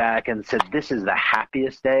stood back and said, this is the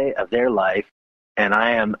happiest day of their life, and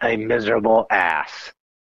I am a miserable ass.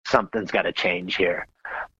 Something's got to change here.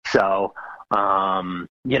 So,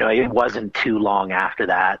 it wasn't too long after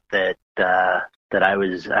that I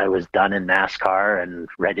was done in NASCAR and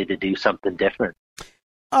ready to do something different.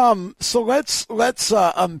 So let's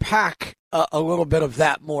unpack a little bit of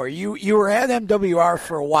that more. You were at MWR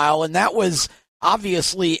for a while, and that was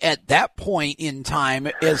obviously at that point in time,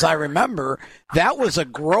 as I remember, that was a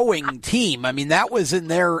growing team. I mean, that was in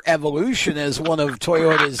their evolution as one of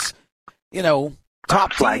Toyota's,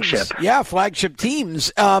 top flagship. Teams. Yeah, flagship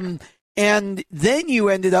teams. And then you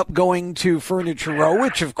ended up going to Furniture Row,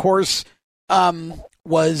 which of course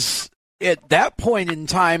was at that point in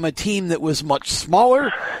time a team that was much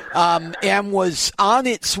smaller and was on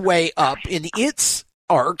its way up in its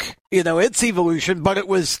arc, its evolution, but it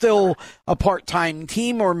was still a part-time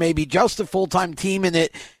team or maybe just a full-time team, and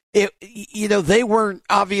it they weren't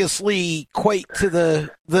obviously quite to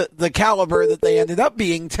the caliber that they ended up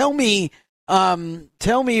being. Tell me about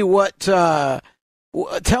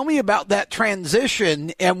that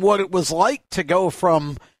transition and what it was like to go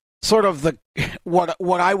from sort of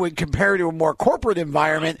what I would compare to a more corporate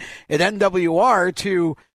environment at NWR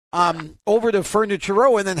to over to Furniture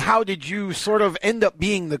Row, and then how did you sort of end up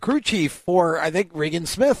being the crew chief for, I think, Regan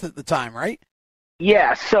Smith at the time, right?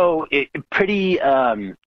 Yeah, so I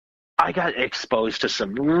got exposed to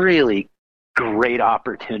some really great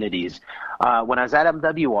opportunities. When I was at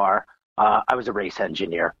MWR, I was a race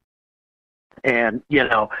engineer. And,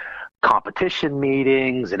 competition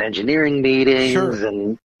meetings and engineering meetings, sure.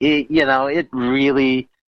 And, it really,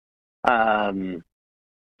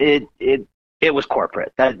 it was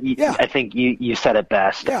corporate. I think you said it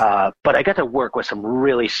best. Yeah. But I got to work with some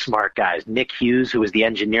really smart guys. Nick Hughes, who was the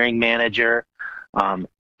engineering manager,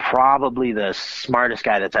 probably the smartest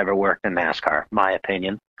guy that's ever worked in NASCAR, my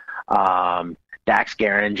opinion. Dax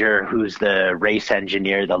Geringer, who's the race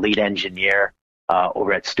engineer, the lead engineer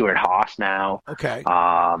over at Stuart Haas now. Okay.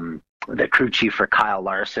 The crew chief for Kyle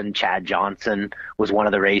Larson, Chad Johnson, was one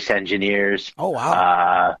of the race engineers. Oh,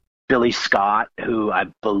 wow. Billy Scott, who I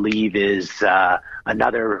believe is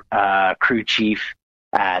another crew chief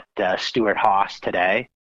at Stuart Haas today.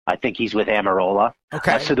 I think he's with Amarola.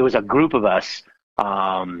 Okay. So there was a group of us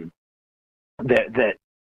that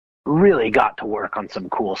really got to work on some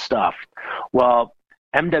cool stuff. Well,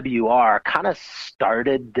 MWR kind of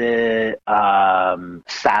started the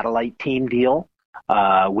satellite team deal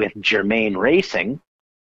with Germain Racing.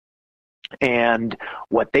 And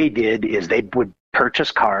what they did is they would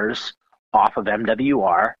purchase cars off of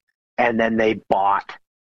MWR, and then they bought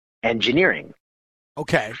engineering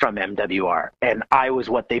from MWR. And I was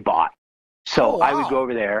what they bought. So I would go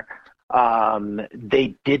over there.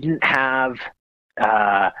 They didn't have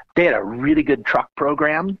they had a really good truck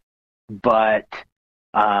program, but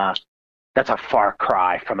that's a far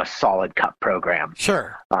cry from a solid cup program.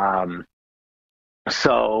 Sure.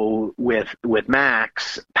 So with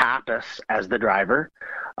Max Pappas as the driver,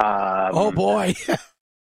 oh boy,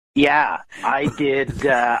 yeah, I did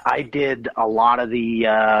a lot of the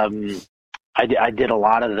I did a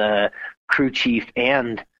lot of the crew chief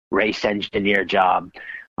and race engineer job.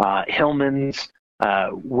 Hillman's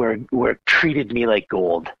were treated me like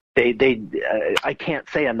gold. They I can't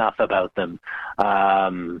say enough about them.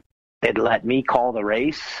 They'd let me call the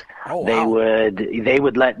race. Oh, wow. They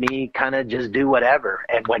would let me kind of just do whatever.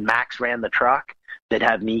 And when Max ran the truck, they'd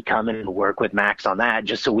have me come in and work with Max on that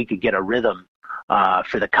just so we could get a rhythm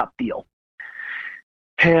for the cup deal.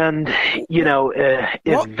 And,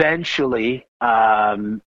 eventually,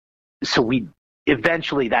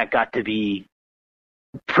 eventually that got to be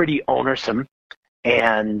pretty onersome.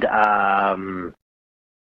 And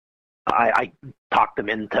I talked them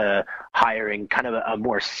into hiring kind of a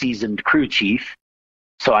more seasoned crew chief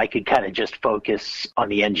so I could kind of just focus on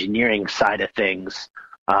the engineering side of things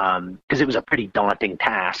because it was a pretty daunting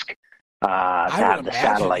task to have the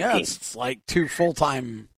satellite team. It's like two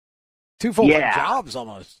full-time jobs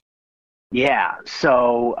almost. Yeah,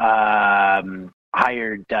 so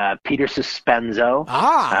hired Peter Suspenzo.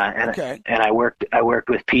 And I worked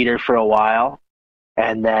with Peter for a while.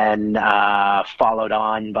 And then followed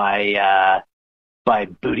on by by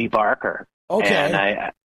Booty Barker. Okay.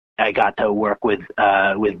 And I got to work with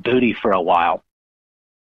Booty for a while.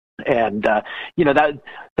 And,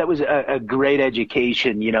 that was a great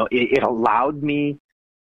education. It allowed me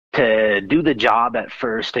to do the job at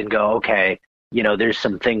first and go, okay, there's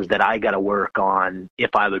some things that I got to work on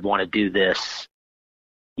if I would want to do this,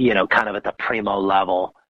 kind of at the primo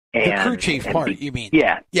level. And, the crew chief part, you mean?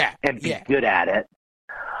 Yeah. Yeah. And be good at it.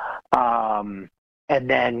 And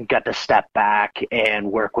then got to step back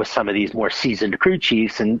and work with some of these more seasoned crew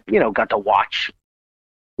chiefs and, got to watch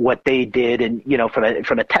what they did. And,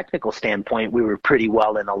 from a technical standpoint, we were pretty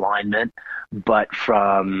well in alignment. But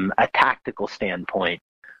from a tactical standpoint,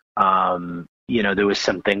 there was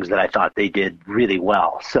some things that I thought they did really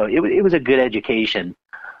well. So it was a good education.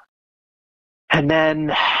 And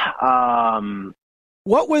then,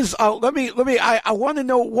 what was, I want to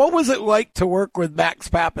know, what was it like to work with Max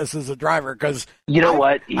Pappas as a driver? Because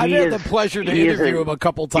what? I've had the pleasure to interview him a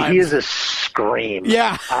couple times. He is a scream.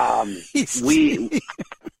 Yeah. He's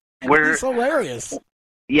hilarious.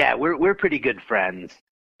 Yeah, we're pretty good friends.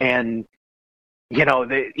 And, he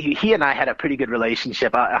and I had a pretty good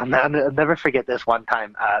relationship. I'll never forget this one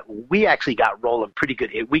time. We actually got rolling pretty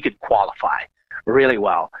good. We could qualify really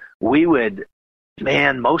well. We would,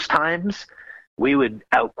 most times, we would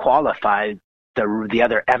out-qualify the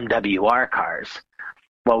other MWR cars.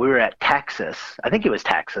 Well, we were at Texas. I think it was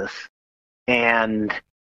Texas. And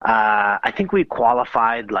I think we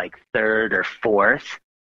qualified like third or fourth.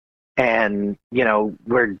 And,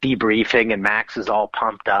 we're debriefing and Max is all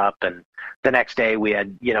pumped up. And the next day we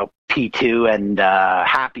had, P2 and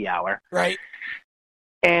happy hour. Right.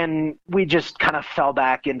 And we just kind of fell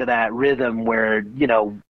back into that rhythm where,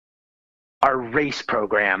 our race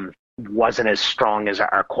program wasn't as strong as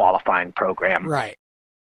our qualifying program. Right.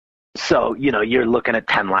 So, you're looking at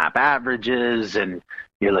 10-lap averages and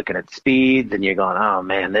you're looking at speeds and you're going, oh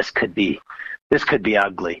man, this could be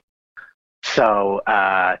ugly. So,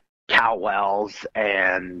 Cal Wells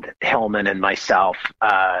and Hillman and myself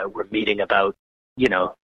were meeting about,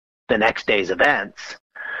 the next day's events.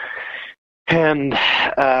 And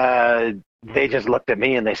they just looked at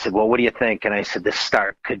me and they said, well, what do you think? And I said, this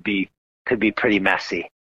start could be pretty messy.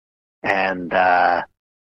 And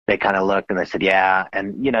they kind of looked and they said, yeah.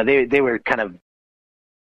 And, they were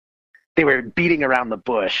they were beating around the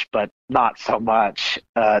bush, but not so much,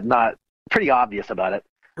 not pretty obvious about it,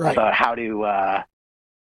 right. About how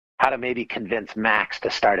to maybe convince Max to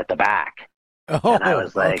start at the back. Oh, and I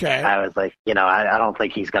was like, okay. I don't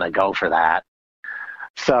think he's going to go for that.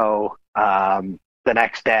 So the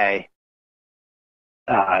next day,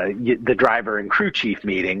 the driver and crew chief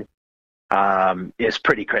meeting is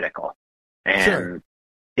pretty critical. And sure.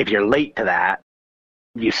 If you're late to that,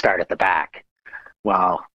 you start at the back.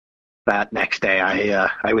 Well, that next day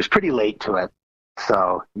I was pretty late to it.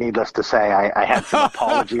 So needless to say, I had some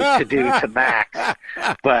apologies to do to Max,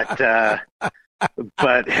 but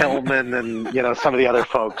Hillman and, some of the other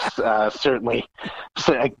folks, certainly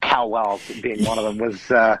Cal Wells being one of them, was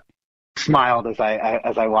smiled as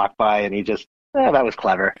I walked by, and he just, that was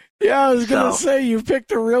clever. Yeah, I was going to say, you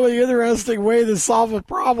picked a really interesting way to solve a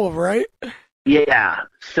problem, right? Yeah.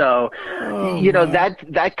 So,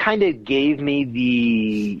 that kind of gave me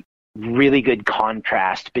the really good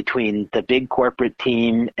contrast between the big corporate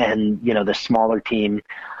team and, the smaller team.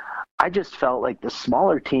 I just felt like the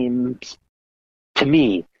smaller teams, to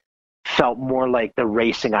me, felt more like the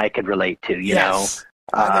racing I could relate to, yes.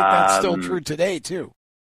 I think that's still true today, too.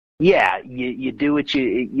 Yeah, you do what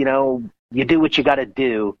you do what you got to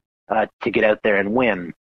do to get out there and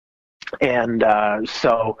win. And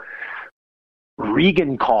so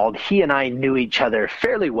Regan called. He and I knew each other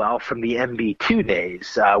fairly well from the MB2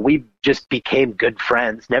 days. We just became good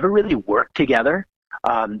friends, never really worked together.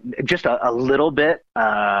 Just a little bit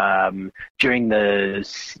during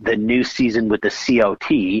the new season with the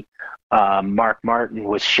COT. Mark Martin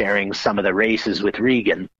was sharing some of the races with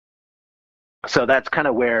Regan. So that's kind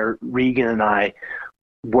of where Regan and I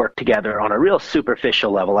worked together on a real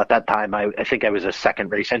superficial level. At that time, I think I was a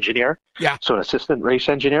second race engineer. Yeah. So an assistant race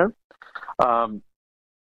engineer.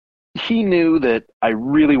 He knew that I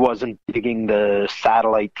really wasn't digging the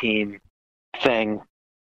satellite team thing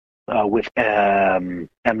with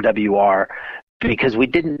MWR because we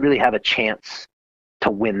didn't really have a chance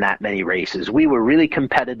to win that many races. We were really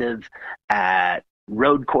competitive at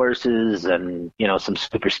road courses and, some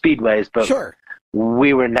super speedways, but sure.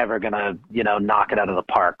 We were never going to, knock it out of the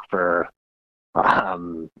park for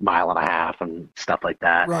mile and a half and stuff like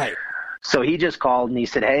that. Right. So he just called and he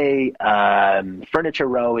said, hey, Furniture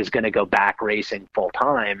Row is going to go back racing full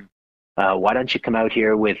time. Why don't you come out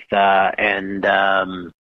here with and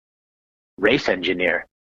race engineer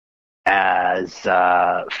as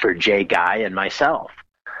for Jay Guy and myself.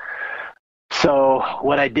 So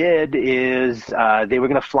what I did is they were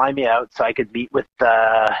going to fly me out so I could meet with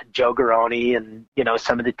Joe Garone and,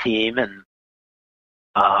 some of the team. And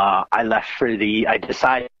I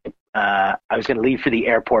decided I was going to leave for the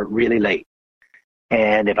airport really late.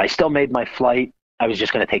 And if I still made my flight, I was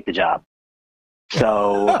just going to take the job.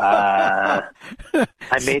 So I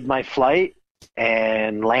made my flight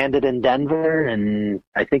and landed in Denver, and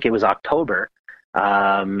I think it was October.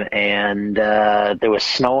 And there was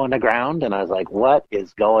snow on the ground, and I was like, what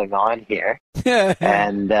is going on here?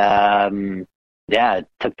 And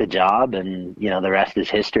took the job, and the rest is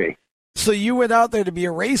history. So you went out there to be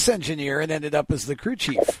a race engineer and ended up as the crew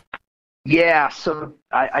chief. Yeah, so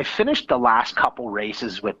I finished the last couple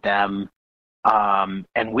races with them,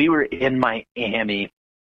 and we were in Miami,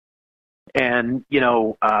 and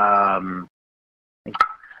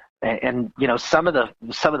some of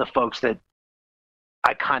the folks that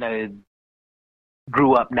I kind of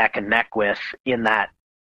grew up neck and neck with in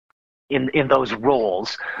those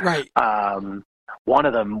roles. Right. One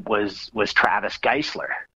of them was Travis Geisler,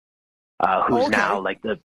 who's now like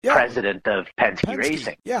the president of Penske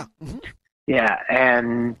Racing. Yeah. Mm-hmm. Yeah.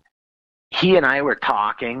 And he and I were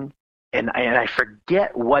talking, and I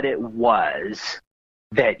forget what it was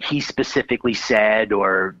that he specifically said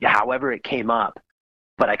or however it came up,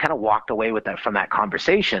 but I kind of walked away with that from that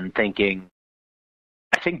conversation thinking,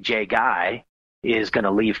 I think Jay Guy is going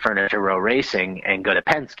to leave Furniture Row Racing and go to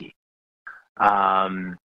Penske.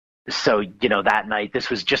 So, that night, this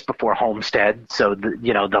was just before Homestead. So,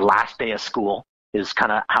 the last day of school is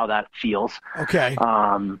kind of how that feels. Okay.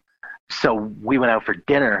 So we went out for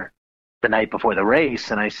dinner the night before the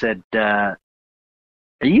race, and I said, are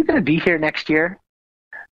you going to be here next year?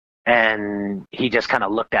 And he just kind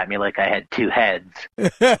of looked at me like I had two heads.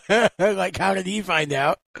 Like, how did he find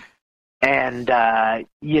out? And, at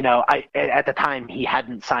the time, he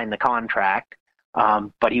hadn't signed the contract,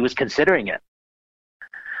 but he was considering it.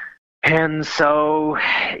 And so,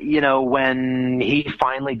 when he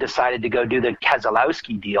finally decided to go do the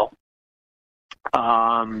Keselowski deal,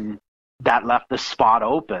 that left the spot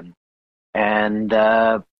open. And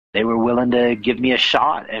they were willing to give me a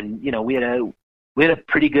shot. And, we had a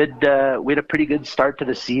pretty good start to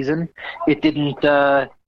the season. It didn't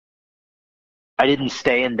I didn't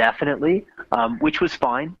stay indefinitely, which was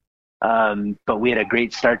fine. But we had a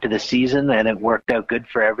great start to the season, and it worked out good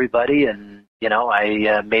for everybody. And,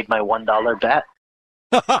 I made my $1 bet.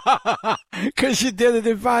 Because you did it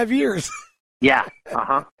in 5 years. Yeah.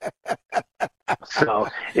 Uh-huh. So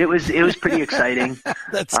it was pretty exciting.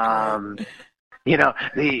 That's I'll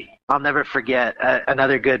never forget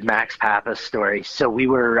another good Max Pappas story. So we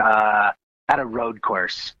were at a road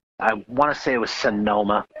course. I want to say it was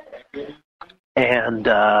Sonoma. And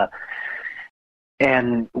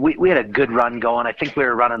we had a good run going. I think we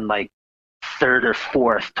were running like third or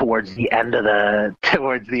fourth towards the end of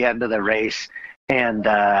the race, and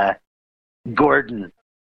Gordon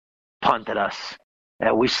punted us,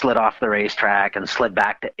 and we slid off the racetrack and slid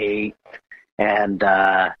back to 8th. And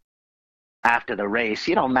after the race,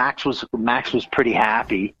 Max was pretty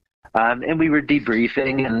happy, and we were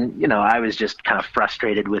debriefing, and I was just kind of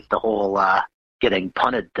frustrated with the whole getting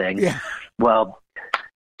punted thing. Yeah. Well,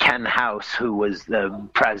 Ken House, who was the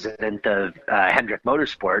president of Hendrick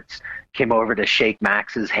Motorsports, came over to shake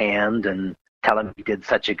Max's hand and tell him he did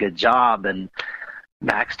such a good job. And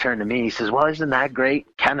Max turned to me. He says, well, isn't that great?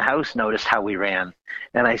 Ken House noticed how we ran.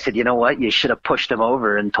 And I said, you know what? You should have pushed him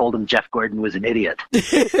over and told him Jeff Gordon was an idiot.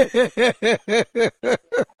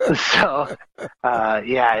 So,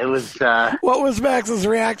 it was... what was Max's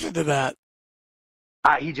reaction to that?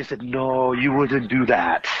 He just said, no, you wouldn't do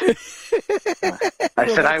that. I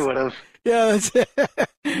said I would have. Yeah,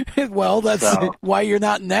 that's why you're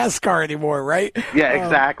not in NASCAR anymore, right? Yeah,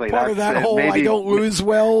 exactly. Part of that whole I don't lose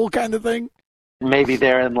well kind of thing. Maybe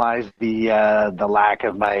therein lies the lack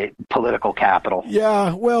of my political capital.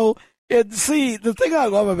 Yeah, well, and see, the thing I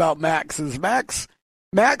love about Max is Max,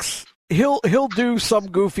 he'll do some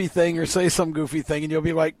goofy thing or say some goofy thing, and you'll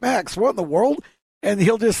be like, Max, what in the world? And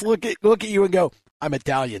he'll just look at you and go, I'm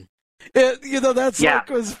Italian. That's like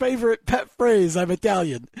his favorite pet phrase. I'm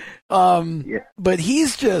Italian. But he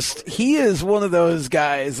is one of those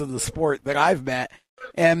guys in the sport that I've met,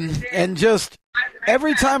 and just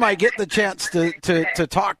every time I get the chance to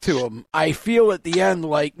talk to him, I feel at the end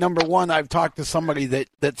like, number one, I've talked to somebody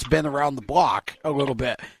that's been around the block a little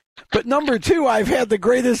bit, but number two, I've had the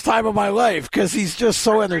greatest time of my life because he's just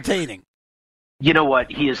so entertaining. You know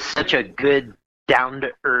what? He is such a good, down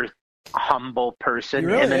to earth, humble person.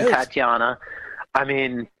 Really him and is. Tatiana. I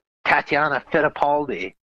mean, Tatiana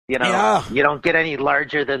Fittipaldi. You know, you don't get any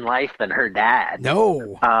larger than life than her dad.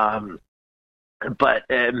 No. But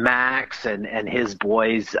Max and his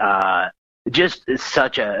boys, just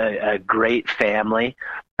such a great family.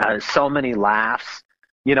 So many laughs.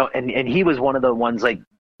 You know, and he was one of the ones, like,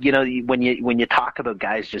 you know, when you talk about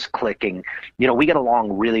guys just clicking, you know, we get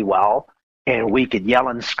along really well, and we could yell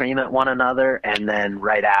and scream at one another, and then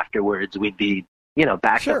right afterwards we'd be, you know,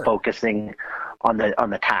 back to focusing on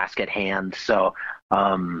the task at hand. So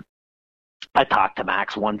I talk to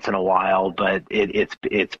Max once in a while, but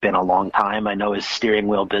it's been a long time. I know his steering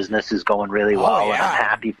wheel business is going really well, and I'm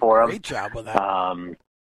happy for him. Great job with that.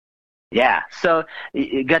 Yeah, so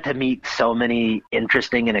you got to meet so many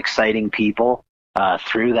interesting and exciting people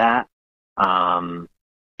through that.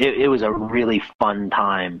 It was a really fun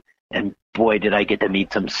time, and boy, did I get to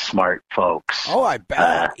meet some smart folks. Oh, I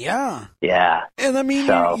bet. Yeah. And I mean,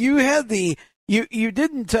 so, you had you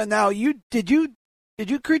didn't now did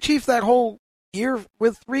you crew chief that whole year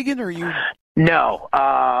with Regan, or you? No.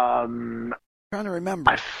 Trying to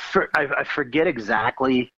remember. I forget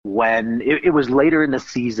exactly when. It was later in the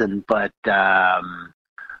season, but I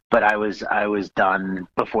was done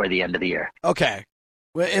before the end of the year. Okay.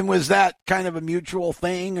 And was that kind of a mutual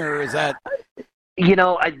thing, or is that? You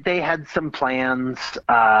know, they had some plans.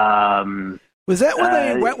 Was that when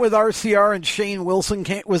they went with RCR and Shane Wilson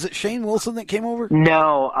came? Was it Shane Wilson that came over?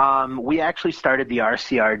 No, we actually started the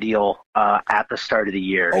RCR deal at the start of the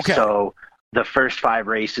year. Okay. So the first 5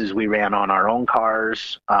 races we ran on our own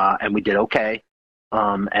cars, and we did okay.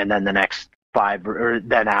 And then the next 5, or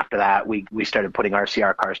then after that, we started putting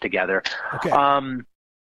RCR cars together. Okay.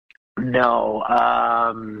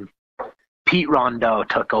 No, Pete Rondeau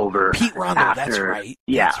took over. Pete Rondeau, after, that's right.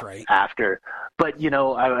 Yeah, that's right. After. But, you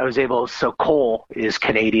know, I was able, so Cole is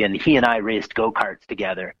Canadian. He and I raced go-karts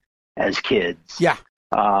together as kids. Yeah.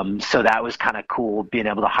 So that was kind of cool, being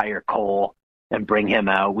able to hire Cole and bring him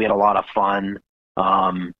out. We had a lot of fun.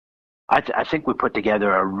 I think we put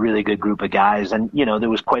together a really good group of guys, and, you know, there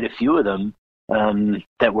was quite a few of them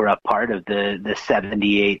that were a part of the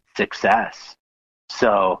 78 success.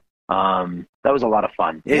 So that was a lot of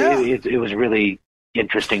fun. Yeah. It was really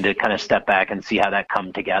interesting to kind of step back and see how that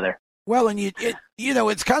come together. Well, and you know,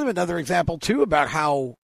 it's kind of another example too about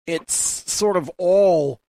how it's sort of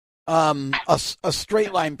all a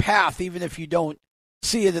straight line path, even if you don't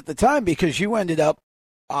see it at the time, because you ended up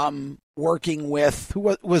working with,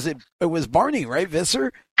 who was it? It was Barney, right?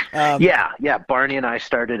 Visser? Yeah. Barney and I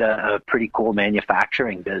started a pretty cool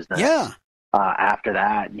manufacturing business. Yeah. After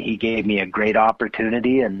that, and he gave me a great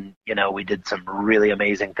opportunity, and, you know, we did some really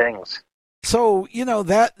amazing things. So, you know,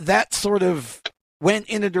 that sort of went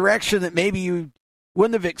in a direction that maybe you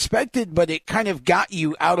wouldn't have expected, but it kind of got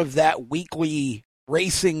you out of that weekly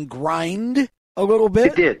racing grind a little bit.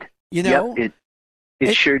 It did. You know? Yep,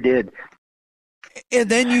 it sure did. And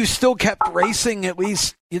then you still kept racing, at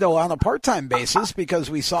least, you know, on a part-time basis, because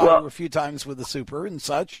we saw you a few times with the Super and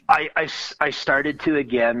such. I started to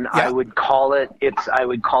again. Yeah. I would call it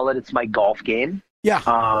it's my golf game. Yeah.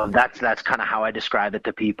 That's kind of how I describe it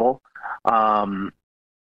to people. And,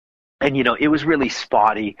 you know, it was really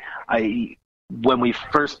spotty. When we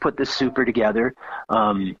first put the Super together,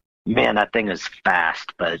 man, that thing is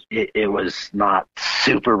fast, but it was not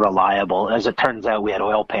super reliable. As it turns out, we had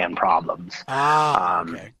oil pan problems,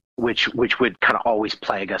 okay. which would kind of always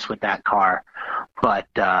plague us with that car. But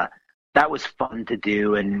that was fun to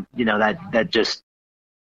do, and, you know, that just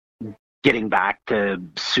getting back to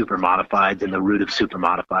super modifieds and the root of super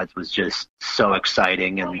modifieds was just so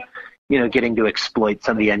exciting, and, you know, getting to exploit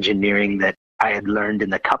some of the engineering that I had learned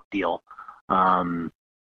in the Cup deal. That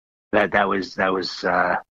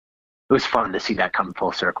was fun to see that come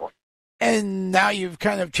full circle. And now you've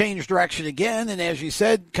kind of changed direction again, and as you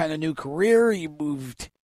said, kind of new career. You moved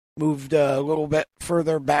a little bit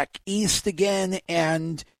further back east again,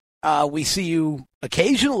 and we see you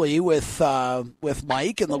occasionally with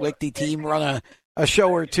Mike and the Lichty team run a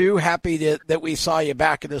show or two. Happy that we saw you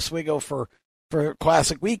back in Oswego for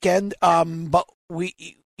Classic Weekend. But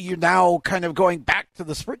you're now kind of going back to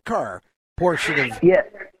the sprint car portion of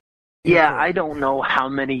Yeah, I don't know how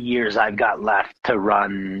many years I've got left to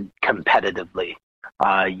run competitively.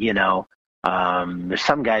 You know, there's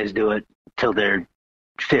some guys do it till they're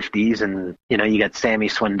 50s, and, you know, you got Sammy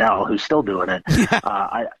Swindell who's still doing it.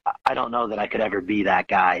 I don't know that I could ever be that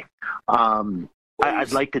guy.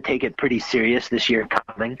 I'd like to take it pretty serious this year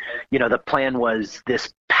coming. You know, the plan was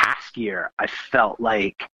this past year, I felt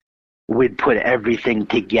like we'd put everything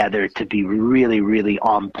together to be really, really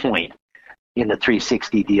on point in the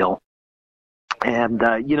 360 deal. And,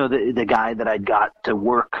 you know, the guy that I'd got to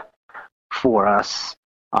work for us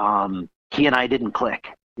He and I didn't click.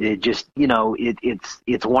 It just,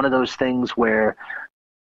 it's one of those things where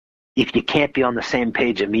if you can't be on the same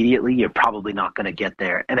page immediately, you're probably not going to get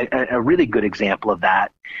there. And a really good example of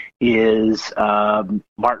that is Martin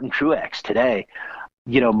Truex today.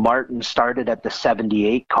 Martin started at the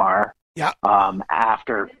 78 car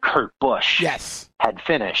after Kurt Busch had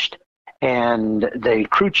finished. And the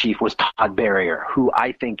crew chief was Todd Berrier, who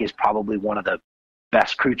I think is probably one of the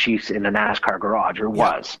best crew chiefs in the NASCAR garage, or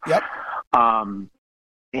was. Yep.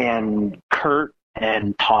 And Kurt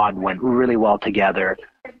and Todd went really well together.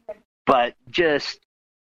 But just,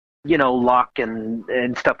 luck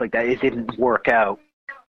and stuff like that, it didn't work out.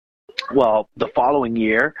 Well, the following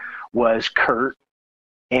year was Todd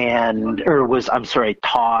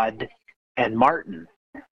and Martin,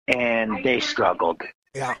 and they struggled.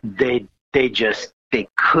 Yeah. They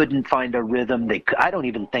couldn't find a rhythm. I don't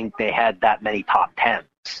even think they had that many top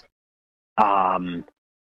tens.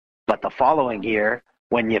 But the following year,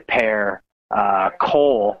 when you pair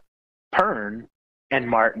Cole, Pern, and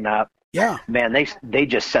Martin up, man, they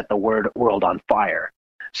just set the world on fire.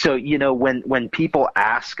 So, when people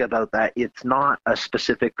ask about that, it's not a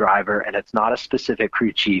specific driver and it's not a specific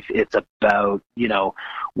crew chief. It's about,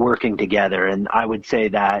 working together. And I would say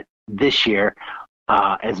that this year,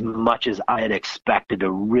 as much as I had expected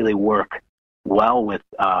to really work well with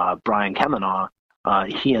Brian Kemenaugh,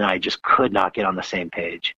 he and I just could not get on the same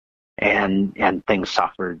page. And things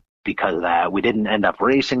suffered because of that. We didn't end up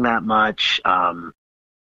racing that much.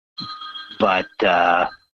 But I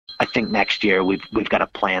think next year we've got a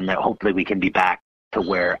plan that hopefully we can be back to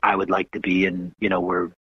where I would like to be, and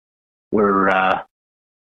we're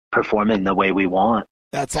performing the way we want.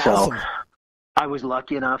 That's awesome. So I was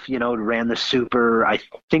lucky enough, ran the Super, I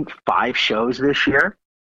think 5 shows this year.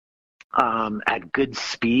 At good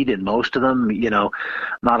speed in most of them,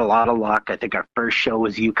 not a lot of luck. I think our first show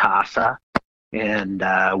was UCASA, and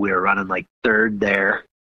we were running like 3rd there,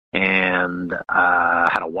 and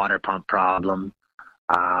had a water pump problem.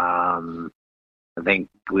 I think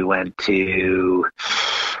we went to,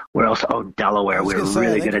 where else? Oh, Delaware. We were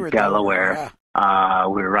really good at Delaware.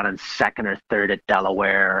 We were running 2nd or 3rd at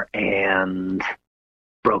Delaware and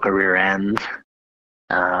broke a rear end.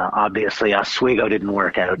 Obviously, Oswego didn't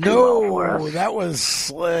work out too well for us. No, that was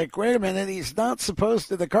slick. Wait a minute,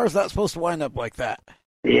 the car's not supposed to wind up like that.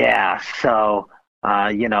 Yeah, so,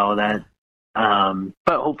 that,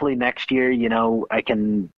 but hopefully next year, I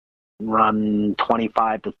can run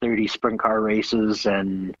 25 to 30 sprint car races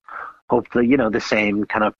and hopefully, the same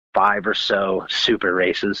kind of 5 or so super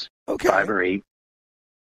races, okay. 5 or 8.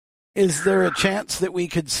 Is there a chance that we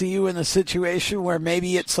could see you in a situation where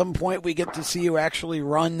maybe at some point we get to see you actually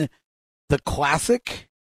run the Classic?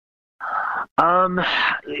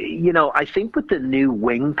 I think with the new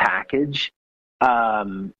wing package,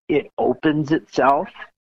 it opens itself.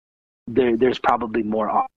 There's probably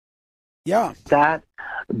more that.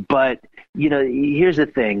 But, here's the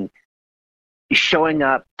thing. Showing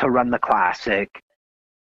up to run the Classic,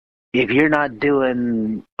 if you're not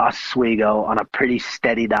doing Oswego on a pretty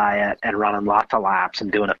steady diet and running lots of laps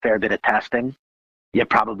and doing a fair bit of testing, you're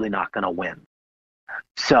probably not going to win.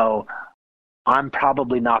 So I'm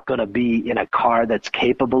probably not going to be in a car that's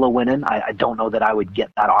capable of winning. I don't know that I would get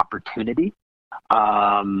that opportunity.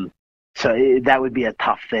 So that would be a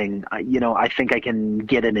tough thing. I think I can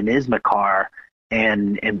get in an ISMA car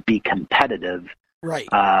and be competitive. Right.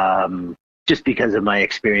 Just because of my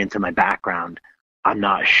experience and my background. I'm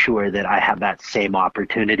not sure that I have that same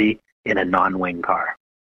opportunity in a non-wing car.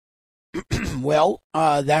 Well,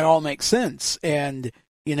 that all makes sense. And,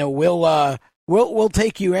 we'll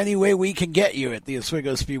take you any way we can get you at the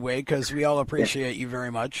Oswego Speedway because we all appreciate you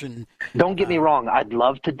very much. And don't get me wrong, I'd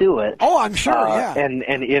love to do it. Oh, I'm sure, yeah. And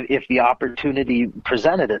if the opportunity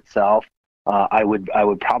presented itself, I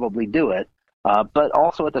would probably do it. But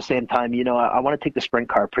also at the same time, I want to take the sprint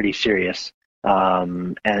car pretty serious.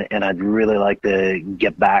 And I'd really like to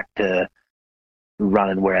get back to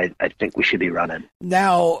running where I think we should be running.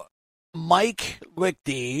 Now, Mike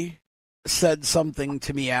Lichty said something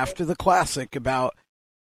to me after the Classic about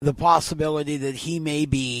the possibility that he may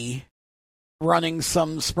be running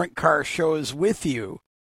some sprint car shows with you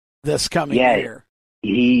this coming year.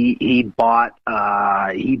 He bought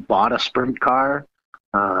a sprint car,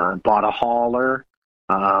 bought a hauler.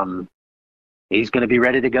 He's going to be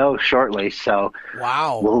ready to go shortly. So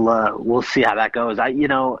wow, we'll see how that goes.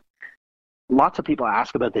 Lots of people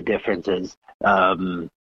ask about the differences,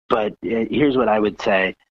 but here's what I would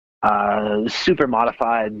say: super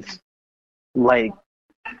modifieds, like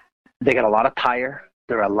they got a lot of tire.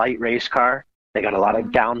 They're a light race car. They got a lot of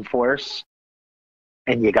downforce,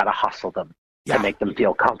 and you got to hustle them. Yeah. to make them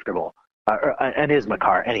feel comfortable. And is my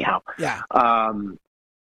car anyhow. Yeah.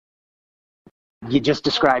 You just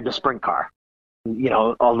described a sprint car.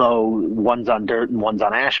 Although one's on dirt and one's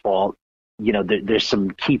on asphalt, there's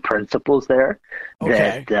some key principles there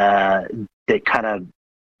Okay. that kind of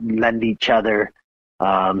lend each other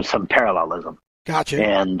some parallelism. Gotcha.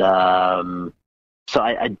 And so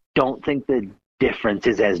I don't think the difference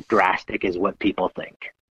is as drastic as what people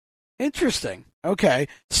think. Interesting. Okay.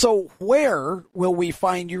 So where will we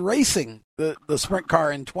find you racing the sprint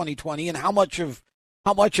car in 2020, and how much of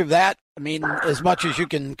that, I mean, as much as you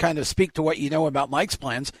can kind of speak to what you know about Mike's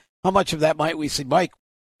plans, how much of that might we see Mike,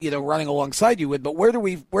 running alongside you with? But where do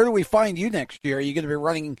we find you next year? Are you going to be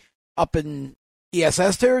running up in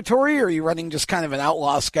ESS territory, or are you running just kind of an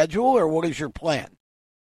outlaw schedule, or what is your plan?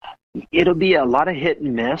 It'll be a lot of hit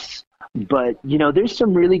and miss, but there's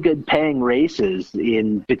some really good paying races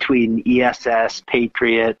in between ESS,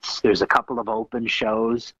 Patriots. There's a couple of open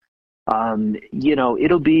shows.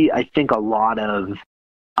 It'll be, I think, a lot of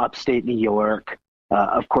upstate New York.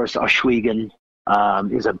 Of course, Oswego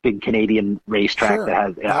is a big Canadian racetrack. Sure. That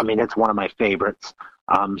has, I mean, it's one of my favorites.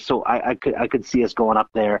 So I could see us going up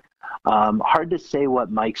there. Hard to say what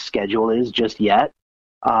Mike's schedule is just yet.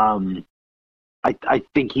 I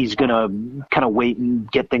think he's going to kind of wait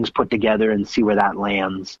and get things put together and see where that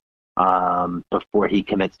lands before he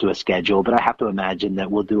commits to a schedule. But I have to imagine that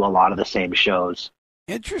we'll do a lot of the same shows.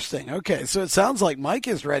 Interesting. Okay, so it sounds like Mike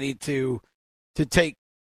is ready to take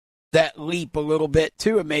that leap a little bit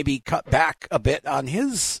too, and maybe cut back a bit on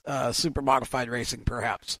his super modified racing,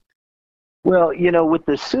 perhaps. Well, with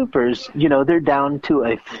the supers, they're down to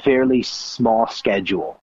a fairly small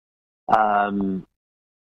schedule.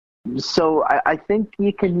 So I think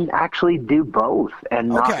you can actually do both and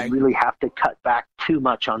not really have to cut back too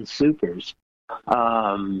much on supers.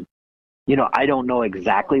 I don't know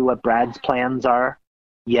exactly what Brad's plans are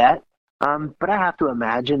yet, but I have to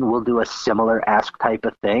imagine we'll do a similar-esque type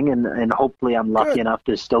of thing, and hopefully I'm lucky enough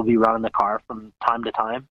to still be running the car from time to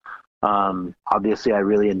time. Obviously, I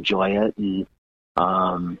really enjoy it,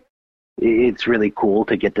 and it's really cool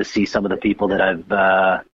to get to see some of the people that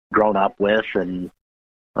I've grown up with, and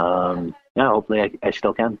hopefully I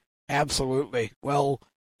still can. Absolutely. Well,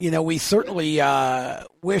 we certainly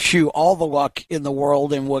wish you all the luck in the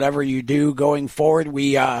world in whatever you do going forward.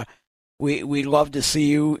 We love to see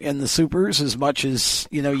you in the supers as much as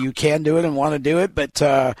you can do it and want to do it, but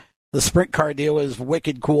the sprint car deal is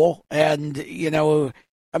wicked cool. And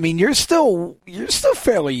I mean, you're still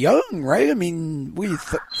fairly young, right? I mean,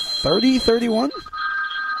 30, 31?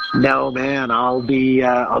 No, man, I'll be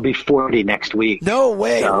 40 next week. No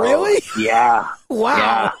way, so, really? Yeah.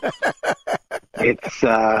 Wow. Yeah. It's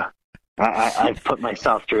I've put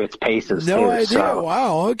myself through its paces. No too, idea. So.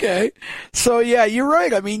 Wow. Okay. So yeah, you're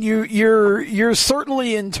right. I mean, you're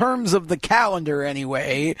certainly, in terms of the calendar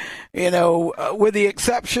anyway, with the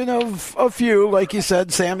exception of a few, like you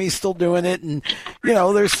said, Sammy's still doing it, and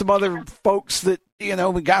there's some other folks that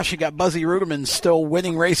gosh, you got Buzzy Ruderman still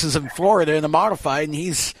winning races in Florida in a modified, and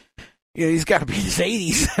he's got to be in his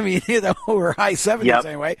 80s. I mean, or high 70s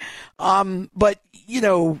anyway. But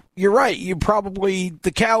you're right. You probably,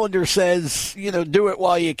 the calendar says, do it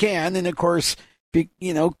while you can. And of course,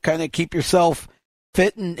 kind of keep yourself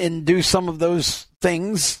fit and do some of those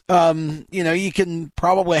things. You can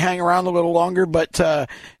probably hang around a little longer, but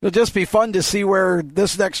it'll just be fun to see where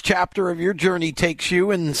this next chapter of your journey takes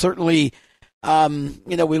you. And certainly,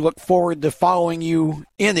 we look forward to following you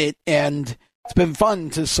in it. And it's been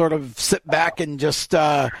fun to sort of sit back and just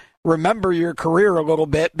remember your career a little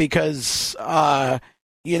bit, because I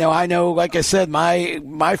know, like I said,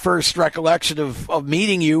 my first recollection of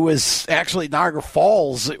meeting you was actually Niagara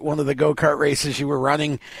Falls at one of the go-kart races you were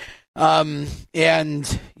running, and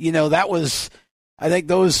that was, I think,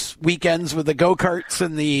 those weekends with the go-karts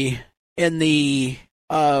and the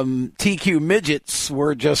TQ midgets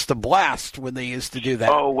were just a blast when they used to do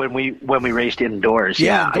that. Oh, when we raced indoors.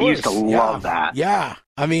 Yeah, indoors. I used to love that. Yeah.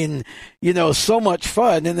 I mean, so much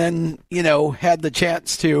fun. And then, had the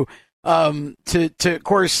chance to of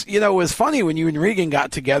course, it was funny when you and Regan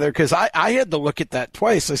got together, because I had to look at that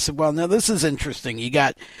twice. I said, well, now this is interesting. You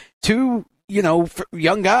got two,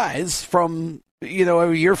 young guys from,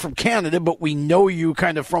 you're from Canada, but we know you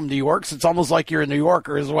kind of from New York, so it's almost like you're a New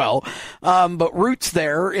Yorker as well. But roots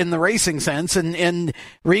there in the racing sense, and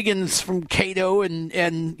Regan's from Cato, and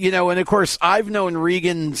of course I've known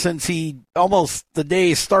Regan since he almost the day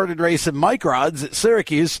he started racing Mike rods at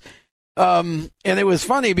Syracuse. And it was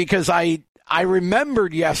funny because I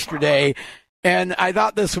remembered yesterday, and I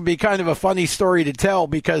thought this would be kind of a funny story to tell,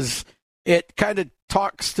 because it kind of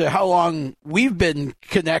talks to how long we've been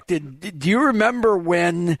connected. Do you remember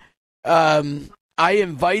when I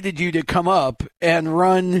invited you to come up and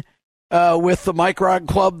run with the Mike Rod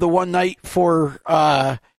Club the one night for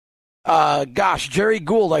Jerry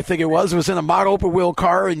Gould, I think it was in a model open wheel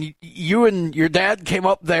car, and you and your dad came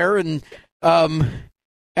up there, and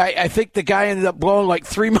I think the guy ended up blowing like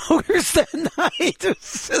 3 motors that night.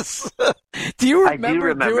 Do you remember, I do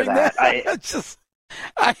remember doing that?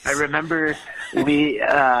 I remember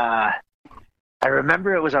I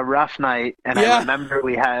remember it was a rough night, and yeah. I remember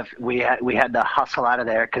we had to hustle out of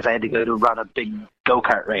there because I had to go to run a big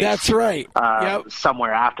go-kart race. That's right.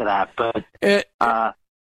 Somewhere after that, but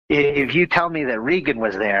if you tell me that Regan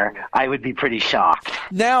was there, I would be pretty shocked.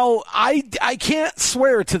 Now, I can't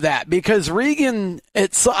swear to that because Regan,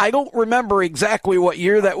 I don't remember exactly what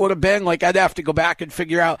year that would have been. Like, I'd have to go back and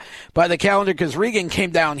figure out by the calendar because Regan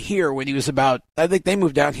came down here when he was about, I think they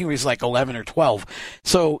moved down here when he was like 11 or 12.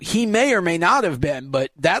 So he may or may not have been,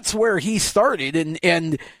 but that's where he started.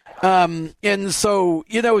 And so,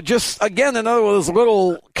 just again, another one of those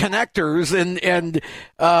little connectors, and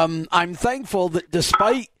I'm thankful that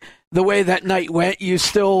despite the way that night went, you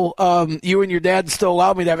still, you and your dad still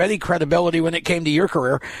allowed me to have any credibility when it came to your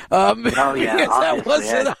career. Oh yeah, that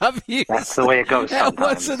wasn't obvious. That's the way it goes. That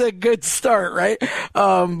wasn't a good start, right?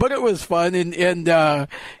 But it was fun, and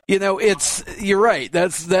you're right.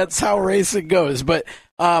 That's how racing goes. But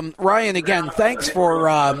Ryan, again, thanks for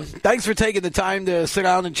taking the time to sit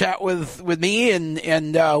down and chat with me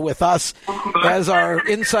and with us as our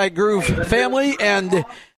Inside Groove family, and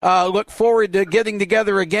look forward to getting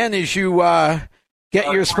together again as you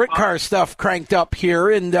get your sprint car stuff cranked up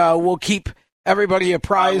here, and we'll keep everybody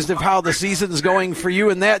apprised of how the season's going for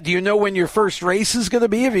you and that. Do you know when your first race is going to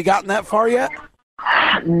be? Have you gotten that far yet?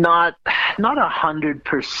 Not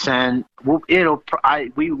 100%.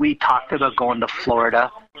 We talked about going to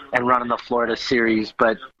Florida and running the Florida series,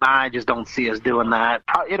 but I just don't see us doing that.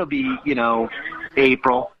 It'll be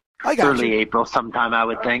April, early April, sometime I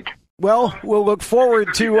would think. Well, we'll look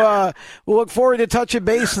forward to touching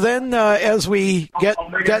base then as we get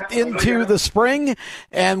into the spring,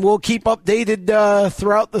 and we'll keep updated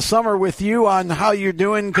throughout the summer with you on how you're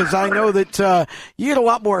doing, because I know that you get a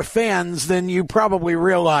lot more fans than you probably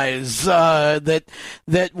realize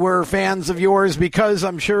that were fans of yours, because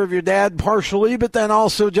I'm sure of your dad partially, but then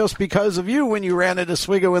also just because of you when you ran at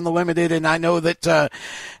Oswego in the Limited, and I know that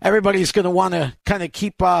everybody's going to want to kind of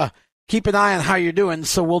keep an eye on how you're doing,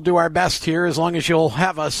 so we'll do our best here as long as you'll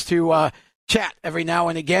have us to chat every now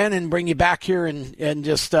and again and bring you back here and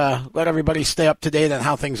just let everybody stay up to date on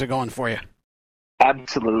how things are going for you.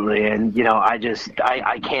 Absolutely, and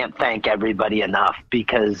I can't thank everybody enough,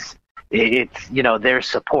 because it's their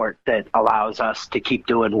support that allows us to keep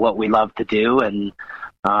doing what we love to do, and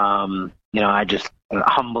I just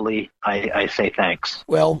humbly I say thanks.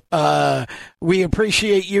 Well, we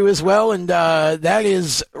appreciate you as well, and that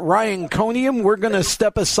is Ryan Coniam. We're going to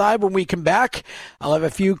step aside when we come back. I'll have a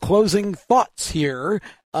few closing thoughts here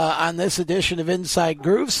on this edition of Inside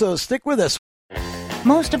Groove, so stick with us.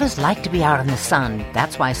 Most of us like to be out in the sun.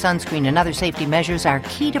 That's why sunscreen and other safety measures are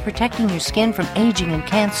key to protecting your skin from aging and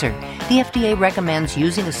cancer. The FDA recommends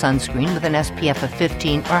using a sunscreen with an SPF of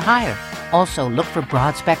 15 or higher. Also, look for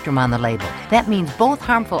broad spectrum on the label. That means both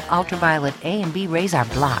harmful ultraviolet A and B rays are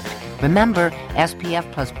blocked. Remember,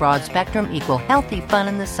 SPF plus broad spectrum equal healthy fun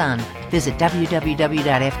in the sun. Visit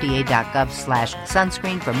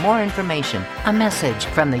www.fda.gov/sunscreen for more information. A message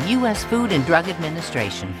from the U.S. Food and Drug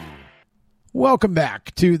Administration. Welcome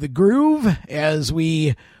back to The Groove as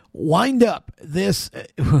we wind up this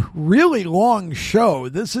really long show.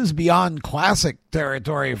 This is beyond classic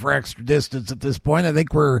territory for Extra Distance at this point. I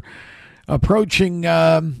think we're approaching,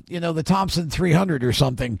 the Thompson 300 or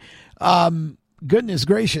something. Goodness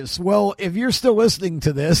gracious. Well, if you're still listening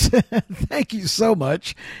to this, thank you so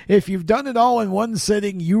much. If you've done it all in one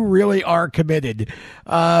sitting, you really are committed.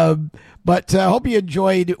 But I hope you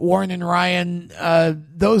enjoyed Warren and Ryan.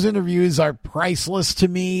 Those interviews are priceless to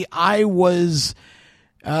me. I was,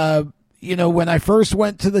 when I first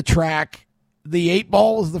went to the track, the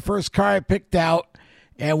 8-ball was the first car I picked out,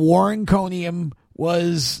 and Warren Coniam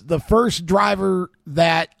was the first driver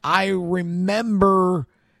that I remember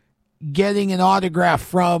getting an autograph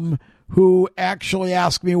from, who actually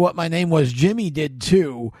asked me what my name was. Jimmy did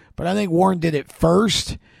too, but I think Warren did it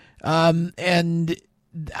first. And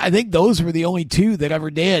I think those were the only two that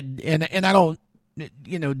ever did. And I don't,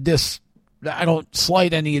 I don't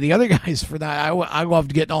slight any of the other guys for that. I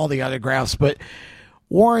loved getting all the autographs, but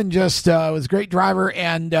Warren just was a great driver,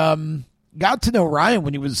 and got to know Ryan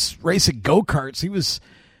when he was racing go-karts. He was,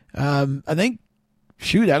 I think,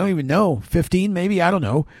 shoot, I don't even know, 15 maybe, I don't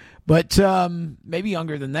know, but maybe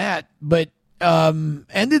younger than that. But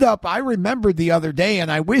ended up, I remembered the other day,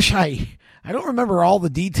 and I wish I don't remember all the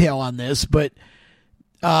detail on this, but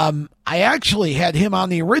I actually had him on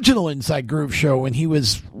the original Inside Groove show when he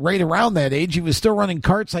was right around that age. He was still running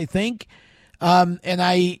karts, I think. And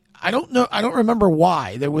I don't know. I don't remember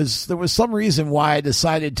why. There was some reason why I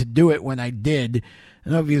decided to do it when I did. I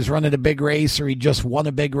don't know if he was running a big race or he just won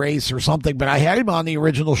a big race or something, but I had him on the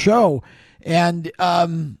original show, and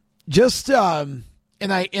and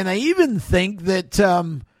I even think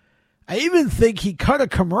that he cut a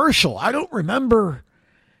commercial. I don't remember.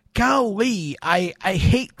 Golly, I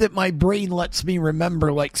hate that my brain lets me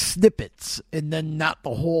remember like snippets and then not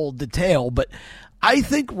the whole detail, but I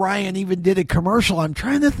think Ryan even did a commercial. I'm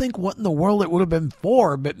trying to think what in the world it would have been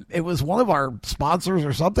for, but it was one of our sponsors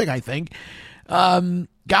or something, I think.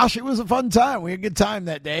 Gosh, it was a fun time. We had a good time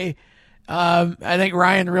that day. I think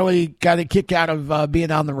Ryan really got a kick out of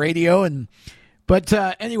being on the radio. But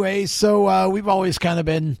anyway, so we've always kind of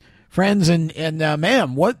been friends, and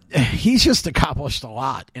man, he's just accomplished a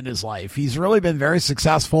lot in his life. He's really been very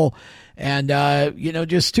successful, and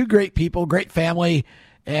just two great people, great family,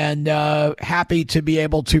 and happy to be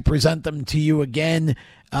able to present them to you again.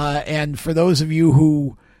 And for those of you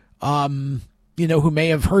who who may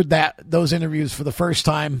have heard those interviews for the first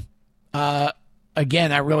time,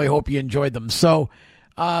 again, I really hope you enjoyed them. So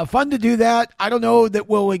fun to do that. I don't know that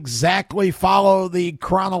we'll exactly follow the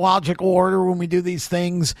chronological order when we do these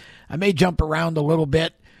things. I may jump around a little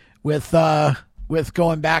bit with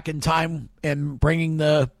going back in time and bringing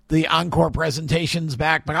the Encore presentations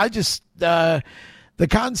back, but I just the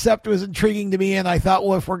concept was intriguing to me, and I thought,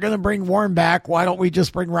 well, if we're going to bring Warren back, why don't we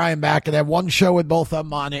just bring Ryan back and have one show with both of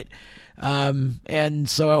them on it? And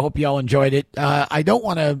so I hope you all enjoyed it. I don't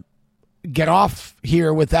want to get off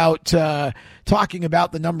here without talking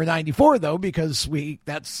about the number 94, though, because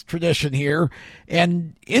that's tradition here.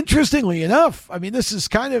 And interestingly enough, I mean, this is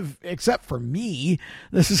kind of, except for me,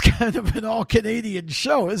 this is kind of an all-Canadian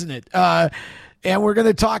show, isn't it? And we're going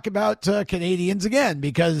to talk about Canadians again,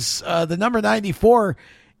 because the number 94,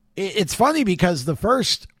 it's funny because the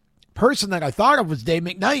first person that I thought of was Dave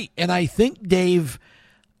McKnight. And I think Dave,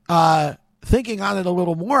 thinking on it a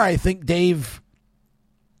little more, I think Dave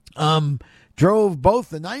drove both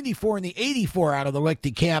the 94 and the 84 out of the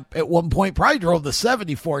Lichty camp at one point. Probably drove the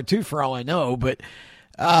 74 too, for all I know. But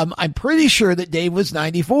I'm pretty sure that Dave was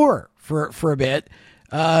 94 for a bit.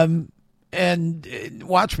 And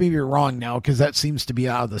watch me be wrong now, because that seems to be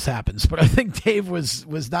how this happens. But I think Dave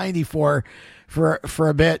was 94 for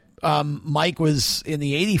a bit. Mike was in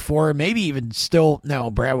the 84, maybe even still. No,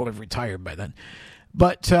 Brad would have retired by then.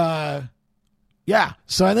 But yeah,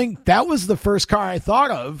 so I think that was the first car I thought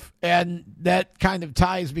of, and that kind of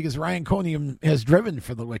ties because Ryan Coniam has driven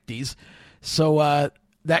for the Lichties. So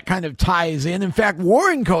that kind of ties in. In fact,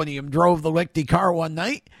 Warren Coniam drove the Lichty car one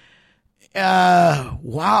night.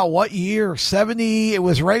 Wow, what year? 70. It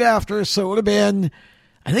was right after, so it would have been,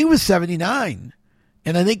 I think it was 79.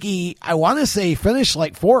 And I think I want to say finished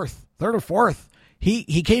like third or fourth.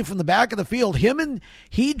 He came from the back of the field.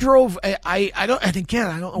 He drove. I don't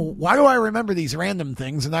know why do I remember these random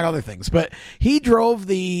things and not other things. But he drove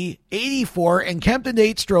the 84, and Kempton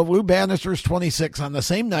Dates drove Lou Bannister's 26 on the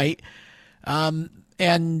same night.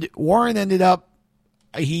 And Warren ended up.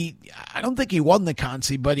 I don't think he won the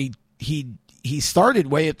Consi, but he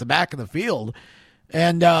started way at the back of the field,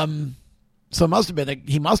 and so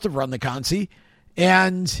he must have run the Consi,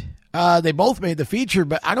 and they both made the feature.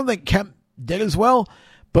 But I don't think Kemp did as well,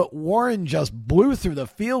 but Warren just blew through the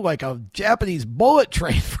field like a Japanese bullet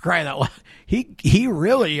train, for crying out loud. He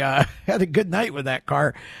really had a good night with that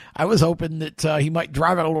car. I was hoping that he might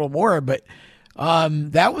drive it a little more, but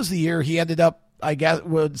that was the year he ended up, I guess,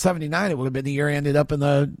 with 79. It would have been the year he ended up in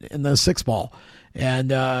the six ball, and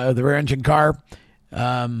the rear engine car,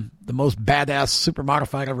 the most badass super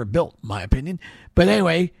modified ever built, in my opinion. But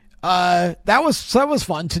anyway, that was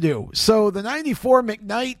fun to do. So the 94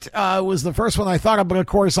 McKnight was the first one I thought of, but of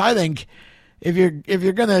course I think if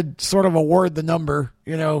you're gonna sort of award the number,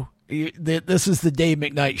 this is the Dave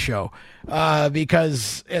McKnight show,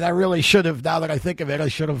 because, and I really should have, now that I think of it, I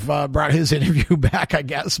should have brought his interview back, I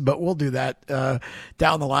guess, but we'll do that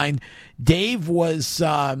down the line. Dave was,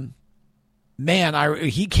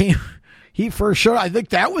 he first showed, I think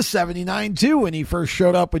that was 79 too, when he first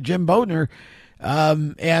showed up with Jim Bodner.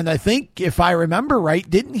 And I think, if I remember right,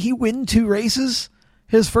 didn't he win 2 races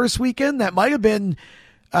his first weekend? That might have been,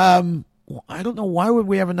 I don't know, why would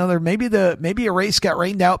we have another, maybe a race got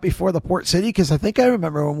rained out before the Port City, because I think I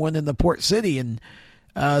remember him winning the Port City, and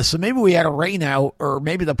So maybe we had a rain out, or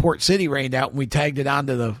maybe the Port City rained out and we tagged it on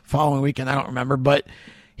to the following weekend. I don't remember, but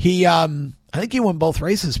he, I think he won both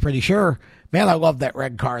races, pretty sure. Man, I love that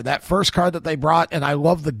red car, that first car that they brought, and I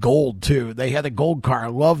love the gold too. They had a gold car. I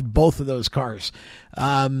loved both of those cars.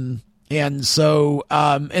 And so,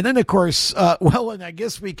 and then of course, well, and I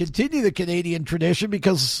guess we continue the Canadian tradition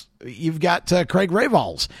because you've got Craig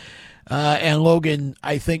Rayvalls and Logan.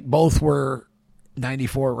 I think both were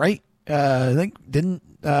 94, right? I think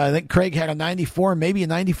Craig had a 94, maybe a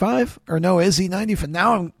 95, or no, is he 95?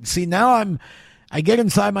 Now I get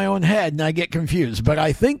inside my own head and I get confused, but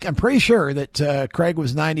I'm pretty sure that Craig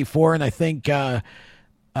was 94, and I think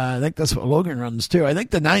that's what Logan runs too. I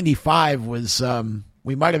think the 95 was,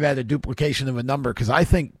 we might have had a duplication of a number, because I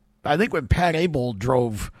think when Pat Abel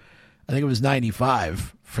drove, I think it was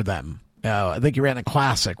 95 for them. I think he ran a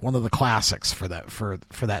classic, one of the classics for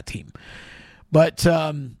that team. But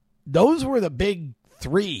those were the big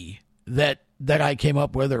three that I came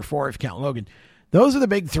up with, or four if you count Logan. Those are the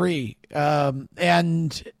big three.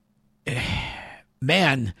 And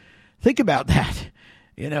man, think about that.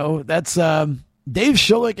 That's Dave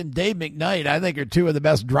Schulich and Dave McKnight, I think, are two of the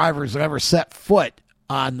best drivers that ever set foot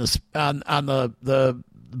on the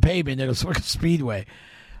pavement at a sort of speedway.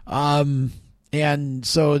 And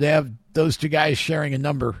so they have those two guys sharing a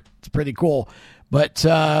number. It's pretty cool. But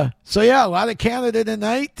so yeah, a lot of Canada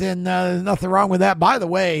tonight, and there's nothing wrong with that. By the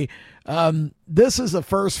way, this is a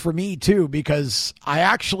first for me too, because I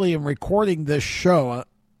actually am recording this show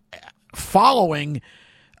following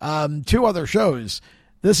two other shows.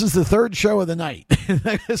 This is the third show of the night.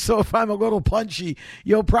 So if I'm a little punchy,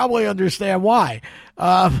 you'll probably understand why.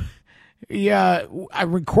 Yeah,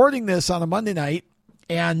 I'm recording this on a Monday night,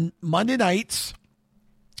 and Monday nights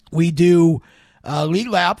we do lead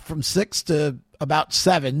lap from 6 to about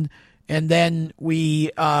 7, and then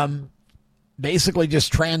we basically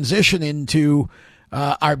just transition into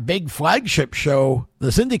our big flagship show,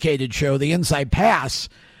 the syndicated show, the Inside Pass.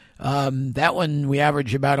 That one, we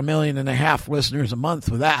average about 1.5 million listeners a month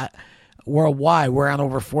with that worldwide. We're on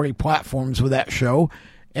over 40 platforms with that show,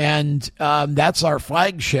 and that's our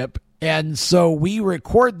flagship. And so we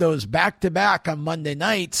record those back to back on Monday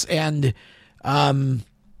nights, and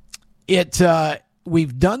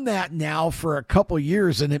we've done that now for a couple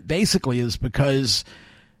years, and it basically is because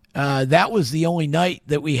that was the only night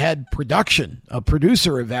that we had a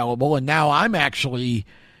producer available, and now I'm actually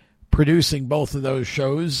producing both of those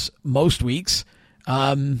shows most weeks.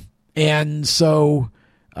 And so,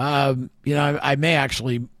 I may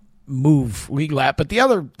actually move League Lap. But the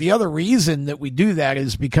other reason that we do that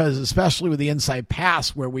is because, especially with the Inside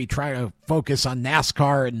Pass, where we try to focus on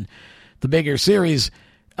NASCAR and the bigger series,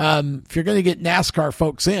 if you're going to get NASCAR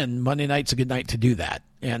folks in, Monday night's a good night to do that.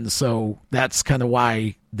 And so that's kind of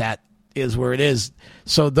why that is where it is.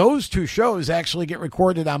 So those two shows actually get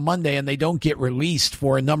recorded on Monday, and they don't get released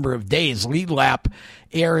for a number of days. Lead Lap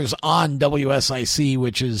airs on WSIC,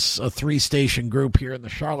 which is a 3-station group here in the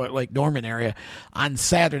Charlotte Lake Norman area, on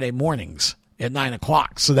Saturday mornings at 9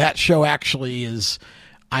 o'clock. So that show actually is,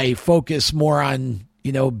 I focus more on,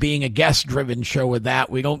 being a guest-driven show with that.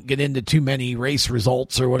 We don't get into too many race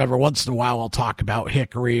results or whatever. Once in a while, I'll talk about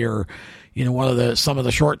Hickory or, some of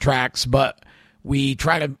the short tracks, but we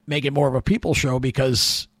try to make it more of a people show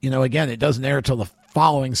because, again, it doesn't air till the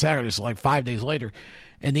following Saturday, so like 5 days later.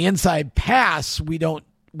 And the Inside Pass,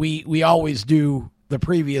 we always do the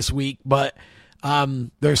previous week, but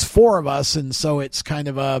there's 4 of us, and so it's kind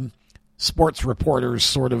of a sports reporters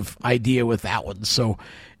sort of idea with that one. So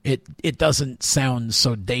it doesn't sound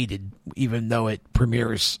so dated, even though it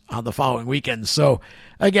premieres on the following weekend. So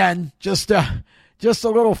again, just a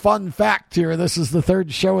little fun fact here. This is the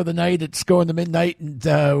third show of the night. It's going to midnight, and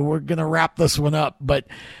we're going to wrap this one up. But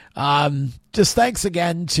just thanks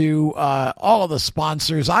again to all of the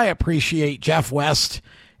sponsors. I appreciate Jeff West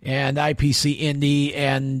and IPC Indy,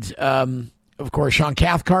 and of course Sean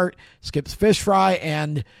Cathcart, Skip's Fish Fry,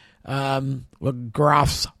 and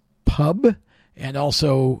Groff's Pub, and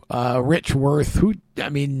also Rich Worth, who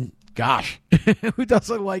doesn't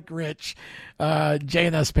like Rich?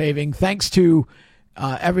 J&S Paving. Thanks to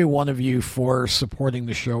every one of you for supporting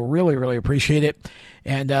the show. Really, really appreciate it.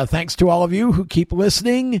 And thanks to all of you who keep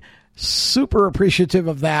listening. Super appreciative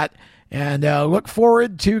of that. And look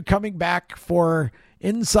forward to coming back for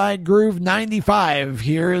Inside Groove 95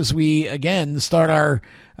 here as we, again, start our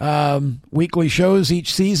weekly shows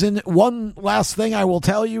each season. One last thing I will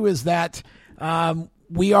tell you is that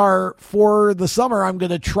we are, for the summer, I'm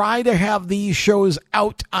going to try to have these shows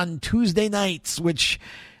out on Tuesday nights, which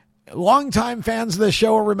longtime fans of the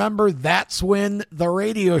show will remember that's when the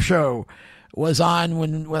radio show was on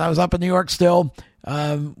when I was up in New York still.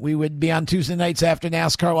 we would be on Tuesday nights after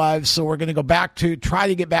NASCAR Live. So we're going to try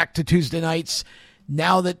to get back to Tuesday nights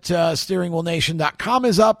now that steeringwheelnation.com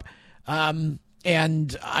is up.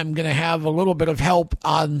 And I'm going to have a little bit of help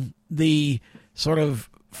on the sort of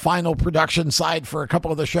final production side for a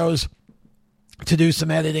couple of the shows to do some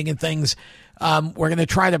editing and things. We're going to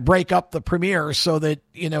try to break up the premiere so that,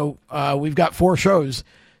 we've got 4 shows.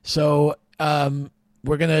 So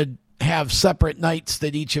we're going to have separate nights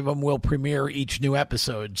that each of them will premiere each new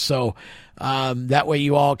episode. So that way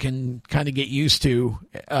you all can kind of get used to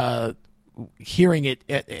hearing it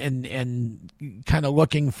and kind of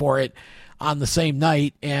looking for it on the same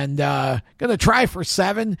night. And going to try for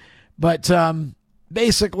 7, but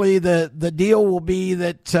basically the deal will be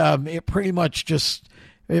that it pretty much just,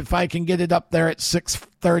 if I can get it up there at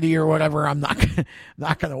 6:30 or whatever, I'm not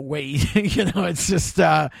going to wait. It's just,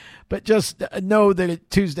 but just know that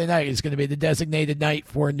Tuesday night is going to be the designated night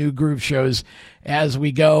for new groove shows as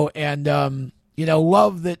we go. And,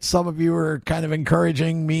 love that some of you are kind of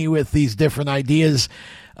encouraging me with these different ideas,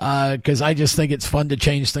 because I just think it's fun to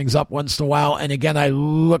change things up once in a while. And again, I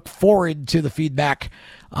look forward to the feedback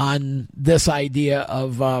on this idea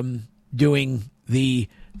of doing the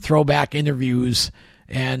throwback interviews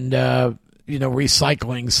and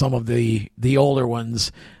recycling some of the older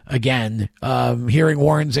ones again. Hearing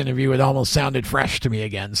Warren's interview, it almost sounded fresh to me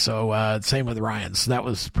again. So same with Ryan. So that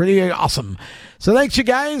was pretty awesome. So thanks, you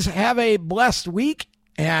guys. Have a blessed week,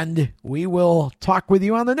 and we will talk with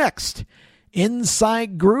you on the next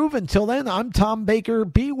Inside Groove. Until then, I'm Tom Baker.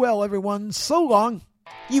 Be well, everyone. So long.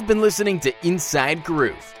 You've been listening to Inside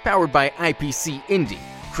Groove, powered by IPC Indy,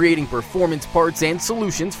 creating performance parts and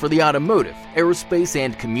solutions for the automotive, aerospace,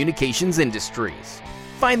 and communications industries.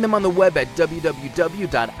 Find them on the web at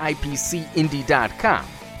www.ipcindy.com.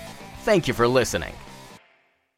 Thank you for listening.